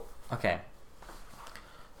 So, okay.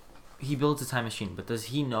 He builds a time machine, but does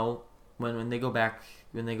he know when they go back,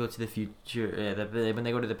 when they go to the future, when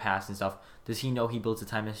they go to the past and stuff? Does he know he built a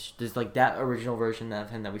time machine? Does like that original version of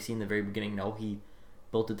him that we see in the very beginning know he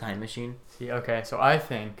built a time machine? See, okay, so I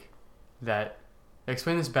think that they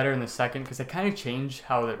explain this better in the second because they kind of change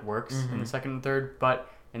how it works in the second and third.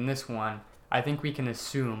 But in this one, I think we can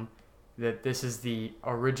assume that this is the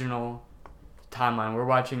original timeline. We're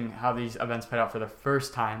watching how these events played out for the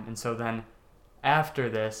first time, and so then after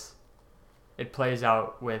this. It plays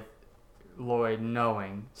out with Lloyd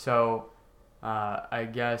knowing. So I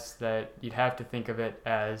guess that you'd have to think of it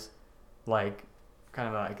as like kind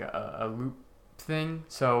of like a loop thing.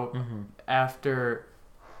 So after...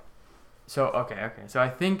 So, okay. So I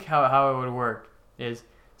think how it would work is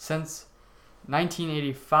since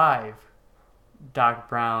 1985, Doc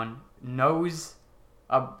Brown knows...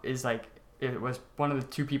 is like... It was one of the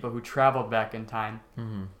 2 people who traveled back in time.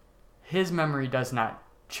 His memory does not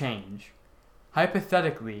change.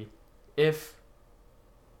 Hypothetically, if...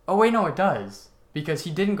 Oh, wait, no, it does. Because he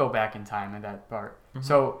didn't go back in time in that part.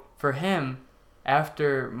 So, for him,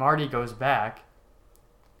 after Marty goes back,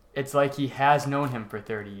 it's like he has known him for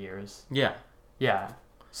 30 years. Yeah. Yeah.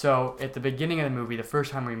 So, at the beginning of the movie, the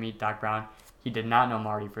first time we meet Doc Brown, he did not know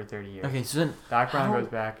Marty for 30 years. Okay, so then... Doc Brown goes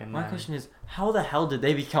back and My question is, how the hell did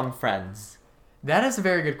they become friends? That is a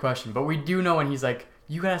very good question, but we do know when he's like...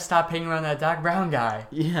 You gotta stop hanging around that Doc Brown guy.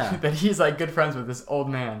 Yeah. That he's like good friends with this old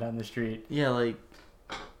man down the street. Yeah, like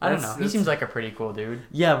I don't know. He seems like a pretty cool dude.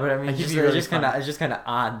 Yeah, but I mean, like, it's just kind of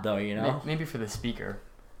odd though, you know. Maybe for the speaker.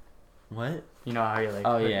 What? You know how he like?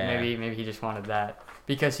 Oh, yeah. Maybe he just wanted that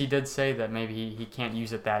because he did say that maybe he can't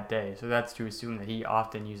use it that day. So that's to assume that he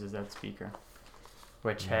often uses that speaker.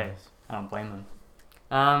 Which hey, I don't blame him.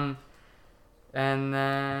 And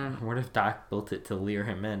then What if Doc built it to lure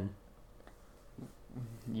him in?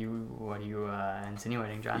 what are you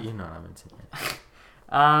insinuating, John? You know what I'm insinuating.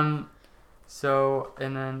 So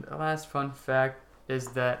and then the last fun fact is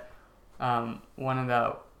that both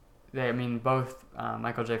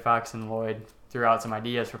Michael J. Fox and Lloyd threw out some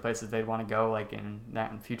ideas for places they'd want to go, like in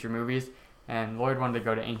future movies. And Lloyd wanted to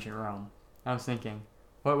go to ancient Rome. I was thinking,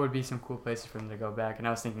 what would be some cool places for them to go back? And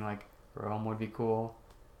I was thinking like Rome would be cool.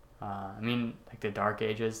 Like the Dark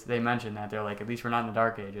Ages. They mentioned that they're like, at least we're not in the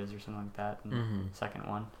Dark Ages or something like that. In the second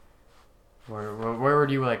one. Where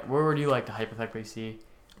would you like to hypothetically see?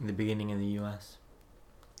 The beginning of the U.S.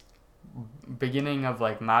 Beginning of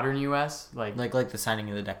like modern U.S. like the signing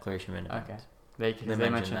of the Declaration of Independence. Okay, they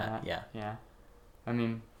mentioned that. Yeah. I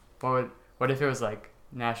mean, what if it was like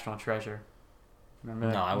National Treasure? Remember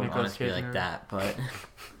that? No, I wouldn't want it to be Cage like movie? that, but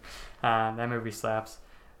that movie slaps.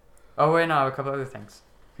 Oh wait, no, I have a couple other things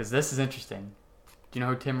because this is interesting. Do you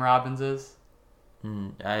know who Tim Robbins is?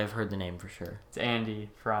 I have heard the name for sure. It's Andy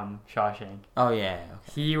from Shawshank. Oh yeah.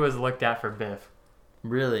 Okay. He was looked at for Biff.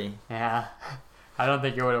 Really? Yeah. I don't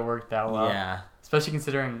think it would have worked that well. Yeah. Especially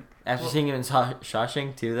considering After seeing him in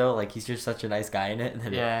Shawshank too, though, like he's just such a nice guy in it.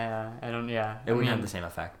 Then it wouldn't have the same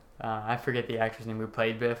effect. I forget the actor's name who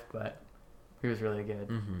played Biff, but he was really good.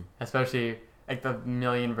 Mm-hmm. Especially like the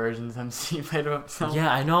million versions MC played of himself.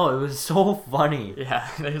 Yeah, I know. It was so funny. Yeah,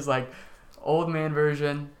 there's like old man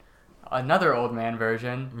version, another old man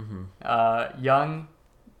version, young,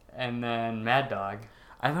 and then Mad Dog.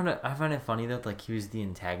 I found it funny that like he was the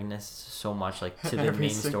antagonist so much like to their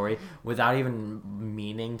main story without even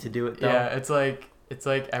meaning to do it though. Yeah, it's like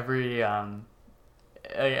every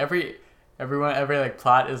like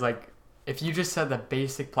plot is like if you just said the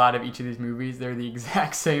basic plot of each of these movies, they're the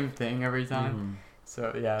exact same thing every time. Mm-hmm.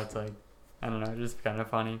 So yeah, it's like I don't know, just kind of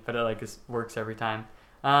funny, but it like works every time.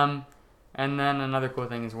 And then another cool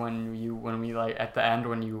thing is when we like at the end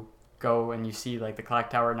when you go and you see like the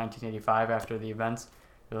clock tower in 1985 after the events.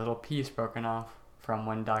 A little piece broken off from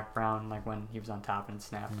when Doc Brown, like when he was on top and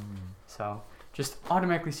snapped. So just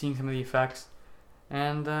automatically seeing some of the effects.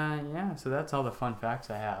 And so that's all the fun facts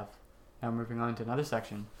I have. Now moving on to another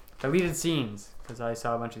section. Deleted scenes, because I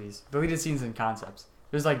saw a bunch of these. Deleted scenes and concepts.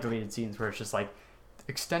 There's like deleted scenes where it's just like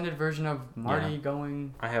extended version of Marty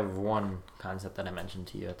going. I have one concept that I mentioned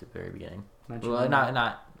to you at the very beginning.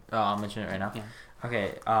 I'll mention it right now. Yeah.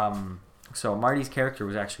 Okay, so Marty's character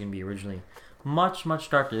was actually going to be originally much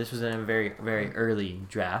darker. This was in a very early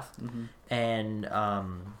draft, and it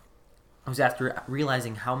was after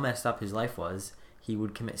realizing how messed up his life was, he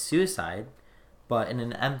would commit suicide. But in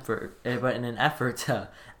an effort to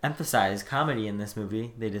emphasize comedy in this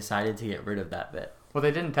movie, they decided to get rid of that bit. Well,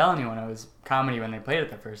 they didn't tell anyone it was comedy when they played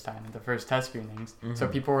it the first time at the first test screenings. So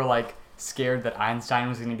people were like scared that Einstein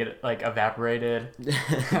was gonna get like evaporated.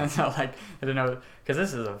 So like I don't know, because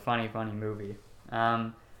this is a funny movie.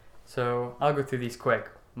 So I'll go through these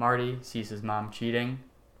quick. Marty sees his mom cheating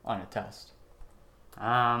on a test.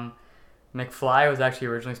 McFly was actually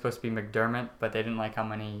originally supposed to be McDermott, but they didn't like how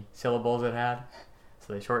many syllables it had,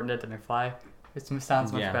 so they shortened it to McFly. It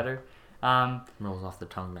sounds much better. Rolls off the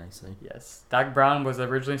tongue nicely. Yes. Doc Brown was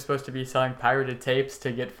originally supposed to be selling pirated tapes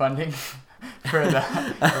to get funding for the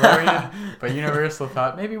DeLorean, but Universal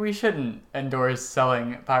thought maybe we shouldn't endorse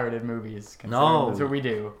selling pirated movies. No. That's what we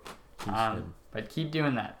do. Should. But keep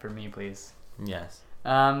doing that for me, please. Yes.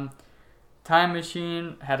 Time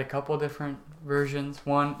Machine had a couple different versions.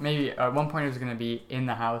 One point it was going to be in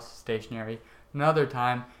the house, stationary. Another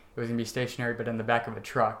time it was going to be stationary but in the back of a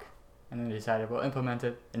truck. And then they decided we'll implement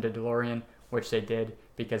it into DeLorean, which they did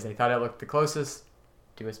because they thought it looked the closest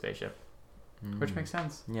to a spaceship. Which makes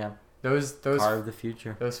sense. Yeah. Those Car of the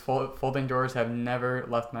future. Those folding doors have never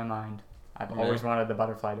left my mind. I've always wanted the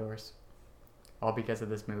butterfly doors. All because of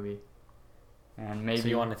this movie. And maybe So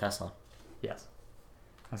you want a Tesla? Yes.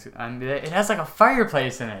 It has like a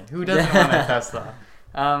fireplace in it. Who doesn't want a Tesla?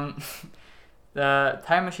 The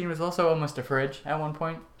Time Machine was also almost a fridge at one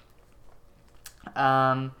point.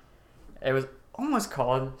 It was almost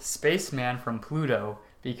called Spaceman from Pluto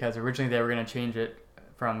because originally they were going to change it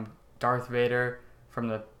from Darth Vader from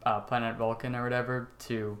the planet Vulcan or whatever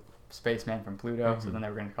to Spaceman from Pluto. So then they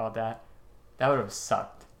were going to call it that. That would have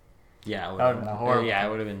sucked. Yeah, that would have been a horrible. Yeah, it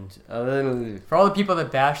would have been. For all the people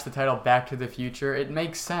that bash the title Back to the Future, it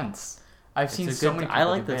makes sense. I've seen so many people I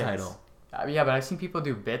like do the bits. title. Yeah, but I've seen people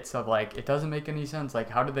do bits of like, it doesn't make any sense. Like,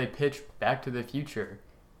 how did they pitch Back to the Future?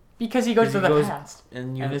 Because he goes to the past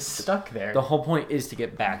and is stuck there. The whole point is to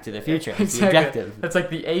get back to the future. It's Exactly. the objective. That's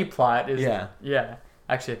like the A plot. Is, Yeah. Yeah.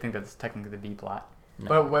 Actually, I think that's technically the B plot. No.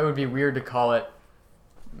 But it would be weird to call it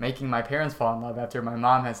making my parents fall in love after my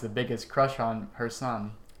mom has the biggest crush on her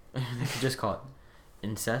son. They could just call it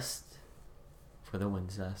incest for the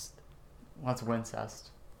Wincest. What's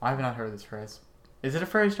Wincest? I have not heard this phrase. Is it a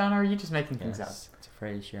phrase, John, or are you just making things up? It's a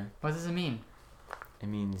phrase, yeah. What does it mean? It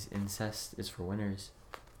means incest is for winners.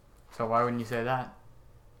 So why wouldn't you say that?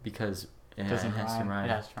 Because it Doesn't has to rhyme.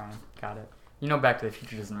 It has to rhyme. Got it. You know Back to the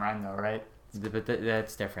Future doesn't rhyme though, right? But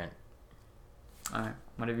that's different. Alright,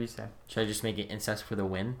 whatever you say. Should I just make it incest for the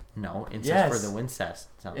win? No, incest Yes. for the Wincest.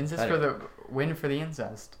 Sounds Incest better. for the win for the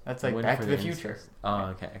incest. That's like Win Back for to the Future. incest. Oh,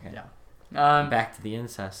 okay. Yeah. Back to the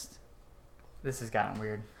incest. This has gotten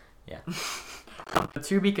weird. Yeah. The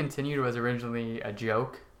To Be Continued was originally a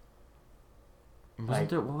joke. Wasn't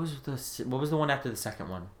there? What was the one after the second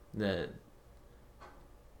one? What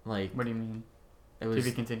do you mean? It was To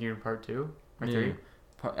Be Continued in part 2 or no, 3?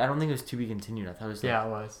 I don't think it was To Be Continued. I thought it was. Yeah, it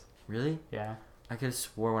was. Really? Yeah. I could have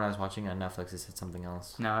swore when I was watching it on Netflix it said something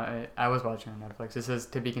else. No, I was watching on Netflix. It says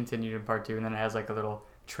To Be Continued in part 2, and then it has like a little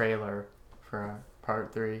trailer for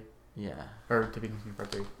part 3. Yeah. Or To Be Continued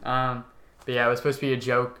part 3. But yeah, it was supposed to be a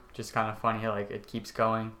joke, just kind of funny, like it keeps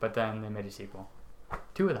going, but then they made a sequel.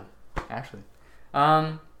 2 of them, actually.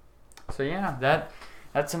 So yeah,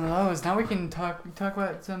 that's some of those. Now we can talk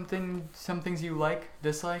about some things you like,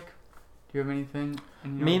 dislike. Do you have anything?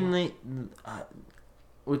 Mainly,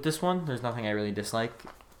 with this one, there's nothing I really dislike.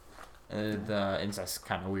 The incest's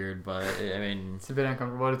kind of weird, but I mean, it's a bit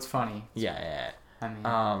uncomfortable, but it's funny. Yeah. I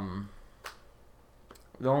mean,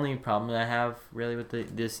 the only problem that I have really with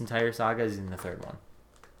this entire saga is in the third one.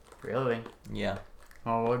 Really? Yeah.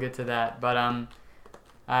 Well, we'll get to that, but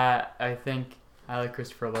I think I like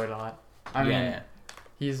Christopher Lloyd a lot. I mean,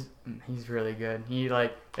 he's really good.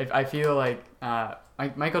 I feel like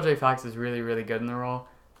Michael J. Fox is really, really good in the role,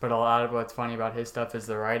 but a lot of what's funny about his stuff is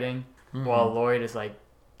the writing, while Lloyd is like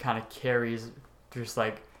kind of carries just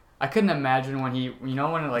like I couldn't imagine when he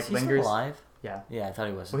when it like is he lingers. Still alive? Yeah. Yeah, I thought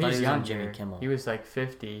he was. Well, he's young. young. Jimmy Kimmel. He was like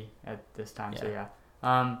 50 at this time, so Yeah.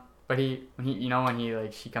 yeah. But when he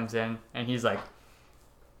like she comes in and he's like,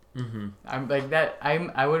 I'm like that.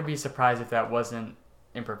 I would be surprised if that wasn't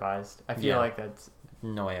improvised. I feel like that's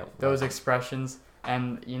no way. those expressions,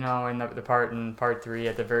 and in the part in part 3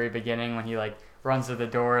 at the very beginning when he like runs to the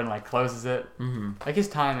door and like closes it, like his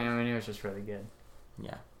timing. I mean, it was just really good.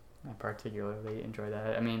 Yeah. I particularly enjoyed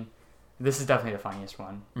that. I mean, this is definitely the funniest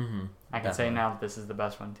one. I can say now that this is the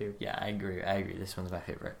best one too. Yeah, I agree. This one's my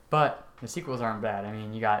favorite. But the sequels aren't bad. I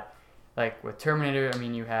mean, you got like with Terminator. I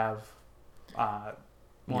mean, you have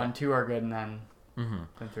 1, 2 are good, and then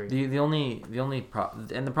 3. The only problem,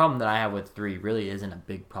 and the problem that I have with 3 really isn't a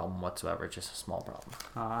big problem whatsoever. It's just a small problem.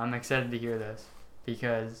 I'm excited to hear this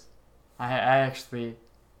because I actually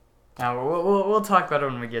now we'll talk about it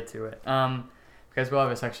when we get to it. Because we'll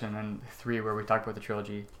have a section in 3 where we talk about the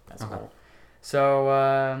trilogy as a whole. So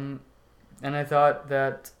and I thought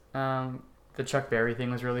that the Chuck Berry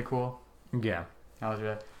thing was really cool. Yeah. That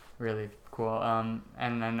was really cool.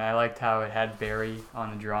 And then I liked how it had Barry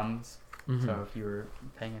on the drums. So if you were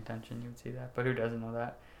paying attention, you would see that. But who doesn't know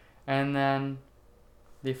that? And then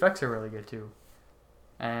the effects are really good too.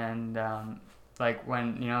 And like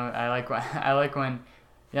when I like when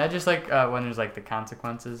just like when there's like the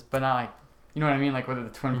consequences, but not like what I mean, like with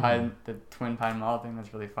the twin pine mall thing.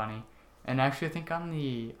 That's really funny. And actually, I think on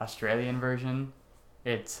the Australian version,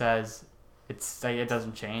 it says it's like it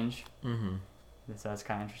doesn't change. So that's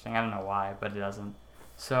kind of interesting. I don't know why, but it doesn't.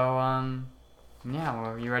 So yeah.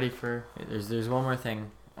 Well, you ready for? There's one more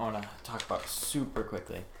thing I want to talk about super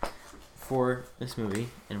quickly. For this movie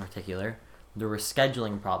in particular, there were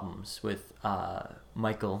scheduling problems with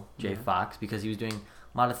Michael J. Fox because he was doing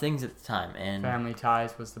a lot of things at the time, and Family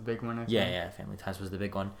Ties was the big one. I think. Yeah, Family Ties was the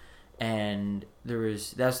big one, and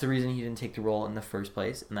that's the reason he didn't take the role in the first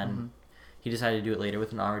place, and then he decided to do it later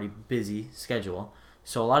with an already busy schedule.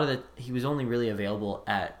 So a lot of he was only really available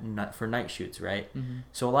for night shoots, right?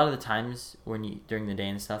 So a lot of the times during the day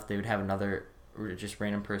and stuff, they would have another just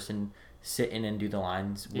random person sit in and do the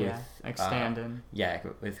lines with stand in. Yeah,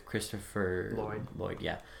 with Christopher Lloyd.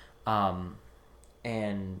 Yeah,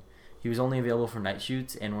 and he was only available for night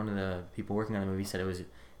shoots, and one of the people working on the movie said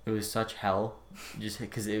it was such hell, just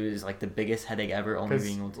because it was like the biggest headache ever, only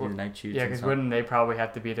being able to do the night shoots. Yeah, because wouldn't they probably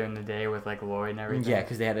have to be there in the day with like Lloyd and everything? Yeah,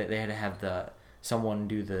 because they had to have someone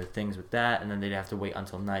do the things with that, and then they'd have to wait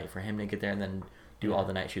until night for him to get there, and then do all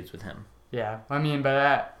the night shoots with him. Yeah, I mean,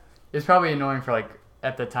 but it's probably annoying for like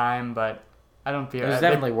at the time, but I don't feel it was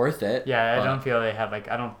definitely worth it. Yeah, I don't feel they had like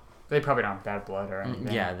They probably don't have bad blood or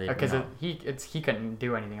anything. Yeah, they because no. he couldn't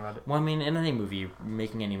do anything about it. Well, I mean, in any movie,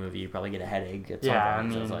 making any movie, you probably get a headache at some Yeah, point. I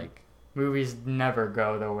So mean, it's like, movies never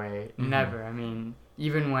go the way. Mhm. Never. I mean,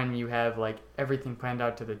 even when you have like everything planned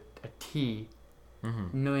out to a T,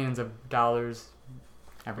 millions of dollars,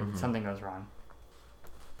 everything, Mhm. something goes wrong.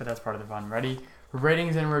 But that's part of the fun. Ready?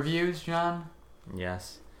 Ratings and reviews, John.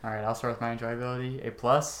 yes. All right, I'll start with my enjoyability. A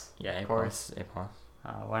plus. Yeah, Of A course. plus. A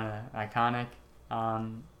plus. One of the iconic.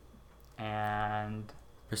 And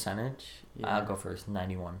Percentage? Yeah. I'll go first.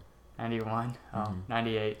 91. 91. Oh, Mhm.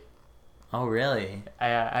 98. Oh, really?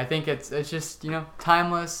 I think it's just,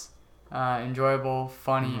 timeless, enjoyable,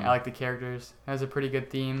 funny. Mhm. I like the characters. It has a pretty good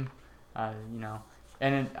theme, and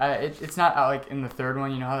it's not like in the third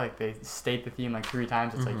one. You know how like they state the theme like 3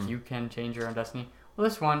 times. It's Mhm. like you can change your own destiny. Well,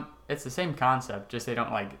 this one it's the same concept, just they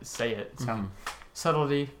don't like say it. So Mhm.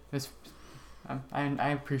 subtlety is. I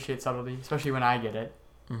appreciate subtlety, especially when I get it.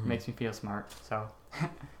 Mhm. It makes me feel smart. So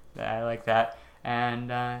I like that. And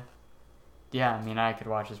yeah, I mean, I could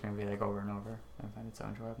watch this movie like over and over. I find it so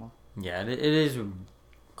enjoyable. Yeah, it is a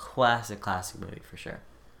classic movie for sure.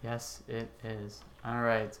 Yes, it is. All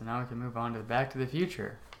right, so now we can move on to the Back to the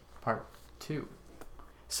Future Part 2.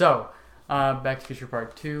 So, Back to the Future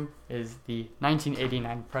Part 2 is the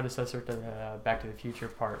 1989 predecessor to the Back to the Future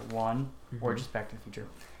Part 1, or Mhm. just Back to the Future.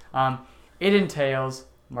 It entails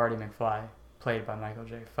Marty McFly, played by Michael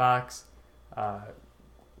J. Fox.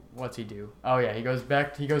 What's he do? Oh yeah, he goes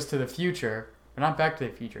to the future, but not back to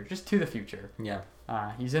the future, just to the future. Yeah.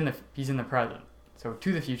 He's in the present, so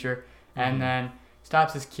to the future, and Mhm. then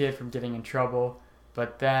stops his kid from getting in trouble.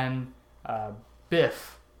 But then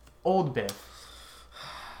Biff, old Biff,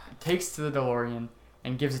 takes to the DeLorean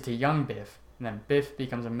and gives it to young Biff, and then Biff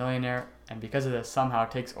becomes a millionaire, and because of this, somehow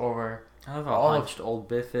takes over I love how all of hunched old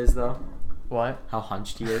Biff is, though. what? How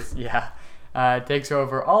hunched he is. Yeah, takes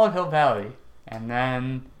over all of Hill Valley, and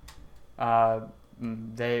then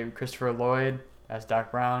Christopher Lloyd as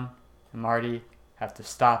Doc Brown and Marty have to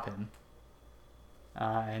stop him,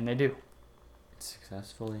 and they do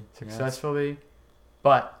Successfully. successfully,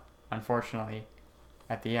 but unfortunately,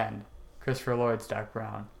 at the end, Christopher Lloyd's Doc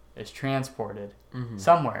Brown is transported Yes. Mhm.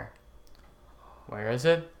 somewhere. Where is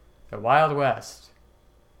it? The Wild West,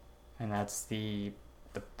 and that's the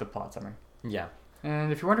plot summary. Yeah.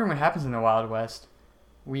 And if you're wondering what happens in the Wild West,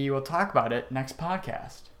 we will talk about it next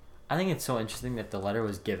podcast. I think it's so interesting that the letter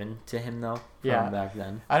was given to him, though, from Yeah. back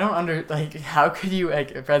then. I don't how could you,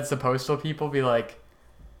 if that's the postal people, be like,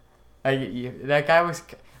 that guy was,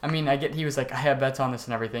 I mean, I get he was like, I have bets on this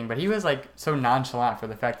and everything, but he was like so nonchalant for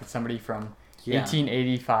the fact that somebody from Yeah.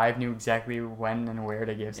 1885 knew exactly when and where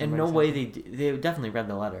to give In somebody no something. way they definitely read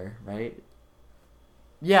the letter, right?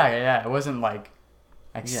 Yeah, it wasn't like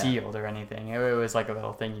Yeah. sealed or anything. It was like a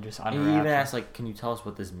little thing you just And unwrapped. he even asked, like, can you tell us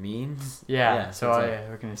what this means? Yeah, so it's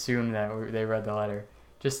like- we can assume that they read the letter.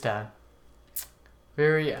 Just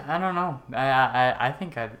very, I don't know. I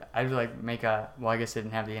think I'd like make well, I guess they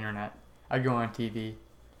didn't have the internet. I'd go on TV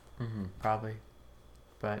Mhm. probably,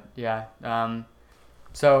 but yeah.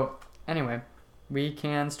 So anyway, we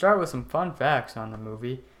can start with some fun facts on the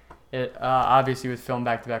movie. It obviously was filmed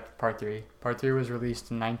back to back with Part 3. Part 3 was released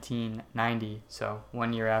in 1990, so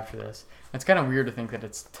 1 year after this. It's kind of weird to think that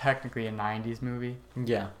it's technically a 90s movie.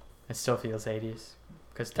 Yeah. It still feels 80s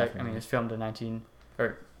because Definitely. it's filmed in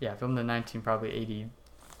filmed in 19 probably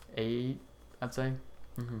 88, I'd say.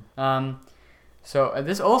 Mhm. So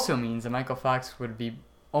this also means that Michael Fox would be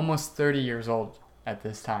almost 30 years old at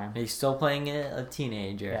this time. He's still playing a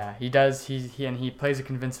teenager. Yeah, he does. He plays it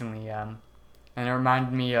convincingly. And it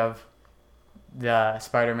reminded me of the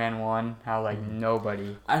Spider-Man 1, how like Mhm.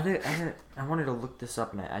 nobody. I wanted to look this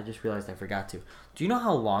up, and I just realized I forgot to. Do you know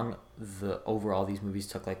how long overall these movies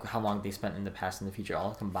took? Like, how long they spent in the past and the future,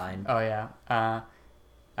 all combined? Oh yeah.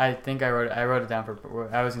 I think I wrote it down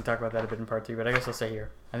I was gonna talk about that a bit in part 2, but I guess I'll say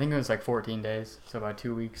here. I think it was like 14 days, so about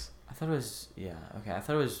 2 weeks. I thought it was okay. I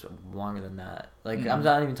thought it was longer than that. Like, Mhm. I'm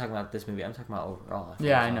not even talking about this movie. I'm talking about overall. I thought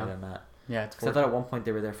Yeah, it was I know. longer than that. Yeah, it's 'Cause I 14. thought at one point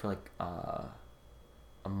they were there for like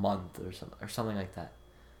a month or something like that.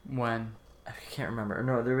 When? I can't remember.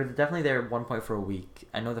 No, they were definitely there at one point for a week.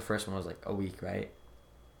 I know the first one was like a week, right?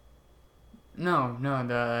 No.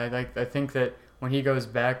 I think that when he goes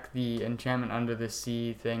back, the enchantment under the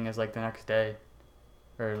sea thing is like the next day,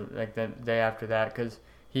 or like the day after that, because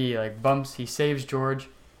he he saves George,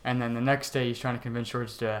 and then the next day he's trying to convince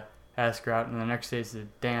George to ask her out, and the next day is the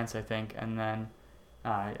dance, I think, and then,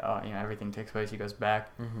 everything takes place. He goes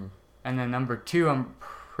back, Mm-hmm. and then number 2, I'm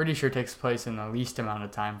pretty sure takes place in the least amount of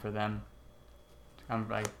time for them.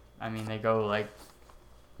 They go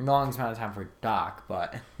long amount of time for Doc,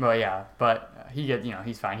 but Well, yeah, but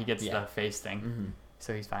he's fine. He gets Yeah. the face thing, mm-hmm.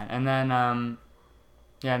 so he's fine. And then and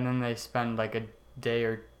then they spend like a day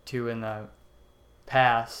or two in the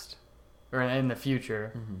past, or in the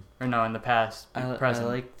future, Mm-hmm. or no, in the past, present. I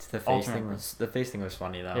liked the face alternate thing. The face thing was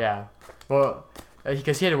funny though. Yeah, well,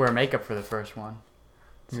 because he had to wear makeup for the first one.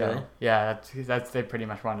 So, Really? Yeah, that's they pretty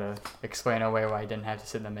much wanted to explain away why he didn't have to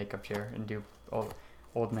sit in the makeup chair and do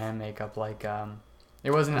old man makeup like it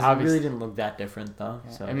wasn't 'Cause obvious. It really didn't look that different though.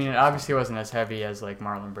 Yeah. So I mean, it obviously wasn't as heavy as like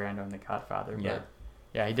Marlon Brando in The Godfather, but Yeah.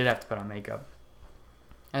 yeah, he did have to put on makeup.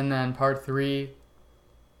 And then part 3,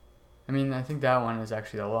 I mean, I think that one is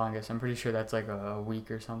actually the longest. I'm pretty sure that's like a week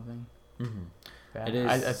or something. Mm-hmm. Yeah. It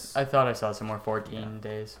is- I thought I saw somewhere 14 Yeah.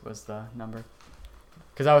 days was the number.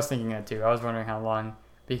 Because I was thinking that too. I was wondering how long,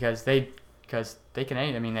 because they can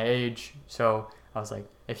age. I mean, they age. So I was like,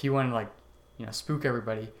 if you want to like, spook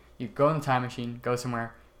everybody, you go in the time machine, go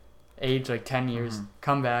somewhere, age like 10 years, Mhm.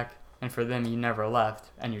 come back, and for them you never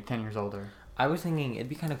left, and you're 10 years older. I was thinking it'd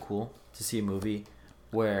be kind of cool to see a movie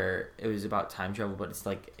where it was about time travel, but it's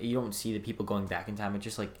like you don't see the people going back in time. It's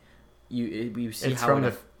just like you see It's how from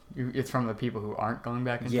it it's from the people who aren't going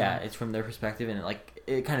back in yeah, time. it's from their perspective, and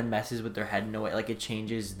it kind of messes with their head in a way. Like it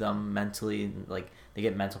changes them mentally, and like they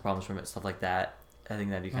get mental problems from it, stuff like that. I think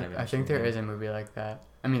that'd be kind of. I think interesting. there is a movie like that.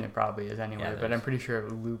 I mean, it probably is anyway, Yeah, but there's- I'm pretty sure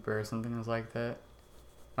Looper or something was like that.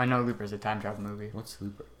 I know Looper's a time travel movie. What's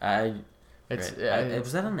Looper? It's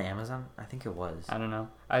Was that on Amazon? I think it was. I don't know.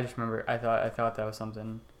 I just remember I thought that was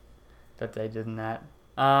something that they did in that.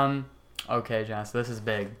 Okay, John. So this is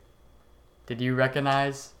big. Did you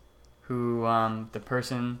recognize who the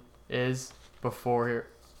person is before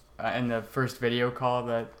in the first video call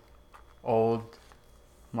that old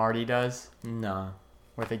Marty does No,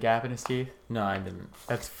 with the gap in his teeth? no, I didn't.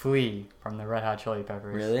 That's Flea from the Red Hot Chili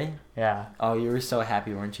Peppers. Really? Yeah. Oh, you were so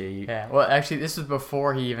happy, weren't you? Yeah. Well, actually, this was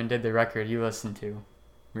before he even did the record you listened to.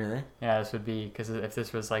 Really? Yeah, this would be because if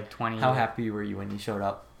this was like 20. How happy were you when you showed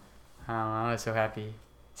up? Oh, I was so happy.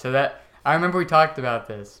 So that I remember we talked about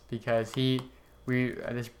this because Truman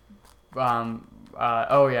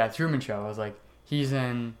Show. I was like, he's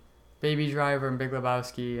in Baby Driver and Big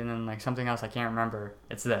Lebowski, and then like something else I can't remember.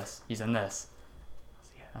 It's this. He's in this.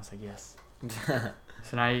 I was like, yes.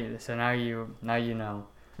 So now you know.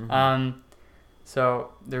 Mhm.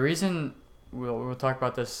 So the reason we'll talk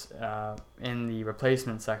about this in the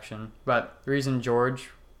replacement section, but the reason George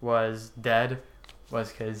was dead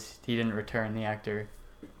was because he didn't return. The actor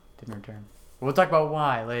didn't return. We'll talk about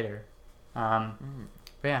why later. But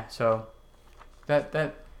yeah, so that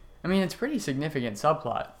I mean, it's pretty significant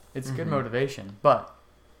subplot. It's good Mhm. motivation, but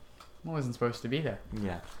it wasn't supposed to be there.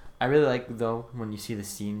 Yeah, I really like though when you see the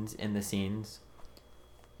scenes in the scenes.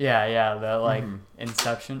 Yeah, the like Mhm.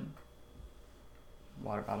 Inception.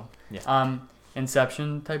 Water bottle. Yeah.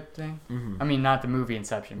 Inception type thing. Mm-hmm. I mean, not the movie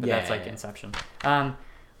Inception, but that's like Yeah. Inception.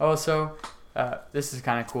 Also, this is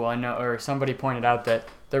kind of cool. I know, or somebody pointed out that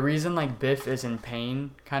the reason like Biff is in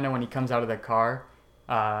pain, kind of when he comes out of the car,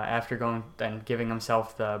 after going and giving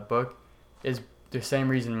himself the book, is the same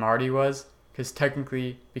reason Marty was, because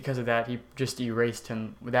technically, because of that, he just erased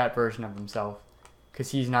him with that version of himself,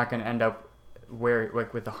 because he's not going to end up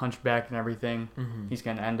with the hunchback and everything. Mm-hmm. He's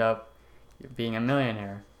going to end up being a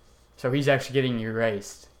millionaire. So he's actually getting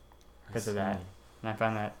erased because of that. And I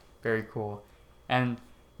find that very cool. And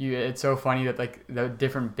it's so funny that like the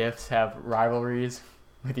different Biffs have rivalries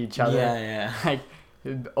with each other. Yeah. Like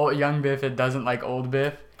young Biff, it doesn't like old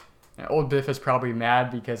Biff. And old Biff is probably mad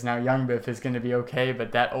because now young Biff is going to be okay,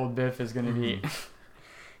 but that old Biff is going to be...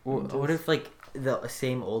 What if like the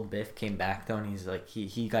same old Biff came back though, and he's like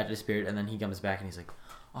he got disappeared, and then he comes back and he's like,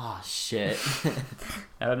 oh shit.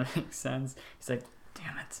 That would make sense. He's like,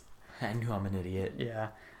 damn it. I knew I'm an idiot. Yeah.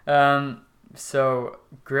 So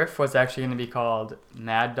Griff was actually going to be called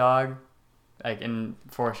Mad Dog, like in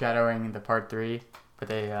foreshadowing the part 3, but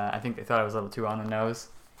they I think they thought it was a little too on the nose.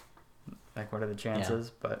 Like, what are the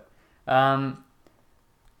chances? Yeah. But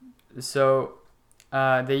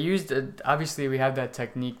they used obviously we have that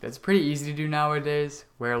technique that's pretty easy to do nowadays,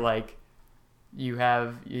 where like you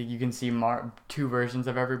can see two versions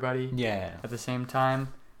of everybody. Yeah. At the same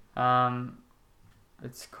time.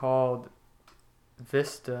 It's called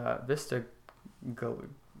Vista, something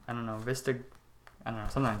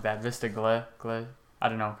like that. Vista Gle. I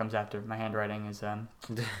don't know what comes after. My handwriting is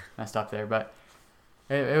messed up there, but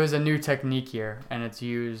it was a new technique here, and it's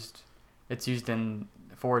used in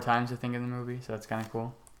 4 times I think in the movie, so that's kind of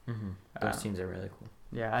cool. Mm-hmm. Those scenes are really cool.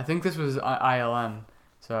 Yeah, I think this was ILM,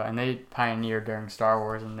 and they pioneered during Star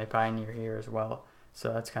Wars, and they pioneer here as well,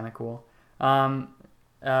 so that's kind of cool.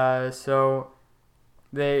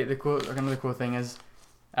 another cool thing is,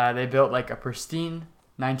 they built like a pristine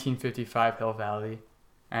 1955 Hill Valley,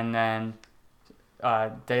 and then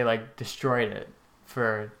they like destroyed it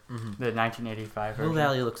for the 1985 version. Hill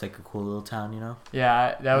Valley looks like a cool little town, you know.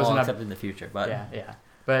 Yeah, that was except in the future, but yeah.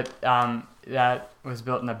 But that was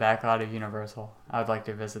built in the back lot of Universal. I would like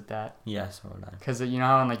to visit that. Yeah, so would I. Because you know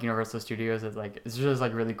how in like Universal Studios, it's just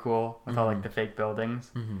like really cool with all like the fake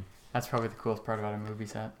buildings. Mm-hmm. That's probably the coolest part about a movie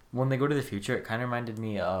set. When they go to the future, it kind of reminded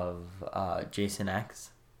me of Jason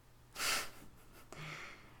X.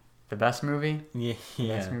 The best movie? Yeah. The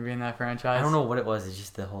best movie in that franchise? I don't know what it was. It's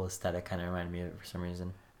just the whole aesthetic kind of reminded me of it for some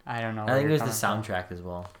reason. I don't know. I think it was the soundtrack as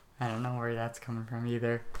well. I don't know where that's coming from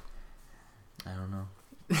either. I don't know.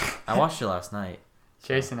 I watched it last night.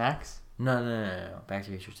 Jason X? No. Back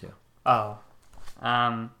to the Future 2. Oh.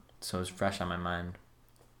 So it was fresh on my mind.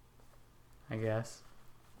 I guess.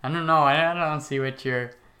 I don't know. I don't see what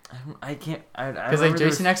you're... I can't... Because like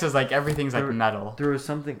Jason X is like everything's like metal. There was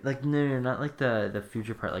something... Like, no, not like the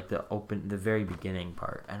future part. Like the very beginning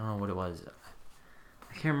part. I don't know what it was.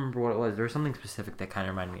 I can't remember what it was. There was something specific that kind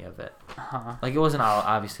of reminded me of it. Uh-huh. Like, it wasn't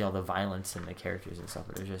obviously all the violence and the characters and stuff.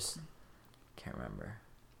 But it was just... Can't remember.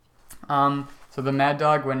 So the Mad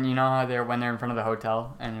Dog, when you know how when they're in front of the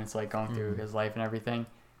hotel and it's like going through his life and everything,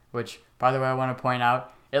 which by the way I want to point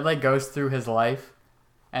out, it like goes through his life,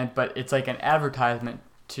 but it's like an advertisement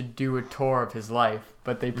to do a tour of his life,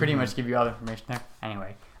 but they pretty much give you all the information there.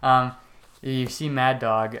 Anyway, you see Mad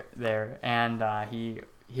Dog there, and he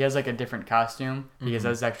has like a different costume because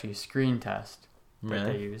that's actually a screen test that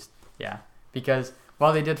they used. Yeah, because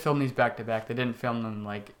while they did film these back to back, they didn't film them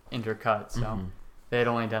like intercut, so they had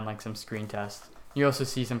only done like some screen tests. You also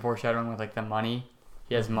see some foreshadowing with like the money.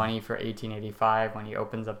 He has money for 1885 when he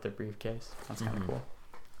opens up the briefcase. That's kind of cool.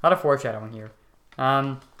 A lot of foreshadowing here.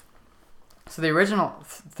 So the original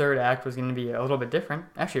third act was going to be a little bit different.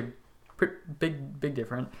 Actually, big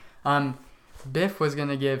different. Biff was going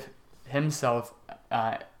to give himself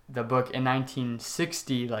the book in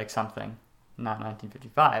 1960, like something, not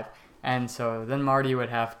 1955. And so then Marty would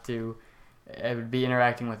be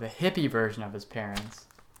interacting with a hippie version of his parents.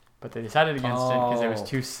 But they decided against it because it was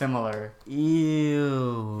too similar.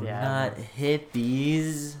 Ew, yeah, not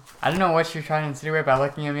hippies. I don't know what you're trying to insinuate by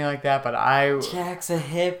looking at me like that, but Jack's a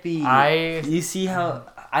hippie. You see how...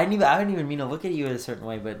 I didn't even mean to look at you in a certain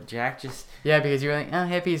way, but Jack just... Yeah, because you're like, oh,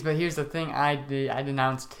 hippies, but here's the thing, I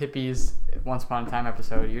denounced hippies Once Upon a Time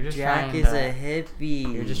episode. You're just Jack is a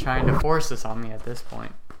hippie. You're just trying to force this on me at this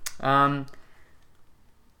point. Oh,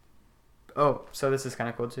 so this is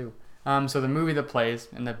kind of cool too. So the movie that plays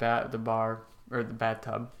in the bar or the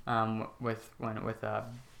bathtub with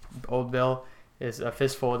Old Bill is A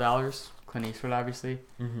Fistful of Dollars. Clint Eastwood, obviously.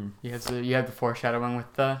 Mm-hmm. You have the foreshadowing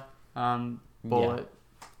with the bullet,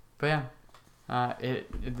 yeah. But yeah,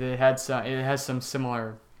 it has some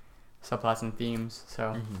similar subplots and themes,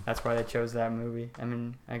 so that's why they chose that movie. I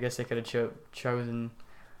mean, I guess they could have chosen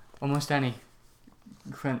almost any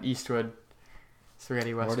Clint Eastwood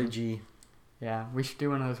spaghetti western. What a G. Yeah, we should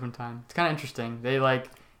do one of those one time. It's kind of interesting. They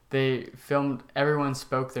filmed, everyone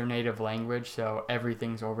spoke their native language, so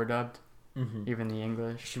everything's overdubbed, even the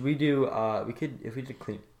English. Should we do, if we did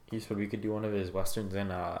Clint Eastwood, we could do one of his westerns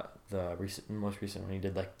and the most recent one he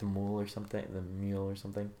did, like The Mule or something.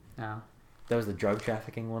 No. That was the drug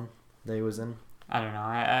trafficking one that he was in. I don't know.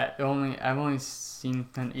 I've only seen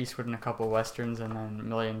Clint Eastwood in a couple westerns and then $1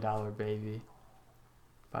 Million Baby.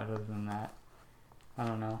 But other than that, I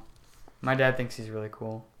don't know. My dad thinks he's really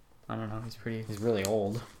cool. I don't know. He's really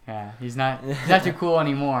old. Yeah, he's not too cool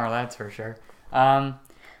anymore. That's for sure.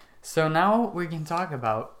 So now we can talk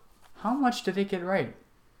about how much did it get right.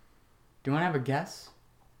 Do you want to have a guess?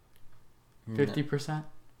 50%.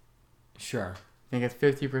 Sure. I think it's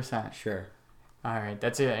 50%. Sure. All right,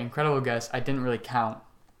 that's an incredible guess. I didn't really count.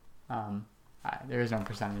 There is no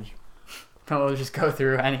percentage. But we'll just go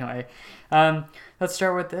through anyway. Let's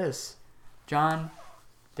start with this. John,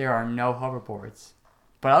 there are no hoverboards.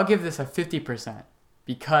 But I'll give this a 50%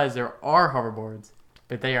 because there are hoverboards,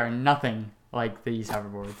 but they are nothing like these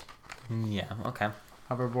hoverboards. Yeah, okay.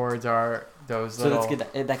 Hoverboards are those little... So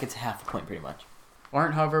that gets half a point pretty much.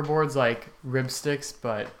 Aren't hoverboards like rib sticks,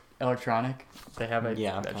 but electronic? They have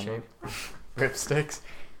that shape. Rib sticks.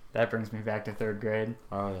 That brings me back to 3rd grade.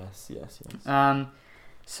 Oh, yes.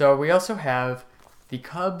 So we also have the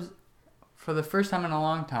Cubs, for the first time in a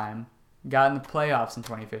long time, got in the playoffs in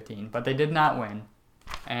 2015, but they did not win.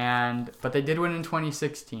 But they did win in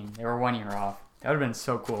 2016. They were 1 year off. That would have been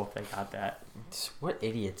so cool if they got that. What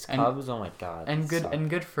idiots, Cubs! Oh my God. And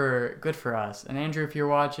good for us. And Andrew, if you're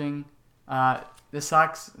watching, the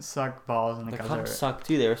Sox suck balls, and The Cubs Cubs suck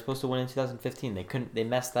too. They were supposed to win in 2015. They couldn't. They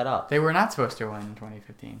messed that up. They were not supposed to win in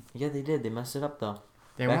 2015. Yeah, they did. They messed it up though.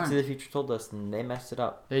 They Back weren't. to the Future told us, and they messed it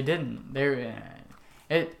up. They didn't.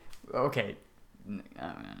 It. Okay. messed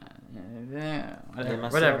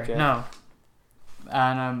Whatever. it up, Jay. No.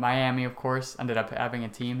 And Miami, of course, ended up having a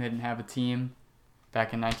team. They didn't have a team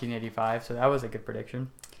back in 1985, so that was a good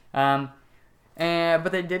prediction. But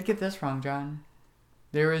they did get this wrong, John.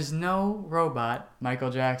 There is no robot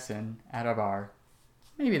Michael Jackson at a bar.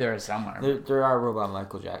 Maybe there is somewhere. There are robot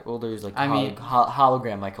Michael Jackson. Well, there's like I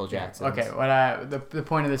hologram Michael Jackson. Okay, the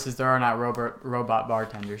point of this is there are not robot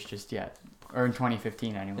bartenders just yet, or in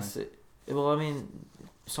 2015 anyway. Well, I mean,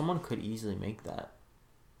 someone could easily make that.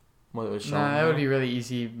 What it was shown. No, that would be really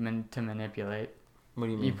easy to manipulate. What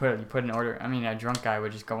do you mean? You put an order. I mean, a drunk guy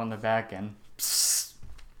would just go in the back and.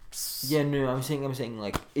 Yeah, no, I'm saying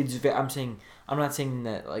like I'm not saying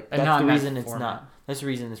that like that's not the in reason that it's format. not. That's the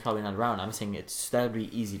reason it's probably not around. I'm saying that would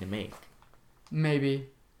be easy to make. Maybe,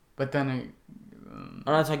 but then. I'm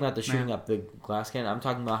not talking about the shooting up the glass can. I'm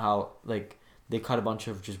talking about how like they cut a bunch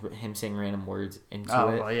of just him saying random words into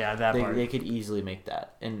it. Well, yeah, that part. They could easily make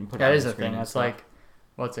that and put. That it is on a the screen thing. and That's stuff. like,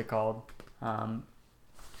 what's it called?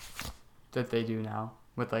 That they do now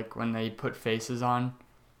with like when they put faces on.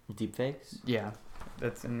 Deep fakes. Yeah,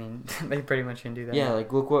 I mean, they pretty much can do that. Yeah, now.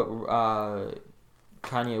 like look what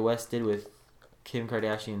Kanye West did with Kim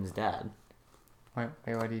Kardashian's dad. Wait,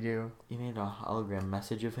 what do you do? He made a hologram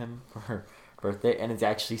message of him for her birthday, and it's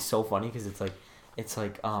actually so funny because it's like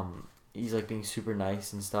he's like being super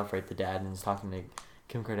nice and stuff, right? The dad, and he's talking to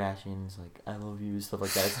Kim Kardashian, he's like, "I love you," stuff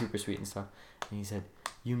like that. It's super sweet and stuff. And he said,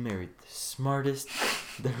 "You married the smartest."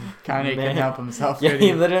 Kanye couldn't help himself. Yeah, could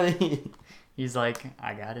he literally. He's like,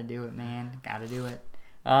 I gotta do it, man. Gotta do it.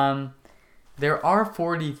 There are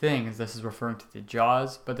 40 things. This is referring to the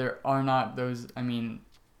Jaws, but there are not those. I mean,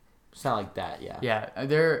 It's not like that, yeah. yeah.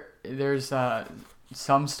 There's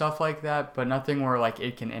some stuff like that, but nothing where like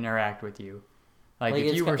it can interact with you. Like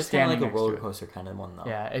if you were standing it's like a next roller to it. coaster kind of one though.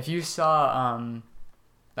 Yeah, if you saw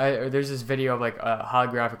there's this video of like a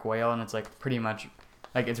holographic whale, and it's like pretty much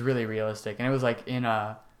like it's really realistic, and it was like in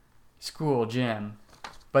a school gym,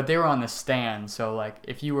 but they were on the stand, so like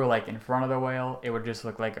if you were like in front of the whale, it would just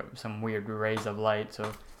look like some weird rays of light.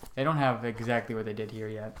 So they don't have exactly what they did here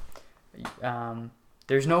yet.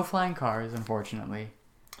 There's no flying cars, unfortunately.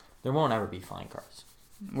 There won't ever be flying cars.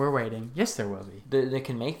 We're waiting. Yes, there will be. They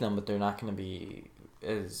can make them, but they're not going to be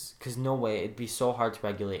because no way, it'd be so hard to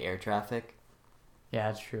regulate air traffic. Yeah,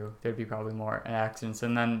 it's true. There'd be probably more accidents,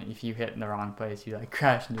 and then if you hit in the wrong place, you like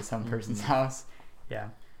crash into some person's house. Yeah.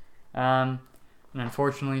 And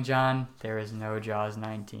unfortunately, John, there is no Jaws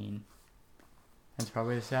 19. That's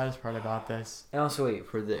probably the saddest part about this. And also, wait,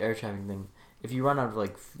 for the air traffic thing, if you run out of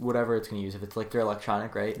like whatever it's going to use, if it's like their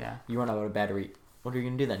electronic, right? Yeah. You run out of battery. What are you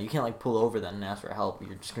going to do then? You can't like pull over then and ask for help.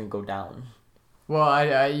 You're just going to go down.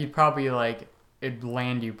 Well, you'd probably like it'd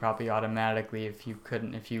land you probably automatically if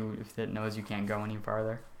it knows you can't go any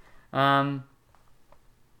farther.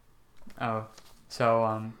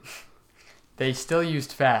 They still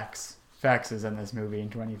used faxes in this movie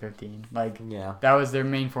in 2015. Like Yeah. that was their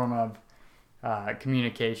main form of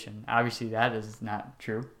communication. Obviously, that is not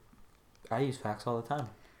true. I use fax all the time.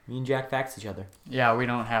 Me and Jack fax each other. Yeah, we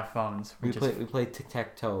don't have phones. We play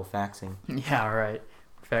tic-tac-toe faxing. Yeah, right.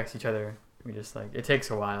 We fax each other. We just like it takes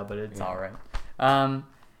a while, but it's all right.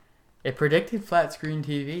 It predicted flat screen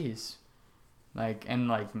TVs, and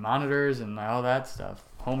monitors and all that stuff.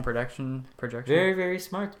 Home projection. Very, very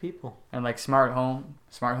smart people. And like smart home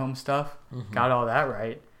stuff. Mm-hmm. Got all that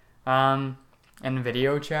right. And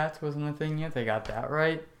video chats wasn't a thing yet. They got that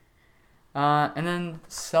right. And then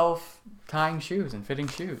self-tying shoes and fitting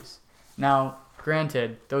shoes. Now,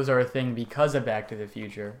 granted, those are a thing because of Back to the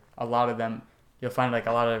Future. A lot of them, you'll find like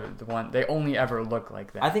a lot of they only ever look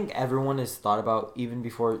like that. I think everyone has thought about, even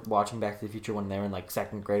before watching Back to the Future when they were in like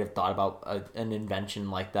second grade, have thought about an invention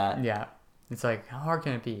like that. Yeah. It's like, how hard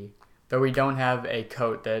can it be? Though we don't have a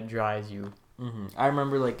coat that dries you. Mm-hmm. I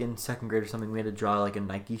remember like in second grade or something, we had to draw like a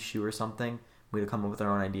Nike shoe or something. We had to come up with our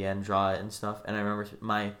own idea and draw it and stuff. And I remember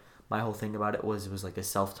my whole thing about it was like a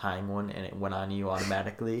self-tying one, and it went on you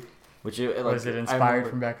automatically. Was it inspired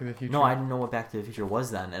from Back to the Future? No, I didn't know what Back to the Future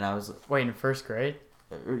was then, and I was... Wait, in first grade?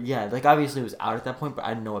 Yeah, like obviously it was out at that point, but I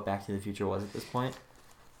didn't know what Back to the Future was at this point.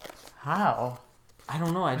 How? I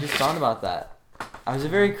don't know, I just thought about that. I was a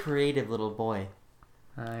very creative little boy.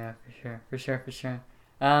 Oh yeah, for sure.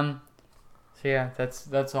 So yeah,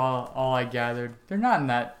 that's all I gathered. They're not in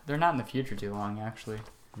the future too long, actually.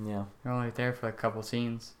 Yeah. They're only there for a couple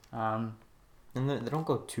scenes. And they don't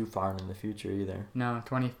go too far in the future either. No,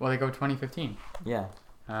 they go 2015. Yeah.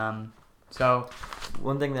 So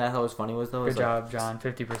one thing that I thought was funny was though. Good job, John.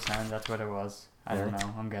 50%. That's what it was. I don't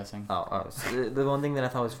know. I'm guessing. So the one thing that I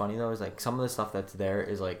thought was funny though is like some of the stuff that's there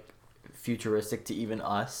is like futuristic to even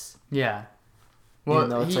us. Yeah. Well, even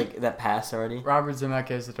though it's like that passed already. Robert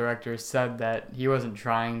Zemeckis, the director, said that he wasn't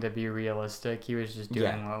trying to be realistic. He was just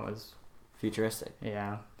doing what was futuristic.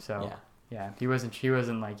 Yeah. So. Yeah. He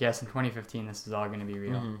wasn't like, yes, in 2015 this is all going to be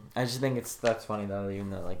real. Mm-hmm. I just think that's funny though, even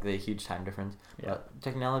though like the huge time difference. Yeah. But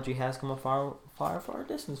technology has come a far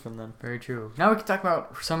distance from them. Very true. Now we can talk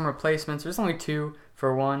about some replacements. There's only two.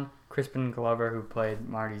 For one, Crispin Glover, who played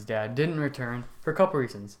Marty's dad, didn't return for a couple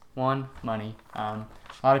reasons. One, money. A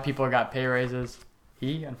lot of people got pay raises.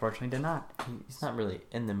 He, unfortunately, did not. He's not really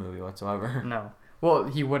in the movie whatsoever. No. Well,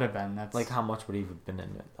 he would have been. That's like, how much would he have been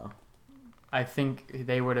in it, though? I think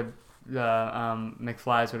they would have... The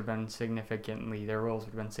McFlys would have been significantly... Their roles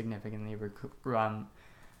would have been significantly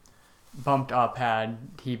bumped up had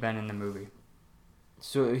he been in the movie.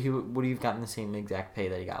 So he would he have gotten the same exact pay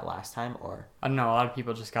that he got last time, or? I don't know. A lot of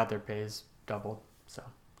people just got their pays doubled, so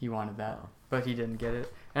he wanted that, but he didn't get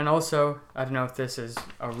it. And also, I don't know if this is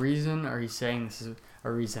a reason or he's saying this is a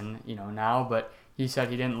reason, now, but he said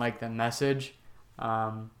he didn't like the message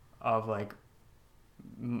of like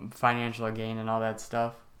financial gain and all that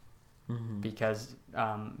stuff because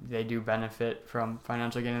they do benefit from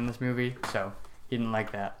financial gain in this movie, so he didn't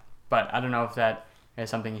like that. But I don't know if that is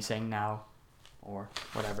something he's saying now or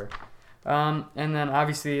whatever. And then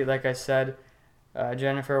obviously, like I said,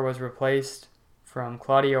 Jennifer was replaced from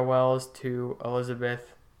Claudia Wells to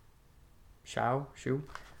Elizabeth Shue.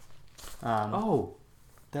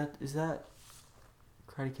 Is that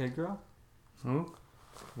Karate Kid girl? Who?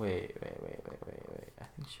 Wait. I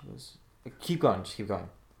think she was... Keep going, just keep going.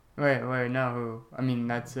 Wait, no, who? I mean,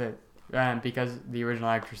 that's it. Because the original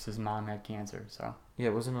actress's mom had cancer, so... Yeah,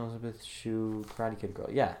 it wasn't Elizabeth Shue, Karate Kid girl.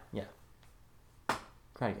 Yeah.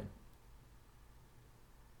 Karate Kid.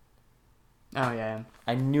 Oh, yeah.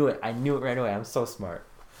 I knew it right away. I'm so smart.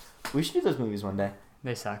 We should do those movies one day.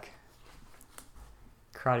 They suck.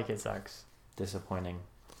 Karate Kid sucks. Disappointing.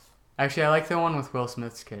 Actually, I like the one with Will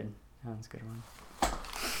Smith's kid. That one's a good one.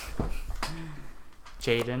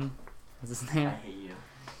 Jaden is his name. I hate you.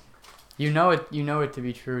 You know it to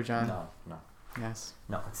be true, John. No. Yes.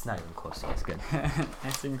 No, it's not even close. That's good.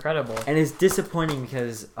 That's incredible. And it's disappointing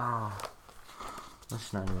because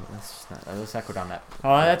let's not go down that.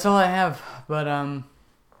 Oh, that's all I have. But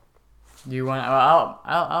do you want?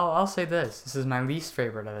 I'll say this. This is my least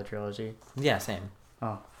favorite of the trilogy. Yeah, same.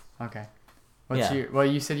 Oh, okay.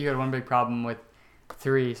 You said you had one big problem with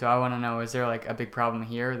 3, so I want to know: is there like a big problem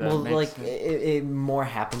here? It more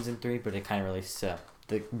happens in 3, but it kind of relates to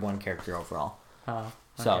the one character overall. Oh.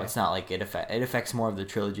 Okay. So it's not like it affects more of the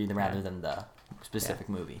trilogy rather than the specific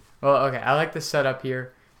movie. Well, okay. I like the setup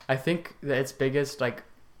here. I think that its biggest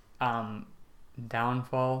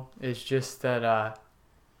downfall is just that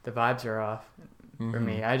the vibes are off for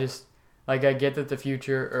me. I just I get that the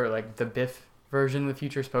future or like the Biff version of the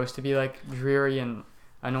future is supposed to be like dreary and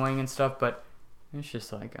annoying and stuff, but it's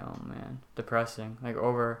just like, oh man, depressing, like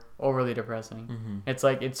overly depressing. It's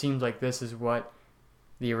like it seems like this is what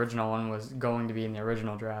the original one was going to be in the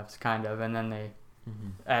original drafts, kind of, and then they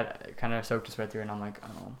kind of soaked us right through, and I'm like,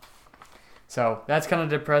 oh. So that's kind of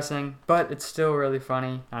depressing, but it's still really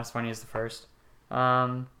funny. Not as funny as the first.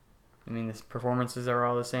 I mean, the performances are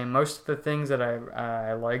all the same. Most of the things that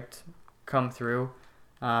I liked come through,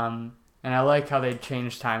 and I like how they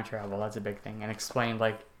changed time travel. That's a big thing, and explained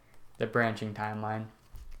like the branching timeline.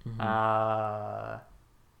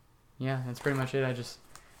 Yeah, that's pretty much it.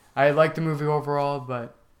 I like the movie overall,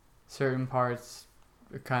 but certain parts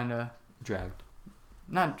kind of dragged.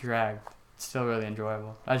 Not dragged. It's still really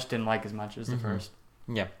enjoyable. I just didn't like as much as the first.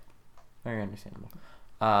 Yeah, very understandable.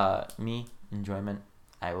 Me, enjoyment,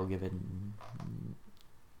 I will give it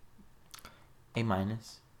A-.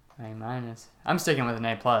 A-. I'm sticking with an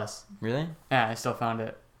A+. Really? Yeah, I still found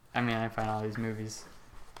it. I mean, I find all these movies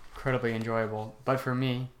incredibly enjoyable. But for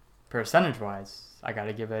me, percentage-wise, I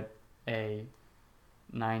gotta give it a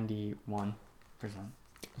 91%.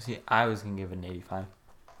 See, I was gonna give it an 85.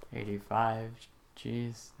 85.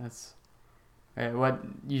 Jeez, that's... What,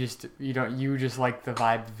 you just like the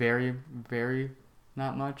vibe very, very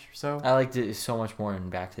not much, so? I liked it so much more in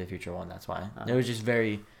Back to the Future 1, that's why. It was just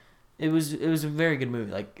very... It was a very good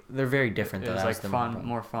movie. Like, they're very different. It was like fun,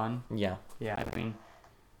 more fun. Yeah. Yeah, I mean...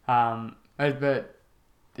 but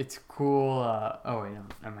it's cool... oh, wait, no.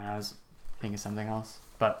 I mean, I was thinking something else.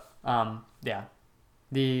 But, yeah.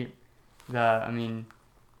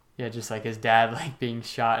 Yeah, just like his dad like being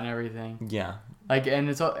shot and everything. Yeah. Like, and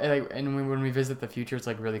it's all like, and when we visit the future, it's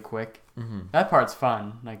like really quick. Mm-hmm. That part's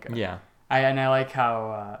fun. Like, Yeah. I like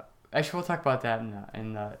how. Actually, we'll talk about that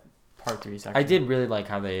in the part 3 section. I did really like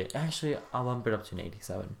how they actually. I'll bump it up to an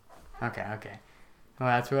 87. Okay. Well,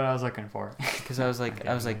 that's what I was looking for. Because I was like,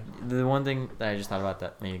 the one thing that I just thought about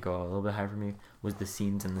that made it go a little bit higher for me was the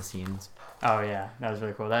scenes and the scenes. Oh yeah, that was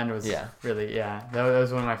really cool. That end was really That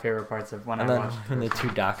was one of my favorite parts of when and I then watched. when the two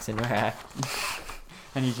docs interact.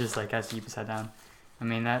 And he just like has to keep his head down. I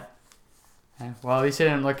mean that. Well, at least they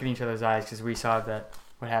didn't look in each other's eyes because we saw that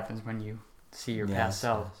what happens when you see your past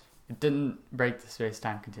self. Yes. It didn't break the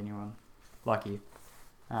space-time continuum. Lucky.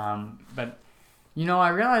 But I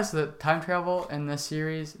realized that time travel in this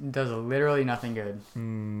series does literally nothing good.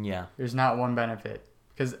 Yeah. There's not one benefit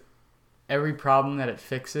because every problem that it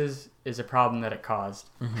fixes is a problem that it caused.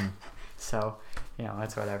 Mm-hmm. So,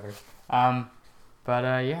 that's whatever.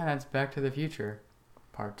 That's Back to the Future,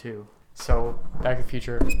 Part 2. So, Back to the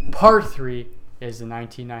Future, Part 3 is the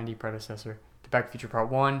 1990 predecessor to Back to the Future Part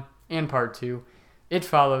 1 and Part 2. It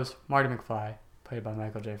follows Marty McFly, played by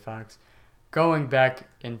Michael J. Fox, going back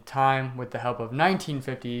in time with the help of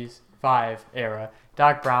 1955 era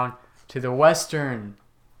Doc Brown to the Western.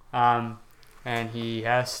 And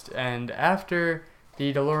after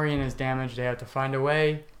the DeLorean is damaged, they have to find a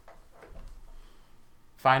way.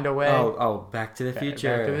 Oh, Back to the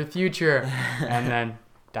Future. Back to the Future. And then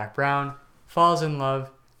Doc Brown falls in love,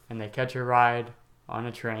 and they catch a ride on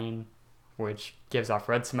a train, which gives off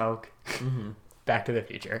red smoke. Mm-hmm. Back to the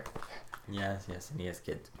Future. Yes, and he has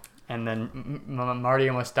kids. And then Marty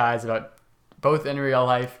almost dies both in real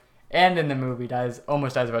life and in the movie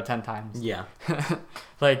almost dies about 10 times. Yeah.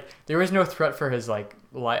 Like, there was no threat for his, life.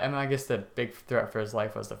 I mean, I guess the big threat for his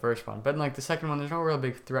life was the first one. But in, the second one, there's no real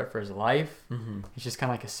big threat for his life. Mm-hmm. It's just kind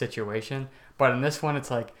of like a situation. But in this one, it's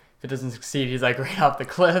like, if it doesn't succeed, he's, right off the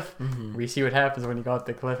cliff. Mm-hmm. We see what happens when you go off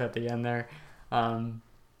the cliff at the end there. And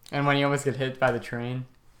when he almost gets hit by the train.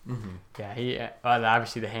 Mm-hmm. Yeah,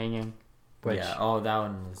 obviously the hanging. That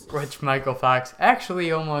one was... Which Michael Fox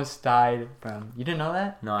actually almost died from. You didn't know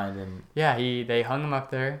that? No, I didn't. Yeah, they hung him up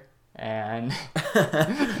there, and he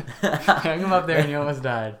almost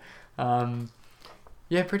died.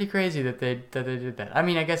 Pretty crazy that they did that. I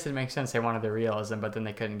mean, I guess it makes sense. They wanted the realism, but then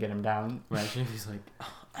they couldn't get him down. Imagine if he's like...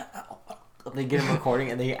 They get him recording,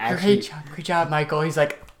 and they actually... Great job, Michael. He's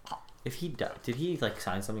like... If he did he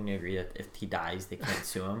sign something to agree that if he dies, they can't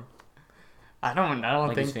sue him? I don't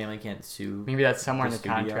think his family can't sue. Maybe that's somewhere in the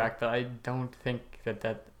studio? contract, but I don't think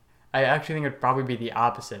that. I actually think it'd probably be the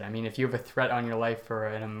opposite. I mean, if you have a threat on your life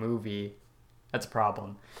in a movie, that's a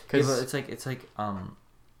problem. Because it's like Well,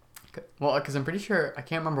 because I'm pretty sure I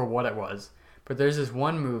can't remember what it was, but there's this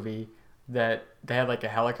one movie that they had a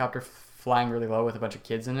helicopter flying really low with a bunch of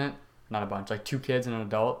kids in it. Not a bunch, 2 kids and an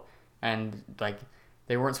adult, and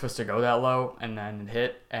they weren't supposed to go that low, and then it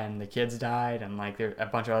hit, and the kids died, and a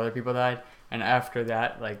bunch of other people died. And after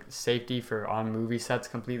that, safety for on movie sets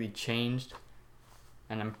completely changed.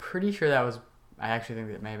 And I'm pretty sure that was... I actually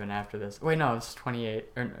think that may have been after this. Wait, no, it's 28...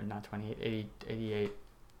 Or not 28, 88.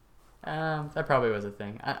 That probably was a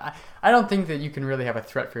thing. I don't think that you can really have a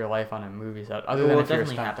threat for your life on a movie set, other than if you're a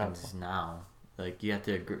stunt double. It definitely happens now. You have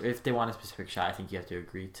to agree... If they want a specific shot, I think you have to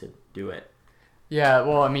agree to do it. Yeah,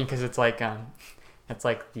 well, I mean, because it's it's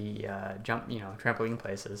like the jump, trampoline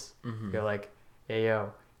places. Mm-hmm. You're like, hey,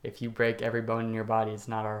 yo... If you break every bone in your body, it's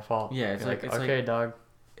not our fault. Yeah, it's okay, dog.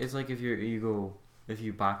 It's like if you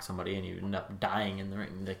box somebody and you end up dying in the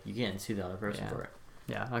ring, you can't sue the other person for it.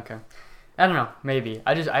 Yeah, okay. I don't know, maybe.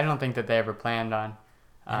 I don't think that they ever planned on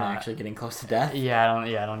actually getting close to death. Yeah, I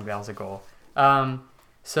don't think that was a goal. The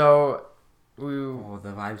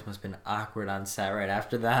vibes must have been awkward on set right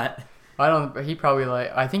after that. He probably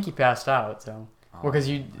I think he passed out. So, well, because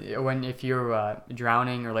if you're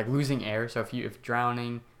drowning or losing air, so if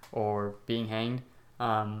drowning or being hanged,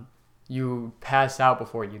 you pass out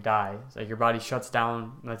before you die. It's your body shuts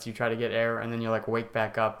down, lets you try to get air, and then you wake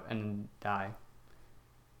back up and die.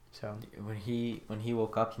 So when he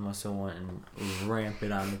woke up, he must have went and ramped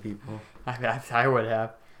it on the people. I would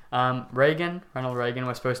have. Ronald Reagan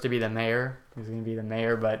was supposed to be the mayor. He was going to be the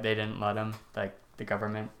mayor, but they didn't let him. The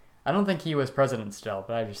government. I don't think he was president still,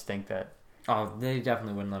 but I just think that. Oh, they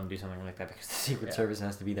definitely wouldn't let him do something like that because the Secret Service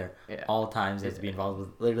has to be there all times. They have to be involved with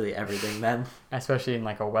literally everything then. Especially in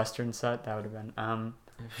a Western set, that would have been.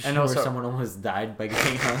 And also, someone almost died by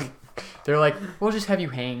getting hung. They're like, we'll just have you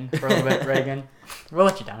hang for a little bit, Reagan. We'll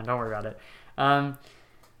let you down. Don't worry about it. Oh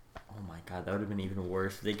my God, that would have been even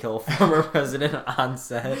worse if they kill a former president on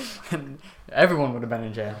set. Everyone would have been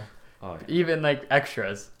in jail. Oh, yeah. Even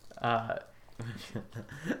extras.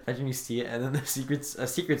 Imagine you see it, and then a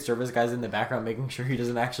Secret Service guy's in the background making sure he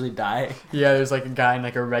doesn't actually die. Yeah, there's like a guy in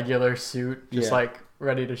like a regular suit, just Yeah. like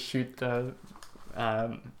ready to shoot the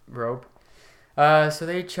rope. So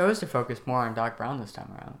they chose to focus more on Doc Brown this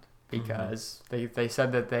time around because they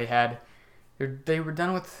said that they were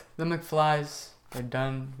done with the McFlys. They're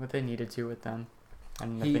done what they needed to with them,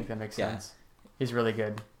 and I think that makes sense. He's really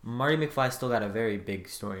good. Marty McFly still got a very big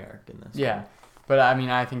story arc in this. Yeah, but I mean,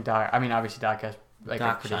 I think Doc. I mean, obviously Doc has like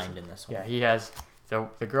Doc shined in this one. Yeah, he has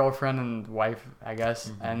the girlfriend and wife, I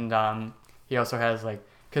guess, and he also has like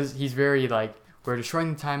because he's very like we're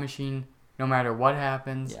destroying the time machine no matter what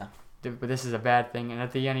happens. Yeah. But this is a bad thing, and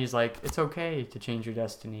at the end he's like, it's okay to change your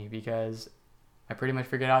destiny because I pretty much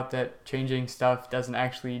figured out that changing stuff doesn't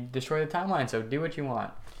actually destroy the timeline, so do what you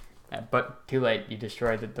want. But too late, you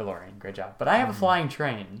destroyed the DeLorean. Great job. But I have a flying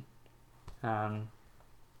train. Yeah,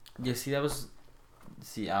 I'll just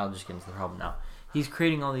get into the problem now. He's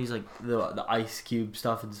creating all these like the ice cube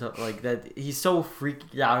stuff and stuff like that. He's so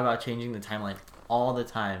freaked out about changing the timeline all the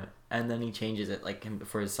time, and then he changes it like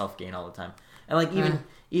for his self gain all the time. And like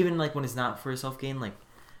even like when it's not for his self gain, like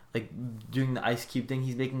doing the ice cube thing,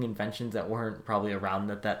 he's making inventions that weren't probably around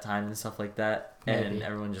at that time and stuff like that. Maybe. And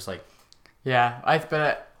everyone just like, yeah,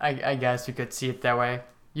 I guess you could see it that way.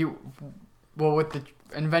 With the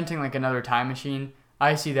inventing like another time machine,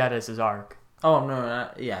 I see that as his arc. oh no,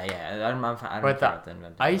 yeah, I don't But care the about the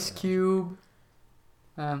inventing. Ice Cube,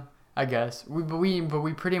 I guess we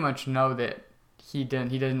pretty much know that he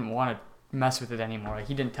didn't want to mess with it anymore. Like,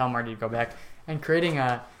 he didn't tell Marty to go back and creating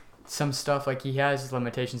some stuff like he has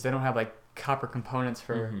limitations. They don't have like copper components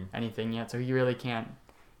for anything yet, so he really can't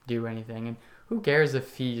do anything. And who cares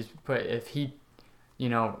if he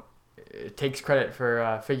takes credit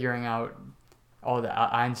for figuring out all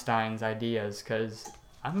the Einstein's ideas? Because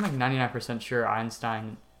I'm like 99% sure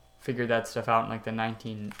Einstein figured that stuff out in like the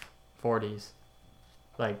 1940s.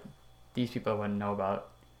 Like, these people wouldn't know about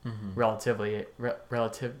relativity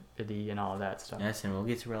and all of that stuff. Yes, and we'll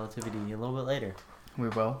get to relativity a little bit later. We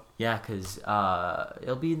will. Yeah, because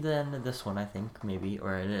it'll be the end of this one, I think, maybe,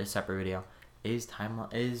 or in a separate video. Is time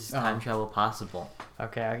travel possible?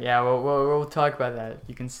 Okay, yeah, we'll talk about that.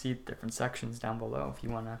 You can see different sections down below if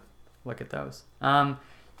you want to look at those.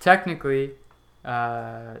 Technically,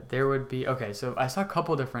 there would be... Okay, so I saw a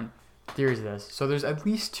couple different theories of this. So there's at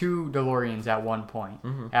least 2 DeLoreans at one point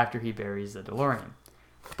after he buries the DeLorean.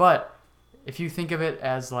 But if you think of it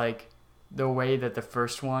as like the way that the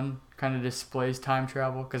first one kind of displays time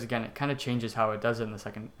travel, because again, it kind of changes how it does it in the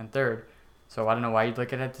second and third. So I don't know why you'd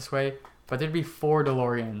look at it this way, but there'd be 4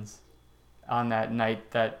 DeLoreans on that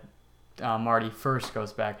night that Marty first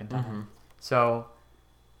goes back in time. So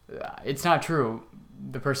it's not true,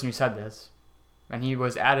 the person who said this, and he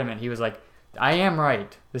was adamant. He was like, I am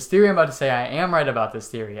right. This theory I'm about to say, I am right about this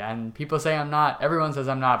theory. And people say I'm not. Everyone says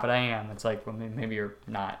I'm not, but I am. It's like, well, maybe you're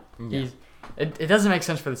not. Yeah. It doesn't make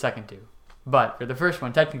sense for the second 2. But for the first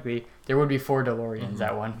one, technically, there would be 4 DeLoreans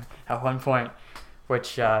at one point,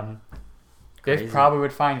 which Biff probably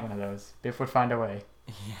would find one of those. Biff would find a way.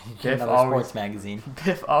 Yeah, another sports magazine.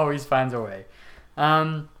 Biff always finds a way.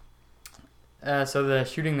 So the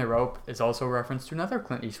shooting the rope is also a reference to another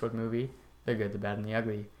Clint Eastwood movie, The Good, the Bad, and the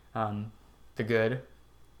Ugly. The Good,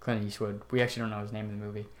 Clint Eastwood, we actually don't know his name in the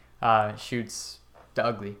movie, shoots the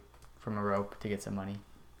Ugly from a rope to get some money.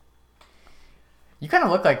 You kind of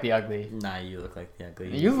look like the Ugly. Nah, you look like the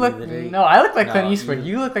Ugly. No, I look like Clint Eastwood.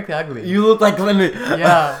 You look like the Ugly. You look like Clint.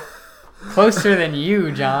 Yeah. Closer than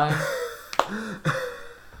you, John.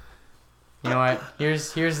 You know what?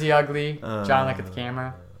 Here's the Ugly. John, look at the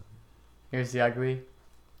camera. Here's the Ugly.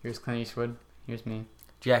 Here's Clint Eastwood. Here's me.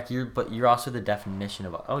 Jack, you're also the definition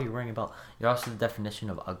of... Oh, you're wearing a belt. You're also the definition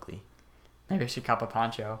of ugly. Maybe I should cop a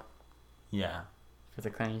poncho. Yeah. For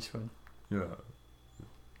the Clint Eastwood. Yeah.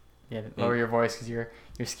 Yeah, lower your voice because you're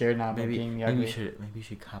scared now about being the Ugly. Maybe you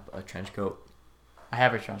should cop a trench coat. I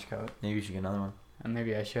have a trench coat. Maybe you should get another one. And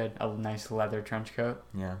maybe I should. A nice leather trench coat.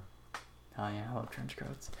 Yeah. Oh yeah, I love trench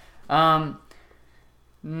coats.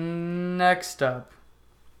 Next up.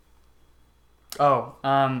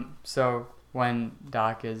 So when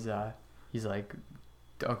Doc is, he's like,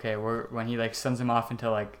 okay, when he like sends him off into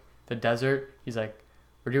like the desert, he's like,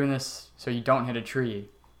 we're doing this so you don't hit a tree.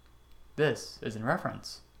 This is in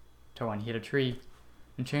reference to when he hit a tree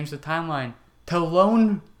and changed the timeline to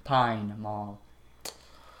Lone Pine Mall.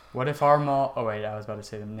 What if our mall... Oh, wait, I was about to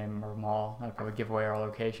say the name of our mall. That would probably give away our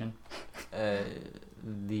location.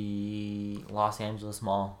 The Los Angeles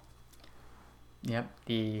Mall. Yep,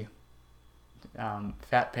 the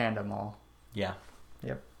Fat Panda Mall. Yeah.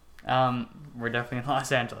 Yep. We're definitely in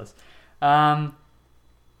Los Angeles.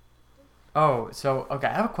 Oh, so okay,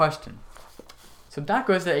 I have a question. So Doc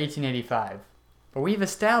goes to 1885, but we've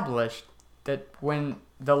established that when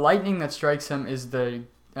the lightning that strikes him is the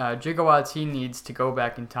gigawatts he needs to go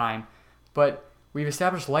back in time, but we've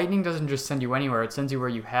established lightning doesn't just send you anywhere; it sends you where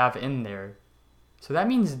you have in there. So that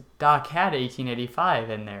means Doc had 1885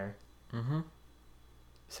 in there. Mm-hmm.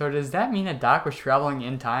 So does that mean that Doc was traveling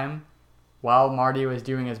in time while Marty was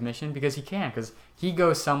doing his mission? Because he can, because he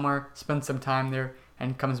goes somewhere, spends some time there,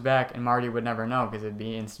 and comes back, and Marty would never know because it'd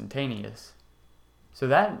be instantaneous. So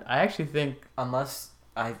that, I actually think... Unless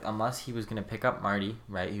he was going to pick up Marty,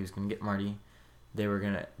 right? He was going to get Marty.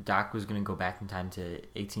 Doc was going to go back in time to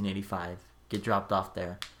 1885, get dropped off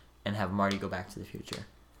there, and have Marty go back to the future.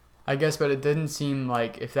 I guess, but it didn't seem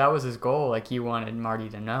like, if that was his goal, like he wanted Marty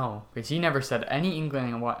to know. Because he never said any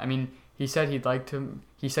inkling of what... I mean, he said he liked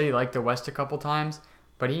the West a couple times,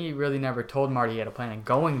 but he really never told Marty he had a plan on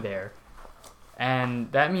going there.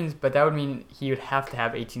 And that would mean he would have to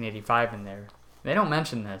have 1885 in there. They don't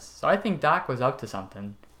mention this, so I think Doc was up to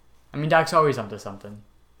something. I mean, Doc's always up to something.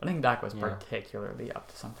 I think Doc was particularly up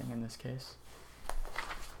to something in this case.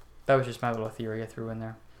 That was just my little theory I threw in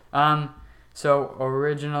there. So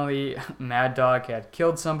originally, Mad Dog had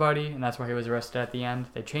killed somebody, and that's why he was arrested at the end.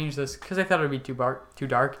 They changed this because they thought it would be too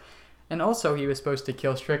dark. And also, he was supposed to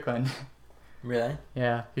kill Strickland. Really?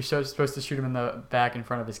 Yeah, he was supposed to shoot him in the back in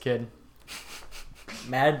front of his kid.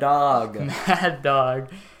 Mad Dog. Mad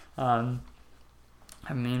Dog.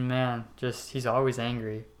 I mean, man, he's always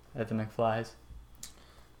angry at the McFlys.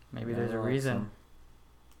 Maybe there's a reason. Him.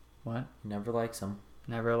 What? Never likes him.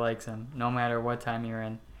 Never likes him, no matter what time you're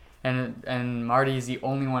in. And Marty's the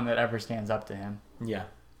only one that ever stands up to him. Yeah.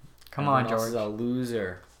 Come on, George. Is a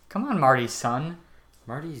loser. Come on, Marty's son. Not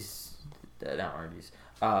Marty's.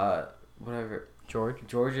 Whatever.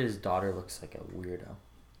 George's daughter looks like a weirdo.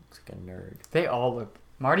 Looks like a nerd. They all look.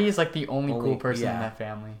 Marty is like the only cool person in that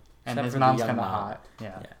family, and except his mom's kind of mom. hot.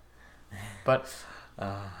 Yeah. But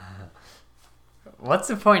what's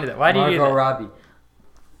the point of that? Why do you do that? Margot Robbie.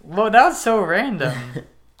 Well, that was so random.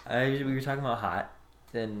 We were talking about hot.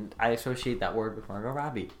 Then I associate that word with Margot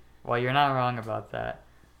Robbie. Well, you're not wrong about that.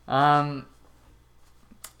 So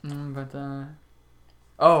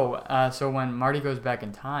when Marty goes back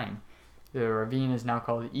in time, the ravine is now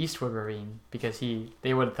called Eastwood Ravine because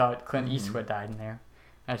they would have thought Clint Eastwood died in there.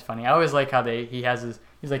 That's funny. I always like how he's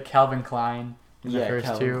like Calvin Klein in the first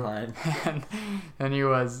Calvin two. Klein. And then he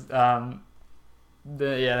was then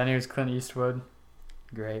he was Clint Eastwood.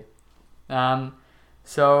 Great.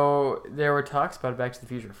 So there were talks about Back to the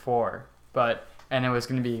Future 4, and it was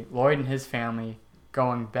going to be Lloyd and his family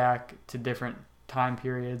going back to different time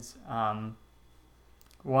periods. They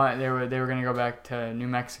were going to go back to New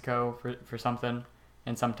Mexico for something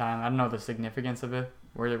in some time. I don't know the significance of it,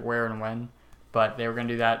 where and when, but they were going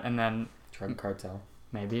to do that, and then Drug cartel.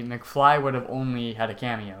 Maybe McFly would have only had a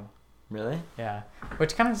cameo. Really? Yeah,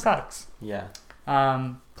 which kind of sucks. Yeah.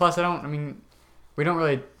 Plus, we don't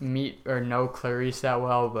really meet or know Clarice that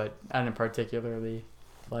well, but I didn't particularly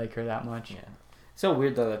like her that much. Yeah. So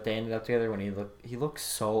weird though that they ended up together when he looks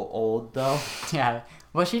so old though. Yeah.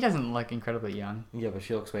 Well, she doesn't look incredibly young. Yeah, but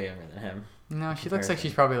she looks way younger than him. No, she looks like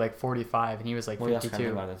she's probably like 45, and he was like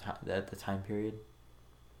 52. What else about the time period?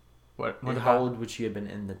 How old would she have been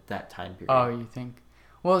in that time period? Oh, you think?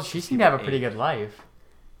 Well, she seemed to have a pretty good life.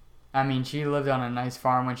 I mean, she lived on a nice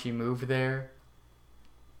farm when she moved there.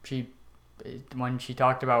 When she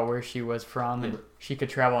talked about where she was from, and she could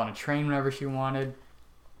travel on a train whenever she wanted.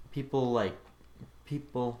 People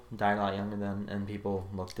died a lot younger then, and people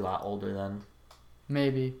looked a lot older then.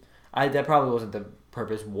 Maybe. That probably wasn't the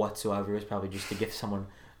purpose whatsoever. It was probably just to give someone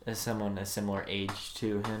a similar age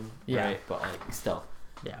to him. Yeah. Right? But still.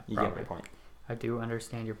 Yeah. You probably. get my point. I do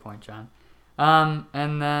understand your point, John.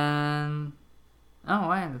 And then,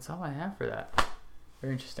 that's all I have for that.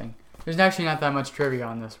 Very interesting. There's actually not that much trivia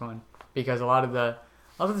on this one because a lot of the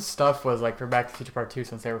stuff was like for Back to the Future Part 2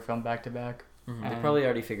 since they were filmed back to back. Mm-hmm. They probably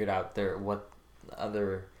already figured out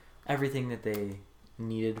everything that they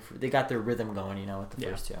needed. They got their rhythm going, with the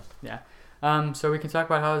first two. Yeah. So we can talk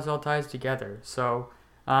about how this all ties together. So,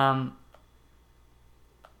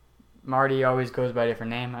 Marty always goes by a different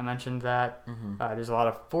name. I mentioned that. Mm-hmm. There's a lot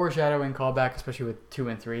of foreshadowing callback, especially with 2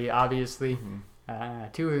 and 3, obviously.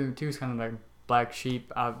 Mm-hmm. 2 is kind of like black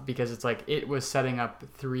sheep because it's like it was setting up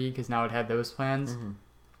 3 because now it had those plans. Mm-hmm.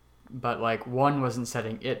 But like 1 wasn't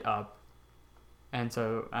setting it up. And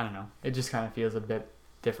so, I don't know. It just kind of feels a bit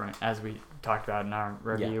different as we talked about in our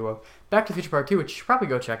review of Back to the Future Part 2, which you should probably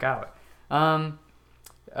go check out. And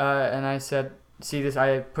I said, see this,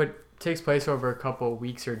 takes place over a couple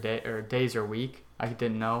weeks or days or week. I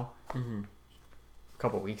didn't know. Mm-hmm.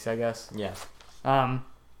 couple weeks, I guess. Yeah.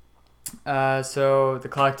 So the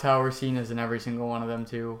clock tower scene is in every single one of them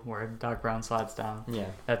too, where Doc Brown slides down. Yeah.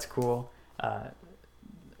 That's cool.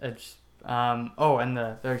 It's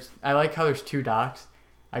there's I like how there's two Docs.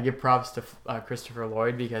 I give props to Christopher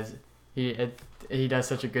Lloyd because he does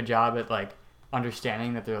such a good job at like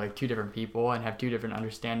understanding that they're like two different people and have two different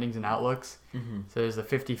understandings and outlooks. Mm-hmm. So there's the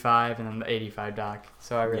 55 and then the 85 Doc.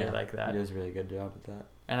 So I really like that. He does a really good job with that.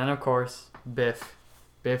 And then of course Biff.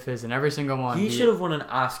 Biff is in every single one. He should have won an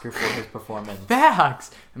Oscar for his performance.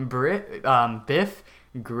 Facts. Biff,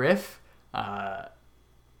 Griff,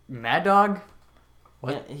 Mad Dog.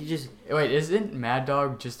 What? Yeah, Wait, isn't Mad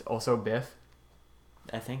Dog just also Biff?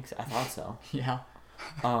 I think so. I thought so. Yeah.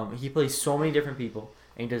 He plays so many different people,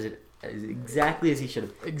 and he does it exactly as he should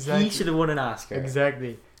have. Exactly. He should have won an Oscar.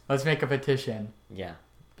 Exactly. Let's make a petition. Yeah.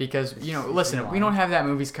 Because listen, we don't have that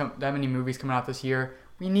many movies coming out this year.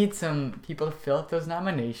 We need some people to fill out those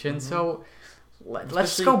nominations. Mm-hmm. So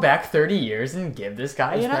let's go back 30 years and give this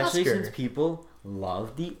guy an Oscar. Especially since people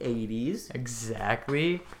love the 80s.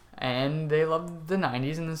 Exactly. And they love the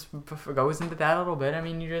 90s, and this goes into that a little bit. I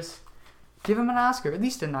mean, you just give him an Oscar, at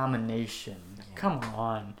least a nomination. Yeah. Come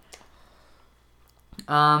on.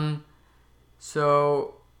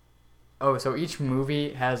 So each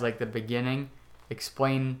movie has like the beginning,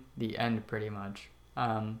 explain the end pretty much.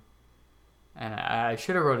 And I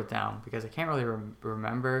should have wrote it down because I can't really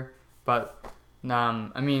remember. But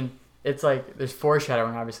I mean, it's like there's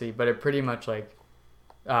foreshadowing obviously, but it pretty much like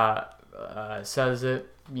says it.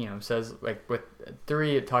 Says like with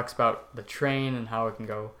 3, it talks about the train and how it can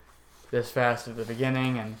go this fast at the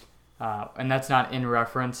beginning, and that's not in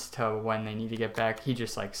reference to when they need to get back. He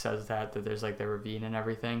just like says that there's like the ravine and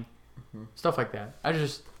everything, stuff like that.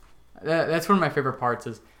 That's one of my favorite parts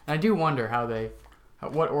is, and I do wonder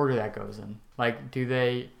what order that goes in. Like, do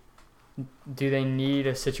they need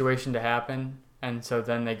a situation to happen, and so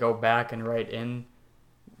then they go back and write in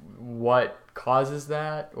what causes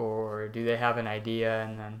that, or do they have an idea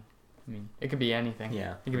and then, I mean, it could be anything.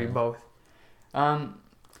 Yeah. It could be both.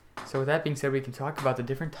 So with that being said, we can talk about the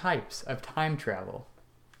different types of time travel.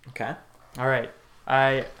 Okay. All right.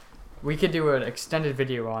 We could do an extended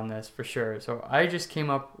video on this for sure. So I just came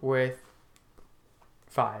up with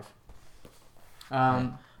 5.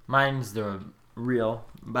 Mine's the real,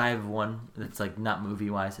 but I have one that's like not movie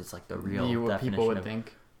wise. It's like the real what definition people would of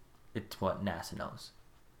think. It's what NASA knows.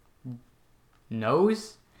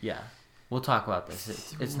 Knows? Yeah, we'll talk about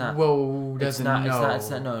this. It's not. Whoa, doesn't know. It's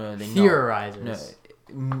not. No. They theorizes.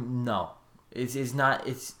 No. It's not.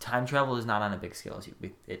 It's time travel is not on a big scale as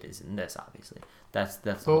it is in this. Obviously, that's.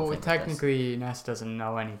 The whole thing technically, NASA doesn't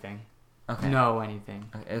know anything. Okay. Know anything.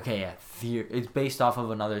 Okay, yeah. It's based off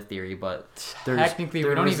of another theory, but technically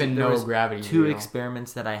we don't even know gravity. 2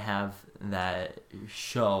 experiments that I have that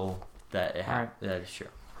show that that is true.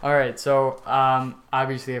 All right, so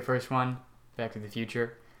obviously the first one, Back to the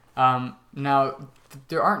Future. Now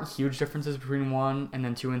there aren't huge differences between 1 and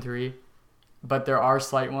then 2 and 3, but there are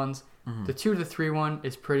slight ones. Mm-hmm. The 2 to 3 one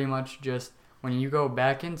is pretty much just when you go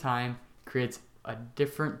back in time, creates a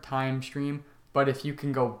different time stream. But if you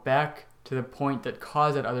can go back to the point that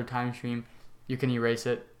caused that other time stream, you can erase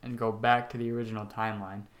it and go back to the original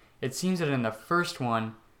timeline. It seems that in the first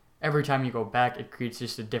one, every time you go back, it creates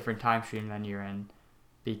just a different time stream than you're in.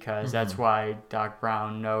 Because that's why Doc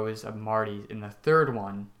Brown knows of Marty in the third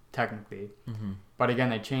one, technically. Mm-hmm. But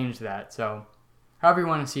again, they changed that. So however you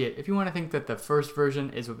want to see it. If you want to think that the first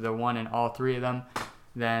version is the one in all 3 of them,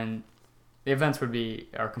 then the events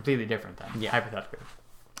are completely different then, hypothetically.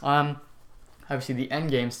 Obviously, the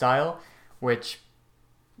Endgame style, which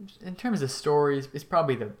in terms of stories is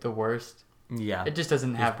probably the worst. Yeah. It just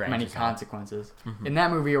doesn't have many consequences. Mm-hmm. In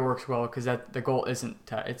that movie, it works well because the goal isn't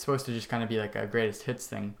it's supposed to just kind of be like a greatest hits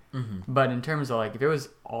thing. Mm-hmm. But in terms of like if it was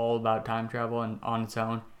all about time travel and on its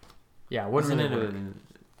own, yeah, it wouldn't really work.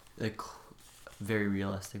 Like very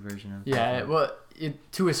realistic version of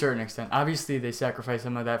to a certain extent. Obviously, they sacrifice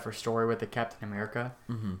some of that for story with the Captain America,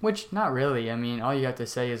 which not really. I mean, all you have to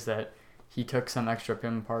say is that he took some extra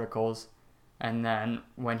Pym particles, and then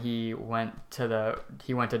when he went to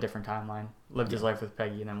a different timeline, lived his life with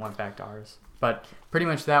Peggy, and then went back to ours. But pretty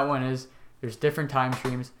much that one is there's different time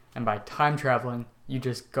streams, and by time traveling, you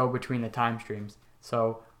just go between the time streams.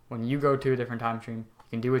 So when you go to a different time stream,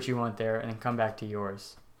 you can do what you want there, and then come back to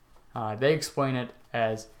yours. They explain it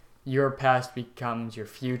as your past becomes your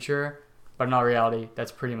future, but in all reality,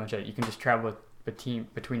 that's pretty much it. You can just travel between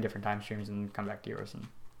different time streams and come back to yours, and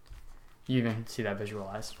you even see that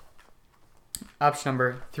visualized. Option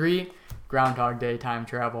number 3, Groundhog Day time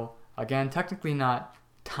travel. Again, technically not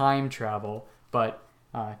time travel, but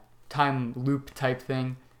time loop type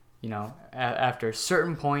thing. You know, after a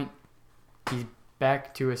certain point, he's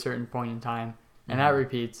back to a certain point in time, and that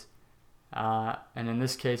repeats. And in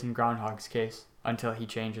this case, in Groundhog's case, until he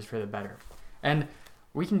changes for the better. And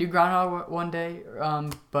we can do Groundhog one day,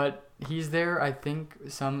 but he's there. I think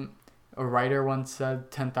a writer once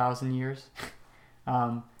said 10,000 years.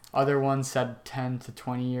 Other ones said 10 to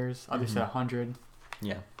 20 years. Others said 100.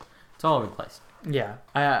 Yeah, it's all over the place. Yeah,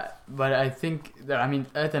 but I think that, I mean,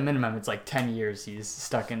 at the minimum, it's like 10 years he's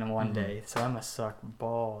stuck in one day, so that must suck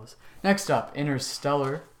balls. Next up,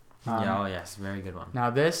 Interstellar. Yes, very good one. Now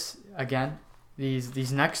this, again,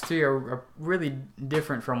 these next three are really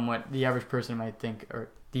different from what the average person might think, or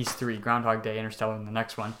these three, Groundhog Day, Interstellar, and the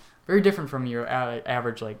next one. Very different from your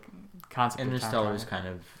average, like, concept Interstellar is kind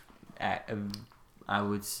of, I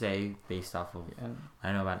would say, based off of,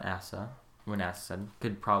 I know about NASA. When NASA said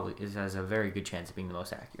has a very good chance of being the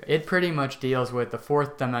most accurate. It pretty much deals with the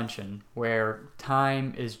fourth dimension, where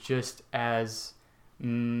time is just as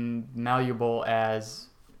malleable as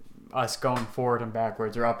us going forward and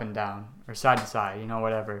backwards, or up and down, or side to side, you know,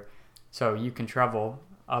 whatever. So you can travel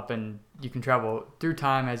through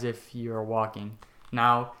time as if you're walking.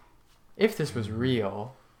 Now, if this was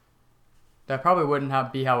real, that probably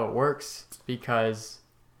wouldn't be how it works, because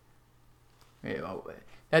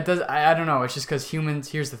that does, I don't know, it's just because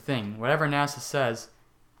humans, here's the thing, whatever NASA says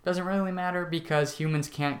doesn't really matter, because humans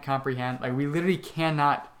can't comprehend, like, we literally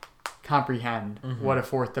cannot comprehend what a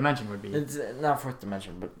fourth dimension would be. It's not fourth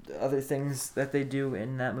dimension, but other things that they do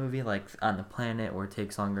in that movie, like on the planet where it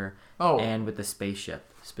takes longer, and with the spaceship,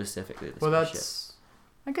 specifically that's,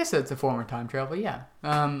 I guess that's a form of time travel, yeah.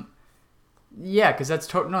 Yeah, because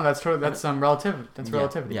that's relative. That's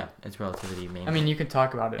relativity. Yeah, it's relativity mainly. I mean, you can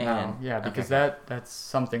talk about it now. Yeah, because that's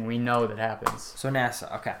something we know that happens. So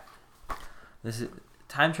NASA, okay.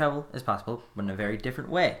 Time travel is possible, but in a very different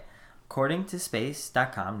way. According to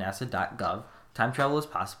space.com, nasa.gov, time travel is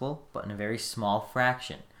possible, but in a very small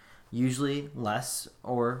fraction. Usually less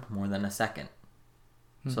or more than a second.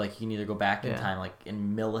 So, like, you can either go back in time, like,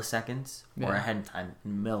 in milliseconds, or ahead in time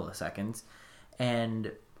in milliseconds.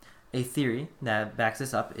 And a theory that backs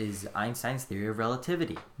this up is Einstein's theory of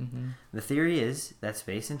relativity. The theory is that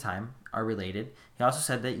space and time are related. He also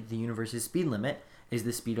said that the universe's speed limit is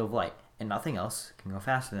the speed of light, and nothing else can go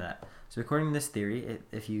faster than that. So according to this theory,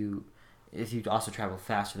 if you also travel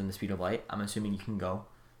faster than the speed of light, I'm assuming you can go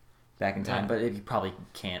back in time, but you probably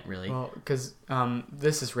can't really. Well, because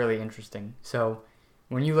this is really interesting. So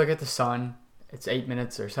when you look at the sun, it's 8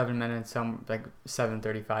 minutes or 7 minutes, like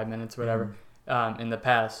 7:35 minutes, whatever. In the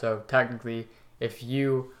past, so technically, if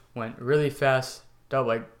you went really fast,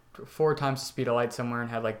 like 4 times the speed of light somewhere, and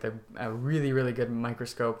had like a really, really good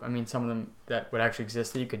microscope, I mean, some of them that would actually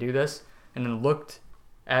exist that you could do this, and then looked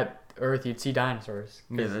at Earth, you'd see dinosaurs.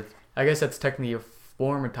 Yeah, I guess that's technically a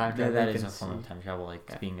form of time travel. That is a form of time travel,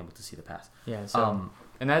 like being able to see the past. Yeah.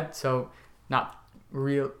 So not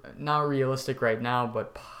realistic right now,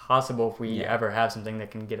 but possible if we ever have something that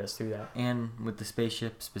can get us through that. And with the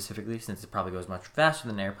spaceship specifically, since it probably goes much faster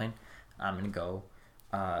than an airplane, I'm going to go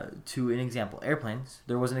to an example. Airplanes,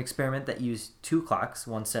 there was an experiment that used 2 clocks,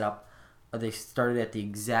 one set up. They started at the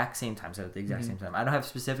exact same time, set at the exact same time. I don't have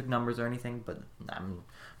specific numbers or anything, but I'm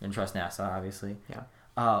going to trust NASA, obviously. Yeah.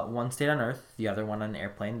 One stayed on Earth, the other one on an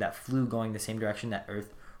airplane that flew going the same direction that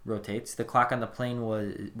Earth rotates. The clock on the plane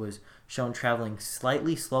was shown traveling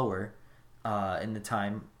slightly slower in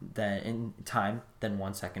time than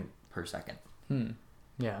 1 second per second.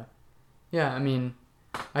 Yeah. I mean,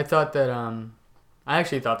 I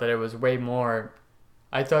actually thought that it was way more.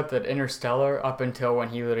 I thought that Interstellar, up until when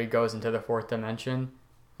he literally goes into the fourth dimension,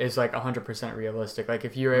 is like 100% realistic. Like,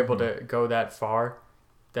 if you're able to go that far,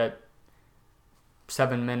 that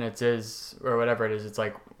 7 minutes is, or whatever it is, it's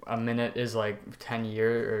like a minute is like 10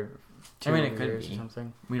 years or 2 years, it could be or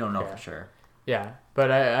something. We don't know for sure. Yeah,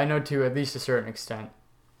 but I know to at least a certain extent,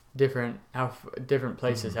 different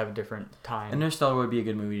places have a different time. Interstellar would be a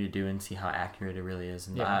good movie to do and see how accurate it really is,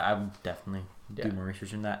 and I would definitely do more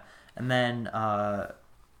research in that. And then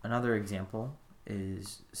another example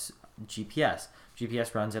is GPS.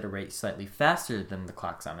 GPS runs at a rate slightly faster than the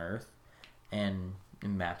clocks on Earth, and it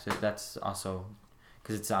maps it. That's also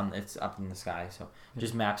because it's up in the sky, so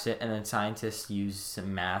just maps it, and then scientists use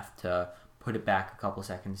some math to put it back a couple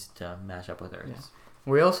seconds to match up with Earth. Yeah.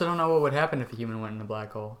 We also don't know what would happen if a human went in a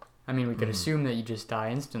black hole. I mean, we could assume that you just die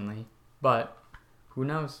instantly, but who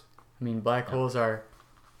knows? I mean, black holes are...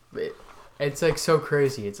 It's like so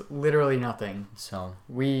crazy. It's literally nothing. So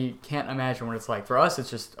we can't imagine what it's like. For us, it's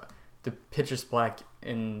just the pitch is black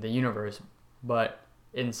in the universe, but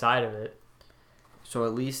inside of it, So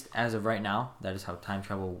at least as of right now, that is how time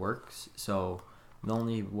travel works. So the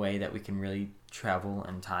only way that we can really travel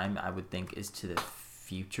in time, I would think, is to the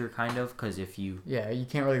future, kind of, because if you... Yeah, you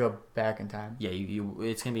can't really go back in time. Yeah,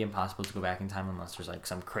 it's going to be impossible to go back in time unless there's, like,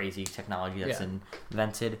 some crazy technology that's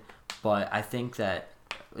invented. But I think that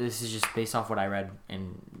this is just based off what I read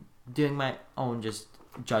and doing my own just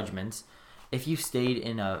judgments. If you stayed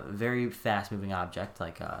in a very fast-moving object,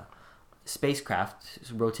 like a spacecraft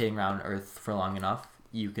rotating around Earth for long enough,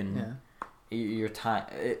 you can... Your time...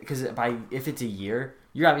 Because if it's a year,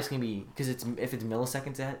 you're obviously going to be... Because if it's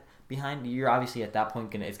milliseconds ahead... behind, you're obviously at that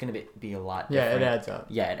point it's gonna be a lot different. Yeah, it adds up.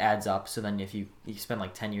 Yeah, it adds up. So then if you spend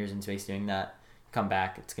like 10 years in space doing that, come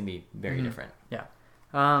back, it's gonna be very different. Yeah.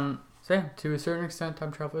 So yeah, to a certain extent,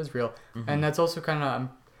 time travel is real, and that's also kind of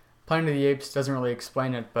Planet of the Apes doesn't really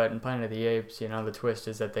explain it, but in Planet of the Apes, the twist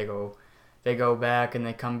is that they go back and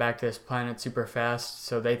they come back to this planet super fast,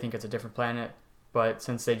 so they think it's a different planet, but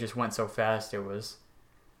since they just went so fast, it was,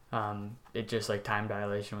 it just like time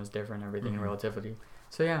dilation was different, everything in relativity.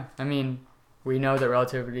 So yeah, I mean, we know that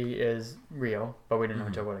relativity is real, but we don't know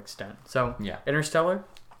to what extent. So Interstellar,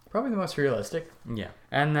 probably the most realistic. Yeah.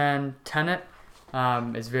 And then Tenet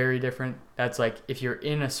is very different. That's like if you're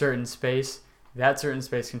in a certain space, that certain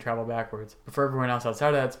space can travel backwards. But for everyone else outside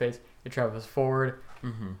of that space, it travels forward.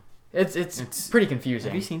 It's pretty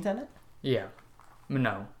confusing. Have you seen Tenet? Yeah.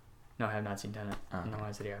 No, I have not seen Tenet. Oh. No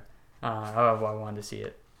idea. I wanted to see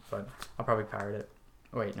it, but I'll probably pirate it.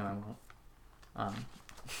 Wait, no, I won't.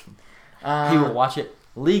 He will watch it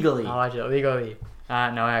legally. I'll watch it legally.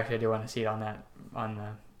 No, actually, I do want to see it on the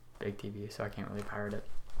big TV, so I can't really pirate it,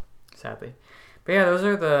 sadly. But yeah, those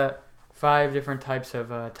are the 5 different types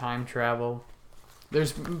of time travel.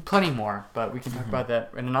 There's plenty more, but we can talk about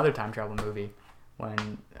that in another time travel movie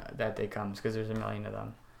when that day comes, because there's a million of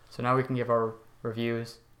them. So now we can give our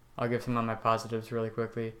reviews. I'll give some of my positives really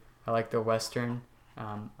quickly. I like the Western.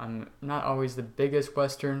 I'm not always the biggest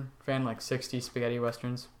Western fan, like 60s spaghetti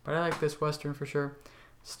Westerns, but I like this Western for sure.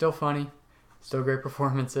 Still funny, still great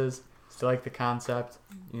performances, still like the concept.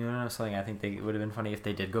 You know something I think it would have been funny if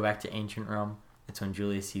they did go back to ancient Rome. It's when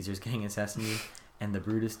Julius Caesar's getting assassinated, and the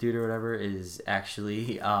Brutus dude or whatever is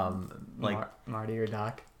actually Marty or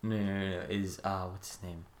Doc. No, is what's his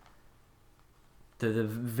name? The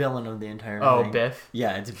villain of the entire thing. Biff.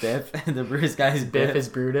 Yeah, it's Biff. And the Brutus guy is Biff is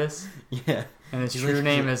Brutus. Yeah. And his true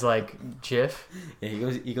name is like Jiff. Yeah,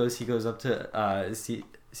 he goes up to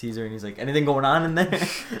Caesar and he's like, anything going on in there?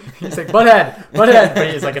 He's like, butthead.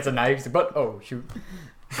 But he's like, it's a knife. He's like, oh shoot.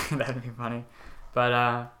 That'd be funny.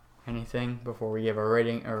 But anything before we give our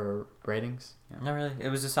rating or ratings? Yeah. Not really. It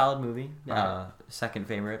was a solid movie. Second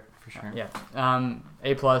favorite for sure. Yeah.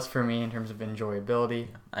 A+ for me in terms of enjoyability.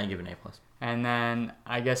 Yeah, I give it an A+. And then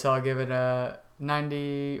I guess I'll give it a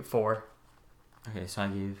 94. Okay, so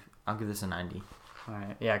I'll give this a 90. All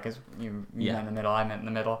right. Yeah, because you met in the middle. I meant in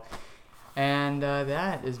the middle. And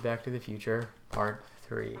that is Back to the Future Part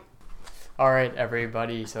 3. All right,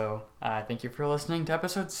 everybody. So thank you for listening to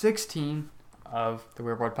episode 16 of the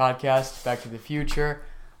Weird Podcast, Back to the Future.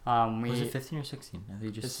 Was it 15 or 16?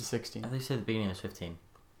 This is 16. I think you said the beginning was 15.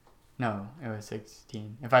 No, it was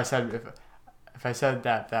 16. If I said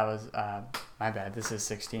that was my bad. This is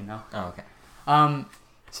 16 though. Oh, okay.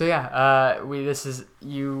 So yeah,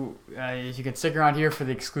 you can stick around here for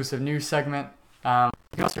the exclusive news segment. You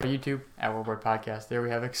can also go to YouTube at Weird Podcast. There we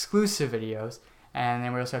have exclusive videos, and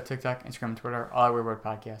then we also have TikTok, Instagram, Twitter, all at Weird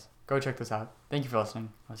Podcast. Go check this out. Thank you for listening.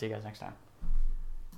 I'll see you guys next time.